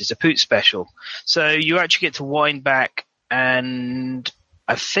 yes, this is a Poot special. So you actually get to wind back and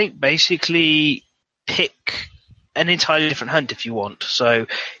I think basically pick an entirely different hunt if you want. So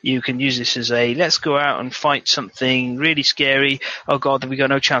you can use this as a, let's go out and fight something really scary. Oh god, we got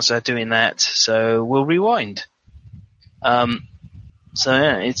no chance of doing that, so we'll rewind. So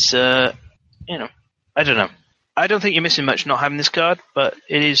yeah, it's, I don't know. I don't think you're missing much not having this card, but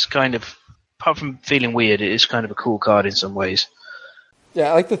it is kind of, apart from feeling weird, it is kind of a cool card in some ways. Yeah,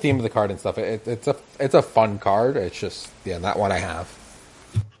 I like the theme of the card and stuff. It's a fun card. It's just, that one I have.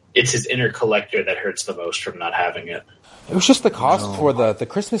 It's his inner collector that hurts the most from not having it. It was just the cost for the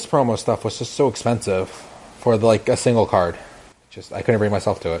Christmas promo stuff was just so expensive for a single card. Just I couldn't bring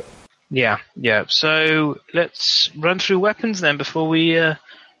myself to it. Yeah. So let's run through weapons then before we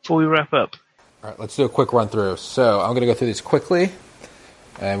wrap up. All right, let's do a quick run through. So I'm going to go through these quickly,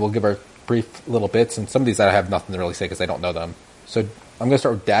 and we'll give our brief little bits. And some of these I have nothing to really say because I don't know them. So I'm going to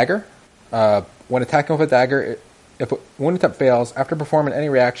start with Dagger. When attacking with a dagger, if a wound attempt fails, after performing any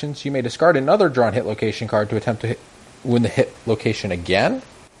reactions, you may discard another drawn hit location card to attempt to wound the hit location again.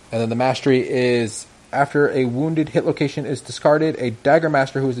 And then the mastery is, after a wounded hit location is discarded, a dagger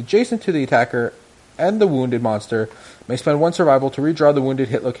master who is adjacent to the attacker and the wounded monster may spend 1 survival to redraw the wounded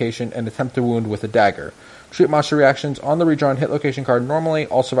hit location and attempt to wound with a dagger. Treat monster reactions on the redrawn hit location card normally.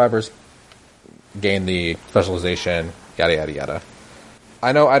 All survivors gain the specialization, yada yada yada.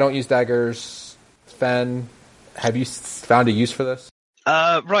 I know I don't use daggers. Sven, have you found a use for this?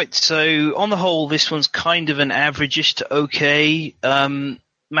 Right, so on the whole, this one's kind of an average-ish to okay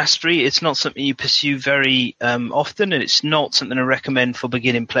mastery. It's not something you pursue very often, and it's not something I recommend for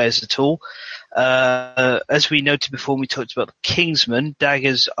beginning players at all. As we noted before when we talked about the Kingsman,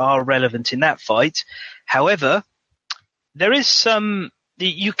 daggers are relevant in that fight. However, there is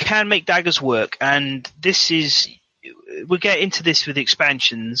you can make daggers work, and this is... We'll get into this with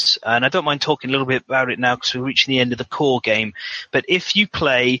expansions, and I don't mind talking a little bit about it now because we're reaching the end of the core game. But if you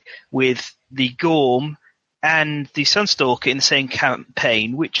play with the Gorm and the Sunstalker in the same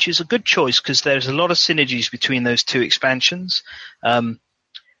campaign, which is a good choice because there's a lot of synergies between those two expansions, and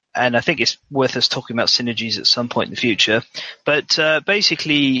I think it's worth us talking about synergies at some point in the future. But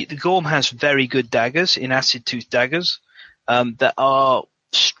basically, the Gorm has very good daggers in Acid Tooth daggers that are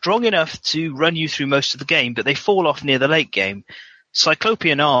strong enough to run you through most of the game, but they fall off near the late game.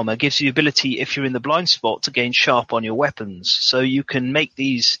 Cyclopean Armor gives you the ability, if you're in the blind spot, to gain sharp on your weapons. So you can make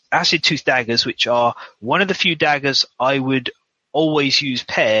these Acid Tooth daggers, which are one of the few daggers I would always use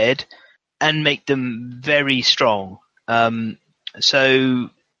paired, and make them very strong. So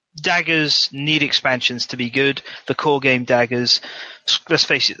daggers need expansions to be good. The core game daggers, let's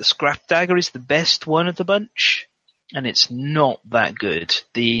face it, the Scrap Dagger is the best one of the bunch, and it's not that good.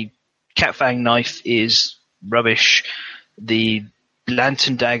 The Catfang knife is rubbish. The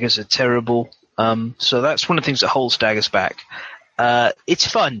Lantern daggers are terrible. So that's one of the things that holds daggers back. It's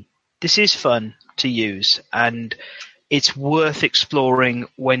fun. This is fun to use, and it's worth exploring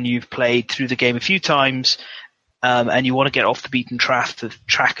when you've played through the game a few times, and you want to get off the beaten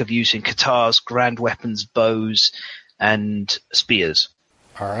track of using katars, grand weapons, bows, and spears.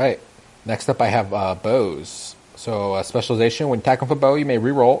 All right. Next up I have bows. So specialization, when attacking with a bow, you may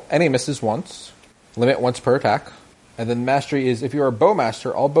reroll any misses once, limit once per attack. And then mastery is, if you are a bow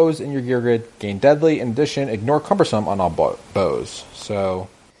master, all bows in your gear grid gain deadly. In addition, ignore cumbersome on all bows. So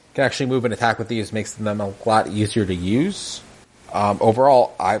you can actually move and attack with these, makes them a lot easier to use.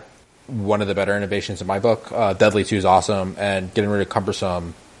 Overall, one of the better innovations in my book. Deadly 2 is awesome, and getting rid of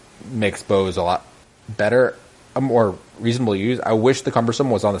cumbersome makes bows a lot better, more reasonable to use. I wish the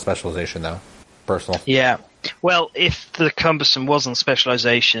cumbersome was on the specialization, though. Personal. Yeah. Well, if the cumbersome was on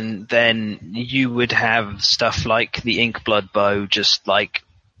specialization, then you would have stuff like the Inkblood bow just like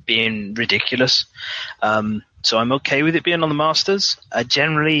being ridiculous. So I'm okay with it being on the masters.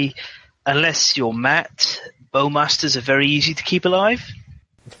 Generally, unless you're Matt, bowmasters are very easy to keep alive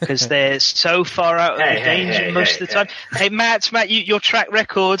because they're so far out of danger most of the time. Hey, Matt, your track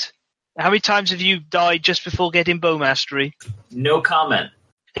record. How many times have you died just before getting bow mastery? No comment.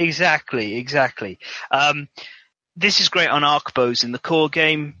 Exactly. This is great on arc bows in the core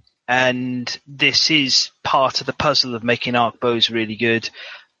game, and this is part of the puzzle of making arc bows really good.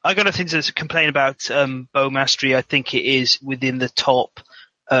 I got nothing to complain about bow mastery. I think it is within the top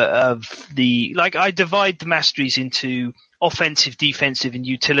of the... I divide the masteries into offensive, defensive, and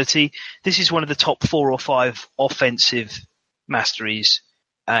utility. This is one of the top 4 or 5 offensive masteries.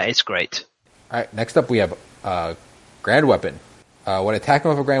 It's great. All right, next up we have Grand Weapon. When attacking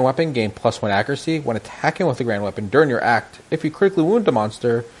with a grand weapon, gain +1 accuracy. When attacking with a grand weapon during your act, if you critically wound a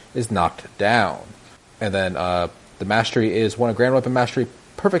monster, is knocked down. And then the mastery is, when a grand weapon mastery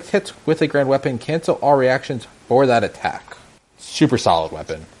perfect hits with a grand weapon, cancel all reactions for that attack. Super solid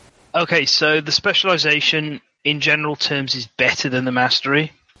weapon. Okay, so the specialization in general terms, is better than the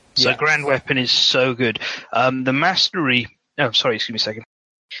Mastery. So Yes. Grand Weapon is so good. The Mastery... Oh, sorry, excuse me a second.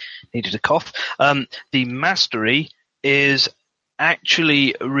 Needed a cough. The Mastery is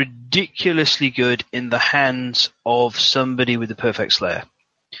actually ridiculously good in the hands of somebody with the Perfect Slayer.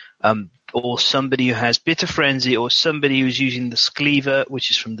 Or somebody who has Bitter Frenzy, or somebody who's using the Scleaver,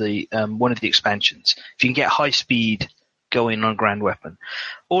 which is from the one of the expansions. If you can get high speed going on Grand Weapon.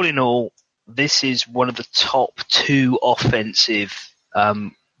 All in all, this is one of the top 2 offensive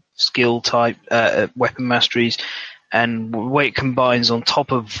skill type weapon masteries, and the way it combines on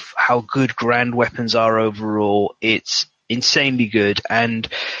top of how good Grand Weapons are overall, it's insanely good. And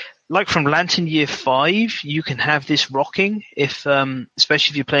like from Lantern Year 5, you can have this rocking if,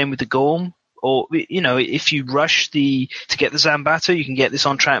 especially if you're playing with the Gorm, or, you know, if you rush to get the Zambato, you can get this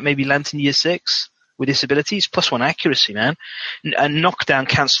on track maybe Lantern Year 6 with this ability. It's +1 accuracy, man. And knockdown,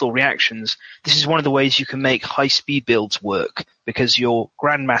 cancel reactions. This is one of the ways you can make high speed builds work, because your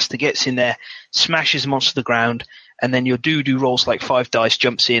Grandmaster gets in there, smashes them onto the ground, and then your Doodoo rolls like 5 dice,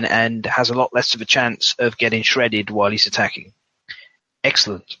 jumps in, and has a lot less of a chance of getting shredded while he's attacking.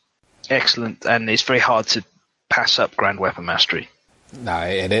 Excellent. Excellent, and it's very hard to pass up Grand Weapon Mastery. No,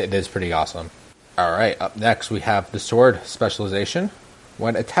 it is pretty awesome. All right, up next we have the Sword Specialization.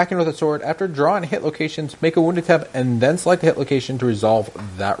 When attacking with a sword, after drawing hit locations, make a wound attempt and then select the hit location to resolve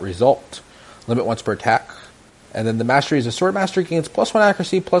that result. Limit once per attack. And then the Mastery is a Sword Mastery, gains +1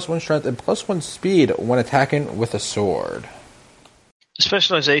 accuracy, +1 strength, and +1 speed when attacking with a sword.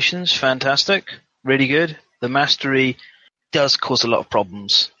 Specialization's fantastic, really good. The Mastery does cause a lot of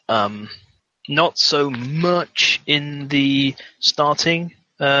problems. Not so much in the starting,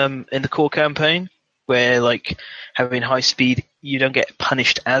 in the core campaign, where like having high speed, you don't get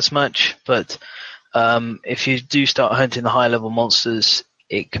punished as much. But if you do start hunting the higher level monsters,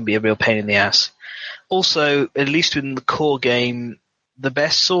 it can be a real pain in the ass. Also, at least within the core game, the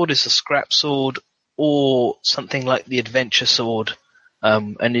best sword is a scrap sword or something like the adventure sword.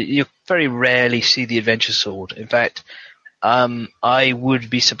 And you very rarely see the adventure sword. In fact, I would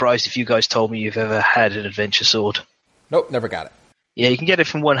be surprised if you guys told me you've ever had an adventure sword. Nope, never got it. Yeah, you can get it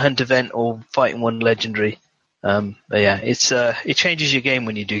from one hunt event or fighting one legendary. But yeah, it changes your game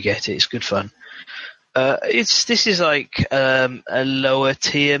when you do get it. It's good fun. This is like a lower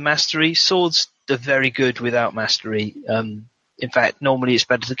tier mastery. Swords are very good without mastery. In fact, normally it's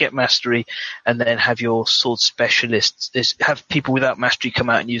better to get mastery and then have your sword specialists, have people without mastery come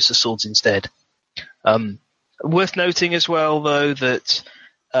out and use the swords instead. Worth noting as well, though, that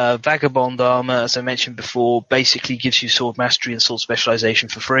Vagabond Armor, as I mentioned before, basically gives you sword mastery and sword specialization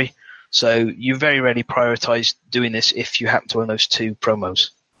for free. So you very rarely prioritize doing this if you happen to own those 2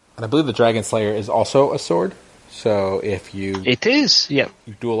 promos. And I believe the Dragon Slayer is also a sword. So if you... It is, yeah.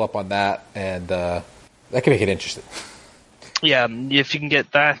 You duel up on that, and that can make it interesting. Yeah, if you can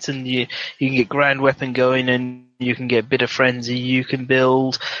get that, and you can get Grand Weapon going, and you can get Bitter Frenzy, you can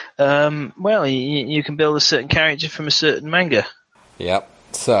build, you can build a certain character from a certain manga. Yep.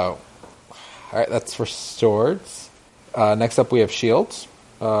 So, alright, that's for swords. Next up we have shields.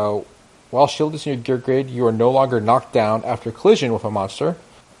 While shield is in your gear grid, you are no longer knocked down after collision with a monster.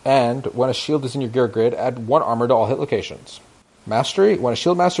 And when a shield is in your gear grid, add 1 armor to all hit locations. Mastery, when a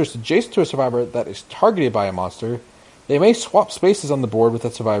shield master is adjacent to a survivor that is targeted by a monster, they may swap spaces on the board with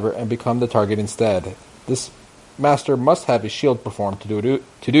that survivor and become the target instead. This master must have a shield performed to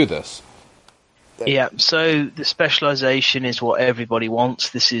do this. Yeah, so the specialization is what everybody wants.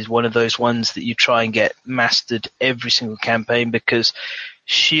 This is one of those ones that you try and get mastered every single campaign, because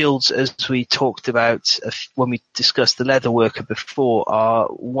shields, as we talked about when we discussed the Leatherworker before, are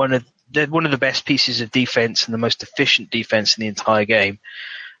one of the best pieces of defense and the most efficient defense in the entire game.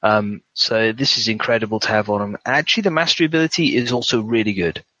 So this is incredible to have on them. Actually, the mastery ability is also really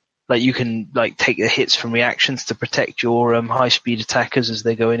good. Like, you can take the hits from reactions to protect your high speed attackers as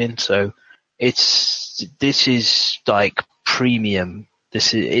they're going in. So this is like premium.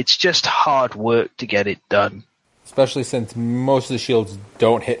 It's just hard work to get it done. Especially since most of the shields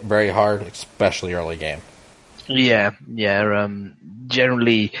don't hit very hard, especially early game. Yeah.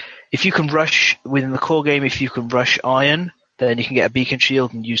 Generally, if you can rush within the core game, if you can rush iron, then you can get a beacon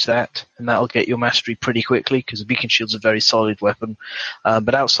shield and use that, and that'll get your mastery pretty quickly, because a beacon shield's a very solid weapon.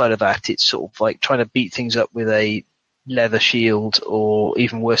 But outside of that, it's sort of like trying to beat things up with a leather shield, or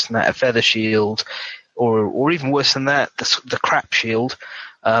even worse than that, a feather shield, or even worse than that, the crap shield,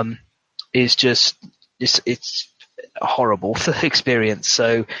 is just it's a horrible experience.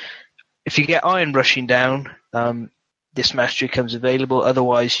 So if you get iron rushing down, this mastery comes available.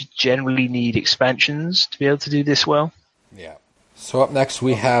 Otherwise, you generally need expansions to be able to do this well. Yeah. So up next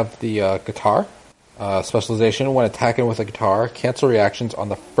we have the guitar. Specialization, when attacking with a guitar, cancel reactions on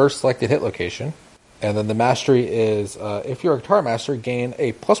the first selected hit location. And then the mastery is, if you're a guitar master, gain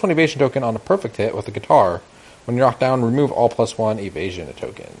a +1 evasion token on a perfect hit with a guitar. When you're knocked down, remove all +1 evasion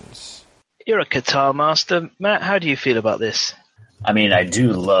tokens. You're a guitar master. Matt, how do you feel about this? I mean, I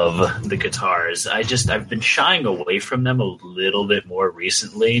do love the guitars. I've been shying away from them a little bit more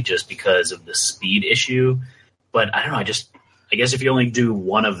recently just because of the speed issue. But I don't know, I guess if you only do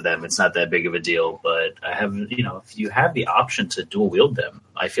one of them, it's not that big of a deal. But I have, if you have the option to dual wield them,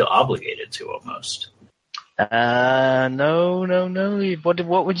 I feel obligated to almost. No.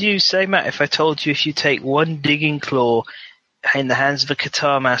 What would you say, Matt, if I told you if you take one Digging Claw in the hands of a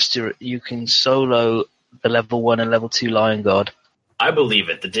guitar master, you can solo the level 1 and level 2 Lion Guard? I believe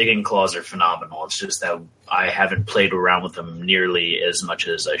it. The Digging Claws are phenomenal. It's just that I haven't played around with them nearly as much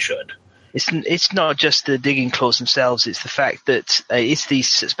as I should. It's not just the Digging Claws themselves. It's the fact that it's the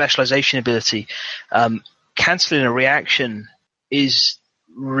specialization ability. Canceling a reaction is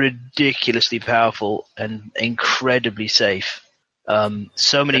ridiculously powerful and incredibly safe.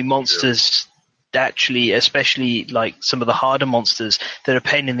 So many monsters actually, especially like some of the harder monsters that are a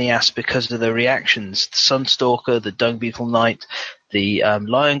pain in the ass because of their reactions. The Sunstalker, the Dung Beetle Knight, the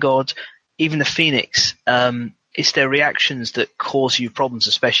Lion God, even the Phoenix. It's their reactions that cause you problems,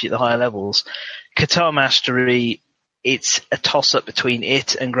 especially at the higher levels. Guitar Mastery, it's a toss-up between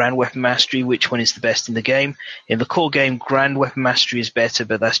it and Grand Weapon Mastery, which one is the best in the game. In the core game, Grand Weapon Mastery is better,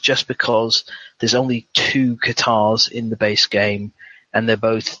 but that's just because there's only 2 guitars in the base game, and they're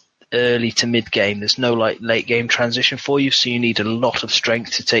both early to mid-game. There's no late-game transition for you, so you need a lot of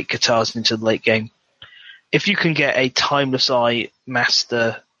strength to take guitars into the late game. If you can get a Timeless Eye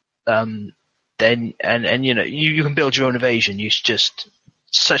Master, then you can build your own evasion. It's just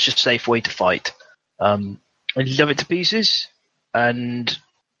such a safe way to fight. I love it to pieces, and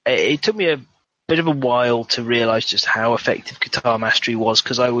it took me a bit of a while to realize just how effective Guitar Mastery was,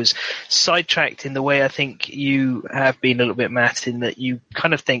 because I was sidetracked in the way I think you have been a little bit, Matt, in that you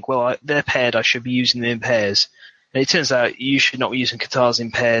kind of think, well, they're paired, I should be using them in pairs. And it turns out you should not be using guitars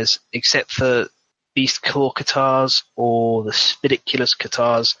in pairs, except for Beast Claw guitars or the Spidiculous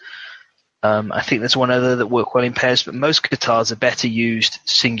guitars. I think there's one other that work well in pairs, but most guitars are better used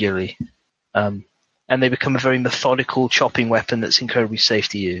singularly. And they become a very methodical chopping weapon that's incredibly safe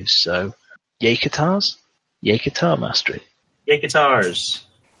to use. So, yay guitars, yay Guitar Mastery. Yay guitars.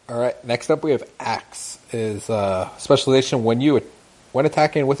 All right, next up we have Axe. Is specialization when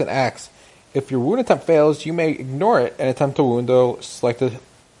attacking with an axe. If your wound attempt fails, you may ignore it and attempt to wound the selected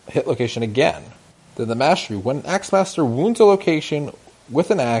hit location again. Then the Mastery. When an Axe Master wounds a location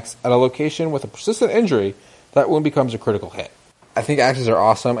with an axe at a location with a persistent injury, that wound becomes a critical hit. I think axes are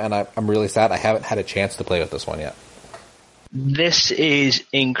awesome, and I'm really sad I haven't had a chance to play with this one yet. This is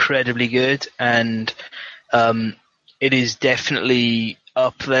incredibly good, and it is definitely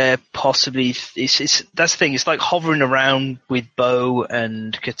up there. Possibly, that's the thing. It's like hovering around with bow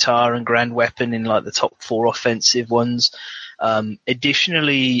and guitar and grand weapon in like the top 4 offensive ones.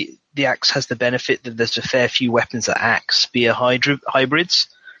 Additionally, the axe has the benefit that there's a fair few weapons that axe spear hybrids.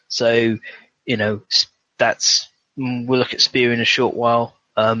 So, we'll look at spear in a short while.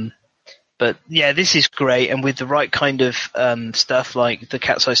 But yeah, this is great. And with the right kind of stuff like the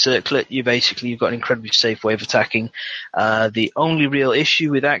Cat's Eye Circlet, you've got an incredibly safe way of attacking. The only real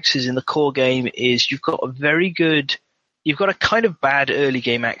issue with axes in the core game is you've got a kind of bad early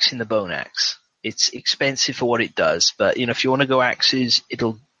game axe in the Bone Axe. It's expensive for what it does, but if you want to go axes,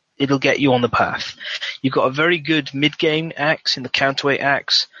 it'll get you on the path. You've got a very good mid-game axe in the Counterweight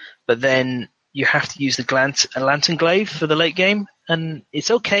Axe, but then you have to use the Lantern Glaive for the late game, and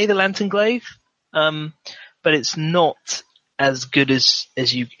it's okay, the Lantern Glaive, but it's not as good as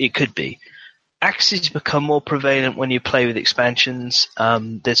it could be. Axes become more prevalent when you play with expansions.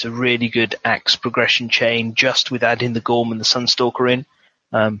 There's a really good axe progression chain just with adding the Gorm and the Sunstalker in,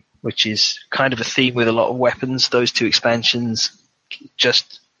 which is kind of a theme with a lot of weapons. Those 2 expansions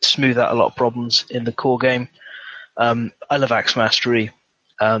just smooth out a lot of problems in the core game. I love Axe Mastery.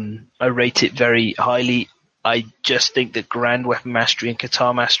 I rate it very highly. I just think that Grand Weapon Mastery and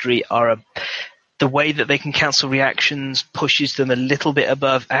Guitar Mastery the way that they can cancel reactions pushes them a little bit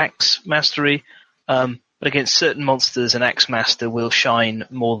above Axe Mastery. But against certain monsters, an Axe Master will shine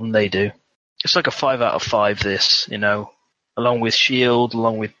more than they do. It's like a 5 out of 5, this, along with Shield,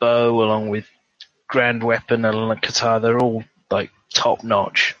 along with Bow, along with Grand Weapon, along with Guitar, they're all like top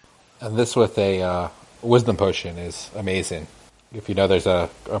notch. And this with a Wisdom Potion is amazing. If there's a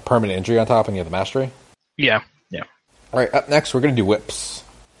permanent injury on top and you have the Mastery. Yeah. All right, up next we're going to do whips.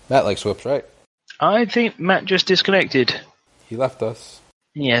 Matt likes whips, right? I think Matt just disconnected. He left us.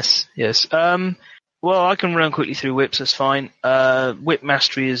 Yes. Well, I can run quickly through whips. That's fine. Whip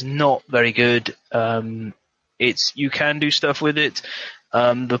mastery is not very good. You can do stuff with it.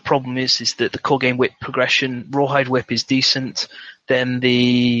 The problem is that the core game whip progression, rawhide whip is decent. Then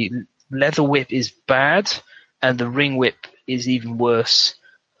the leather whip is bad, and the ring whip is even worse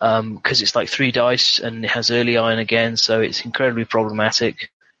because it's like 3 dice and it has early iron again, so it's incredibly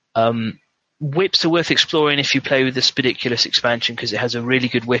problematic. Whips are worth exploring if you play with the Spidiculus expansion because it has a really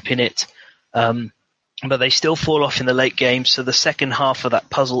good whip in it. But they still fall off in the late game, so the second half of that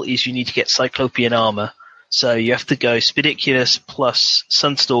puzzle is you need to get Cyclopean armor. So you have to go Spidiculus plus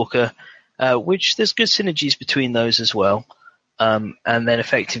Sunstalker, which there's good synergies between those as well. And then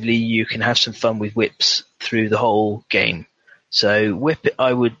effectively you can have some fun with whips through the whole game. So whip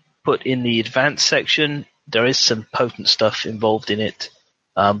I would put in the advanced section. There is some potent stuff involved in it,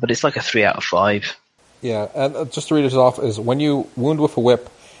 but it's like a 3 out of 5. Yeah, and just to read this off is when you wound with a whip,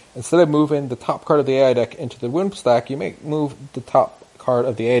 instead of moving the top card of the AI deck into the wound stack, you may move the top card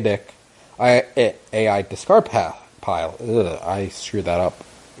of the AI discard pile. Ugh, I screwed that up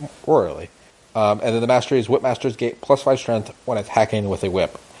royally. And then the mastery is Whip Master's Gate +5 strength when attacking with a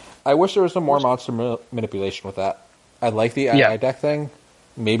whip. I wish there was some more monster manipulation with that. I like the AI deck thing.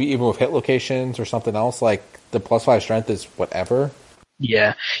 Maybe even with hit locations or something else, like the +5 strength is whatever.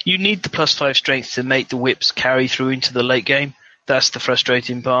 Yeah, you need the +5 strength to make the whips carry through into the late game. That's the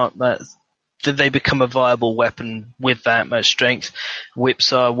frustrating part, that they become a viable weapon with that much strength.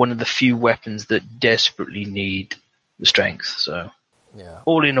 Whips are one of the few weapons that desperately need the strength. So,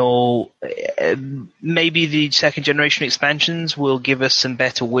 all in all, maybe the second generation expansions will give us some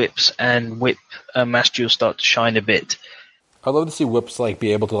better whips, and whip mastery will start to shine a bit. I'd love to see whips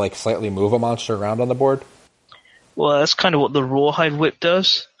be able to slightly move a monster around on the board. Well, that's kind of what the rawhide whip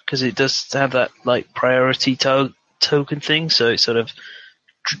does, because it does have that priority token thing, so it's sort of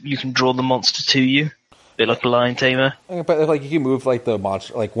you can draw the monster to you, a bit like a lion tamer. But you can move the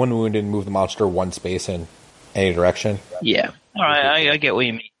monster, one wound and move the monster 1 space in any direction. Yeah, all right, I get what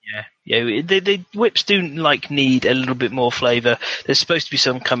you mean. Yeah. The whips do need a little bit more flavor. There's supposed to be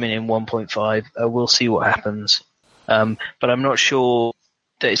some coming in 1.5. We'll see what happens, but I'm not sure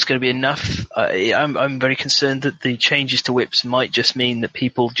that it's going to be enough. I'm very concerned that the changes to whips might just mean that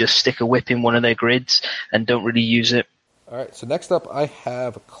people just stick a whip in one of their grids and don't really use it. All right, so next up I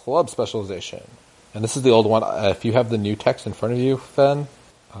have club specialization. And this is the old one. If you have the new text in front of you, Fen.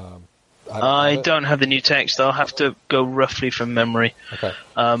 I don't have the new text. I'll have to go roughly from memory. Okay.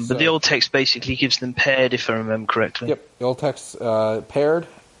 But the old text basically gives them paired, if I remember correctly. Yep, the old text paired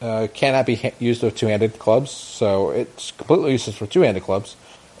cannot be used with two-handed clubs, so it's completely useless for two-handed clubs.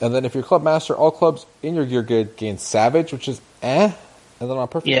 And then if you're club master, all clubs in your gear grid gain savage, which is And then on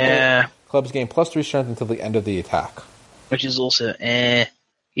perfect day, clubs gain +3 strength until the end of the attack. Which is also Yeah,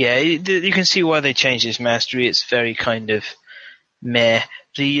 you can see why they changed this mastery. It's very kind of meh.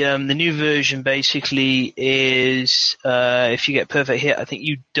 The new version basically is if you get perfect hit, I think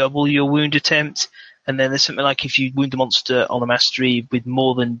you double your wound attempt. And then there's something like if you wound the monster on a mastery with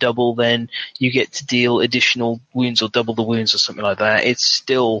more than double, then you get to deal additional wounds or double the wounds or something like that. It's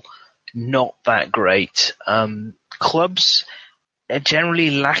still not that great. Clubs are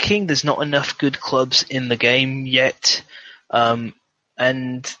generally lacking. There's not enough good clubs in the game yet.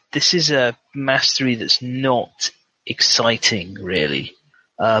 And this is a mastery that's not exciting, really.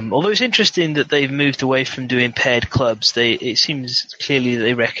 Although it's interesting that they've moved away from doing paired clubs. It seems clearly that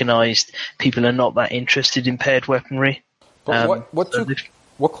they recognised people are not that interested in paired weaponry. But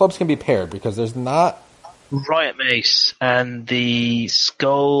what clubs can be paired? Because there's not... Riot Mace and the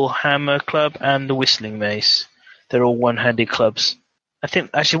Skull Hammer Club and the Whistling Mace. They're all one-handed clubs. I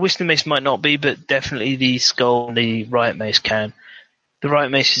think, actually, Whistling Mace might not be, but definitely the Skull and the Riot Mace can. The Riot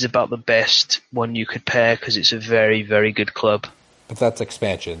Mace is about the best one you could pair because it's a very, very good club. But that's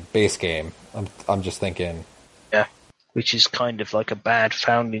expansion, base game. I'm just thinking. Yeah, which is kind of like a bad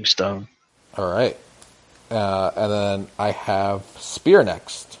founding stone. All right. And then I have Spear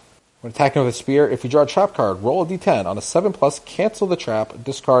next. When attacking with a Spear, if you draw a trap card, roll a d10. On a 7+, cancel the trap,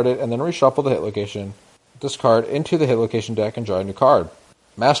 discard it, and then reshuffle the hit location. Discard into the hit location deck and draw a new card.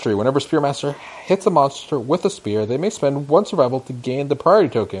 Mastery. Whenever Spear Master hits a monster with a spear, they may spend 1 survival to gain the priority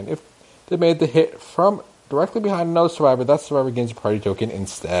token. If they made the hit from directly behind another survivor, that survivor gains a priority token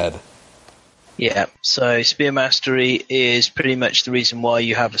instead. Yeah, so Spear Mastery is pretty much the reason why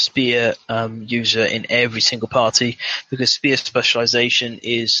you have a Spear user in every single party, because Spear Specialization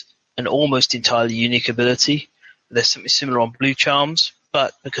is an almost entirely unique ability. There's something similar on Blue Charms,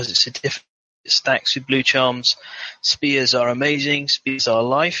 but because it's a different stacks with Blue Charms, Spears are amazing. Spears are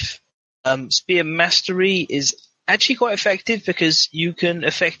life. Spear Mastery is actually quite effective because you can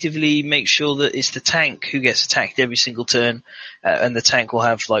effectively make sure that it's the tank who gets attacked every single turn, and the tank will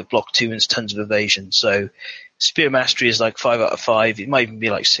have like block 2 and tons of evasion. So Spear Mastery is like 5 out of 5. It might even be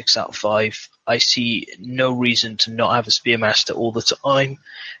like 6 out of 5. I see no reason to not have a Spear Master all the time.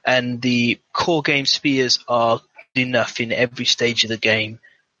 And the core game spears are good enough in every stage of the game.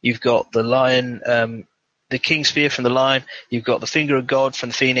 You've got the Lion, the King Spear from the Lion, you've got the Finger of God from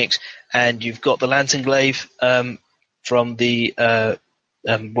the Phoenix, and you've got the Lantern Glaive from the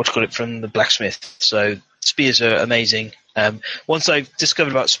from the Blacksmith. So spears are amazing. Once I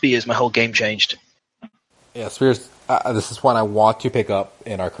discovered about spears, my whole game changed. Yeah, spears. This is one I want to pick up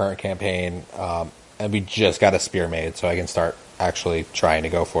in our current campaign, and we just got a spear made, so I can start actually trying to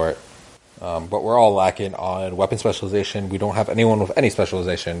go for it. But we're all lacking on weapon specialization. We don't have anyone with any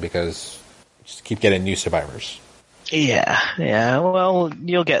specialization because we just keep getting new survivors. Yeah. Well,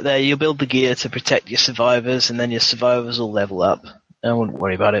 you'll get there. You'll build the gear to protect your survivors, and then your survivors will level up. I wouldn't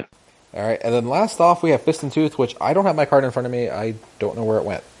worry about it. All right, and then last off, we have Fist and Tooth, which I don't have my card in front of me. I don't know where it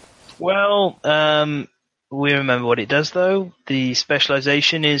went. Well, we remember what it does, though. The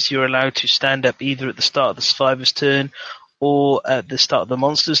specialization is you're allowed to stand up either at the start of the survivor's turn or at the start of the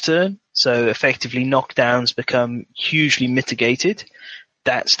monster's turn. So effectively, knockdowns become hugely mitigated.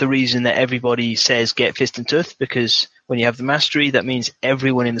 That's the reason that everybody says get Fist and Tooth, because when you have the mastery, that means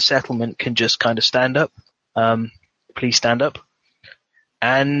everyone in the settlement can just kind of stand up. Please stand up.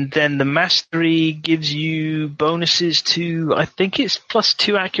 And then the mastery gives you bonuses to, I think it's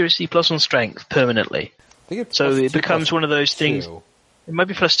 +2 accuracy, +1 strength permanently. So it becomes one of those things. It might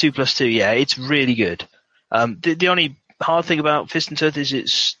be +2/+2. Yeah, it's really good. The only hard thing about Fist and Tooth is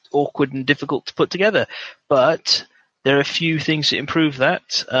it's awkward and difficult to put together, but there are a few things that improve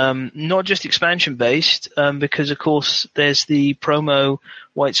that. Not just expansion based, because of course there's the promo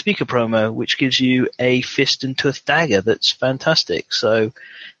White Speaker promo, which gives you a Fist and Tooth dagger that's fantastic. So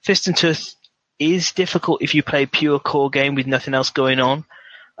Fist and Tooth is difficult if you play pure core game with nothing else going on.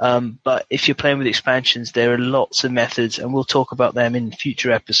 But if you're playing with expansions, there are lots of methods, and we'll talk about them in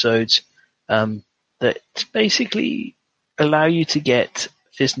future episodes, that basically allow you to get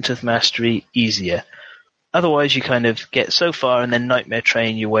Fist and Tooth Mastery easier. Otherwise, you kind of get so far and then Nightmare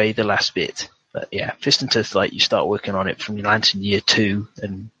Train your way the last bit. But yeah, Fist and Tooth, like, you start working on it from Lantern Year 2,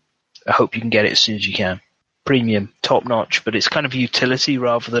 and I hope you can get it as soon as you can. Premium, top notch, but it's kind of utility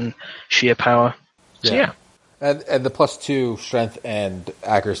rather than sheer power. So yeah. And the +2 strength and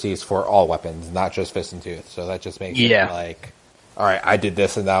accuracy is for all weapons, not just Fist and Tooth. So that just makes it like, all right, I did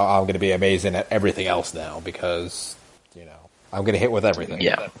this, and now I'm going to be amazing at everything else now because, I'm going to hit with everything.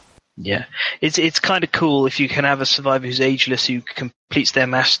 Yeah. It's kind of cool if you can have a survivor who's ageless who completes their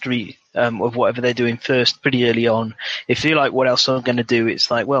mastery of whatever they're doing first pretty early on. If you're like, what else am I going to do? It's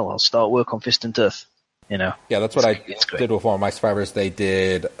like, well, I'll start work on Fist and Tooth. Yeah, that's what I did with one of my survivors. They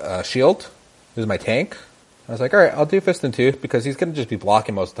did Shield. This is my tank. I was like, all right, I'll do Fist and Tooth because he's going to just be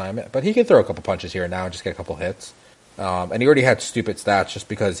blocking most of the time. But he can throw a couple punches here and now and just get a couple hits. And he already had stupid stats just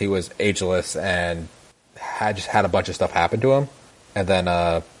because he was ageless and had a bunch of stuff happen to him. And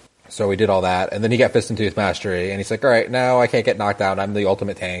then, so we did all that. And then he got Fist and Tooth Mastery. And he's like, all right, now I can't get knocked out. I'm the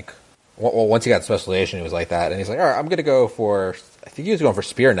ultimate tank. Well, once he got specialization, he was like that. And he's like, all right, I'm going to go for, I think he was going for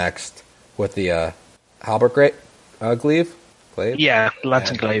Spear next with the Halberd Glaive. Yeah,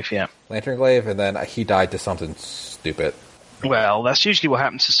 Lantern Glaive, yeah. Lantern Glaive, and then he died to something stupid. Well, that's usually what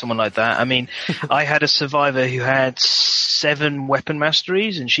happens to someone like that. I mean, I had a survivor who had 7 weapon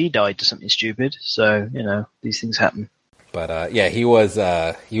masteries, and she died to something stupid. So, these things happen. But, yeah, he was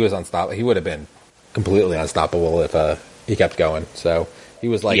unstoppable. He would have been completely unstoppable if he kept going. So he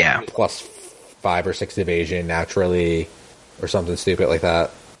was like +5 or 6 evasion naturally or something stupid like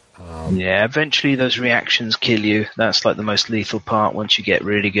that. Eventually those reactions kill you. That's like the most lethal part once you get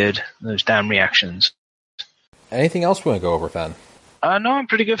really good. Those damn reactions. Anything else we want to go over, Fen? No, I'm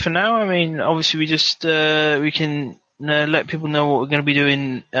pretty good for now. I mean, obviously we just we can let people know what we're going to be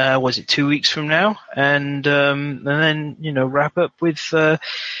doing. 2 weeks from now, and then wrap up with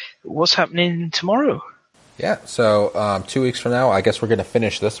what's happening tomorrow. Yeah. So 2 weeks from now, I guess we're going to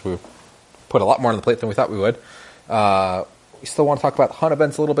finish this. We put a lot more on the plate than we thought we would. We still want to talk about hunt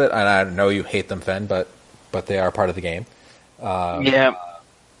events a little bit, and I know you hate them, Fen, but they are part of the game.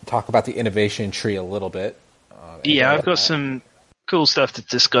 Talk about the innovation tree a little bit. I've got some cool stuff to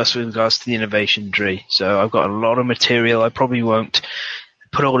discuss with regards to the innovation tree. So I've got a lot of material. I probably won't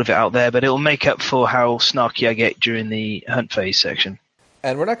put all of it out there, but it'll make up for how snarky I get during the hunt phase section.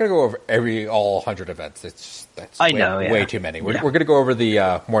 And we're not going to go over all 100 events. That's way too many. We're going to go over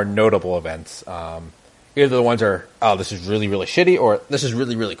the more notable events. Either the ones are, this is really, really shitty, or this is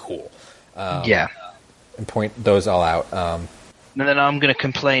really, really cool. and point those all out. And then I'm going to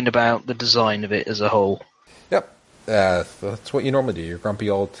complain about the design of it as a whole. Yep, that's what you normally do. You're grumpy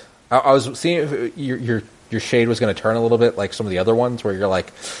old. I was seeing if your shade was going to turn a little bit like some of the other ones, where you're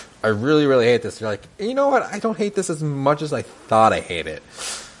like, I really, really hate this. You're like, you know what? I don't hate this as much as I thought I hate it.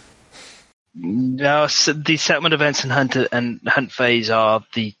 No, so the settlement events and hunt phase are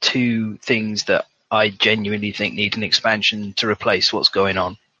the two things that I genuinely think need an expansion to replace what's going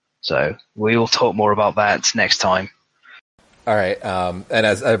on. So we will talk more about that next time. All right, and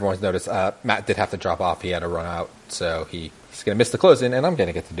as everyone's noticed, Matt did have to drop off. He had to run out, so he's going to miss the closing, and I'm going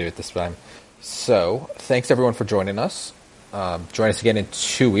to get to do it this time. So thanks, everyone, for joining us. Join us again in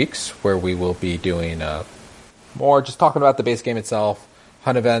 2 weeks, where we will be doing more, just talking about the base game itself,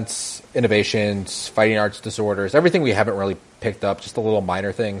 hunt events, innovations, fighting arts disorders, everything we haven't really picked up, just the little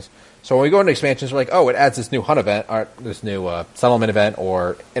minor things. So when we go into expansions, we're like, oh, it adds this new hunt event, or this new settlement event,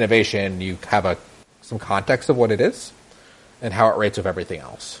 or innovation. You have some context of what it is and how it rates with everything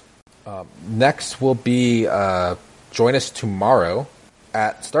else. Next will be join us tomorrow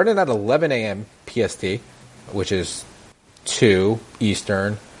starting at 11 a.m. PST, which is 2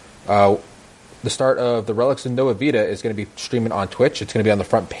 Eastern. The start of the Relics of Nova Vita is going to be streaming on Twitch. It's going to be on the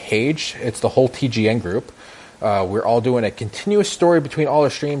front page. It's the whole TGN group. We're all doing a continuous story between all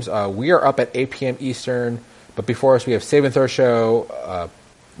our streams. We are up at 8 p.m. Eastern, but before us we have Save and Throw Show,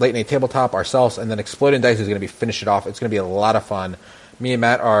 Late Night Tabletop, ourselves, and then Exploding Dice is going to be finishing it off. It's going to be a lot of fun. Me and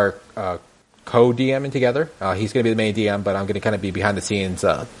Matt are co-DMing together. He's going to be the main DM, but I'm going to kind of be behind the scenes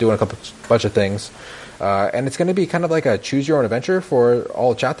doing a bunch of things. And it's going to be kind of like a choose-your-own-adventure for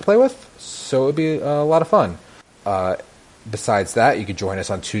all the chat to play with, so it'll be a lot of fun. Besides that, you can join us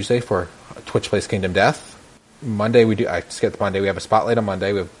on Tuesday for Twitch Plays Kingdom Death. Monday, I skipped Monday. We have a spotlight on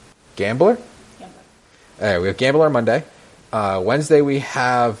Monday. We have Gambler. We have Gambler on Monday. Wednesday, we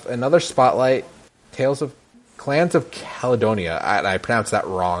have another spotlight, Tales of Clans of Caledonia. I pronounced that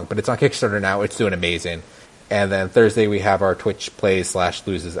wrong, but it's on Kickstarter now. It's doing amazing. And then Thursday, we have our Twitch Plays /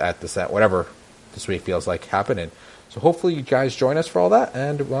 loses at the set, whatever this week feels like happening. So hopefully you guys join us for all that,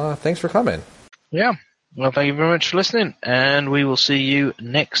 and thanks for coming. Yeah. Well, thank you very much for listening, and we will see you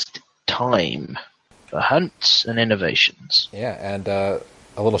next time for Hunts and Innovations. Yeah, and a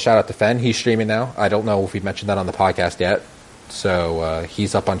little shout out to Fen. He's streaming now. I don't know if we've mentioned that on the podcast yet. So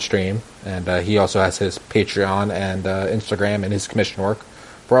he's up on stream, and he also has his Patreon and Instagram and his commission work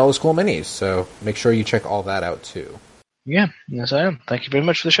for all his cool minis. So make sure you check all that out too. Yeah, yes I am. Thank you very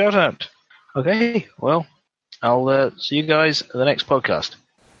much for the shout out. Okay, well, I'll see you guys at the next podcast.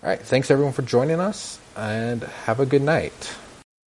 All right, thanks everyone for joining us, and have a good night.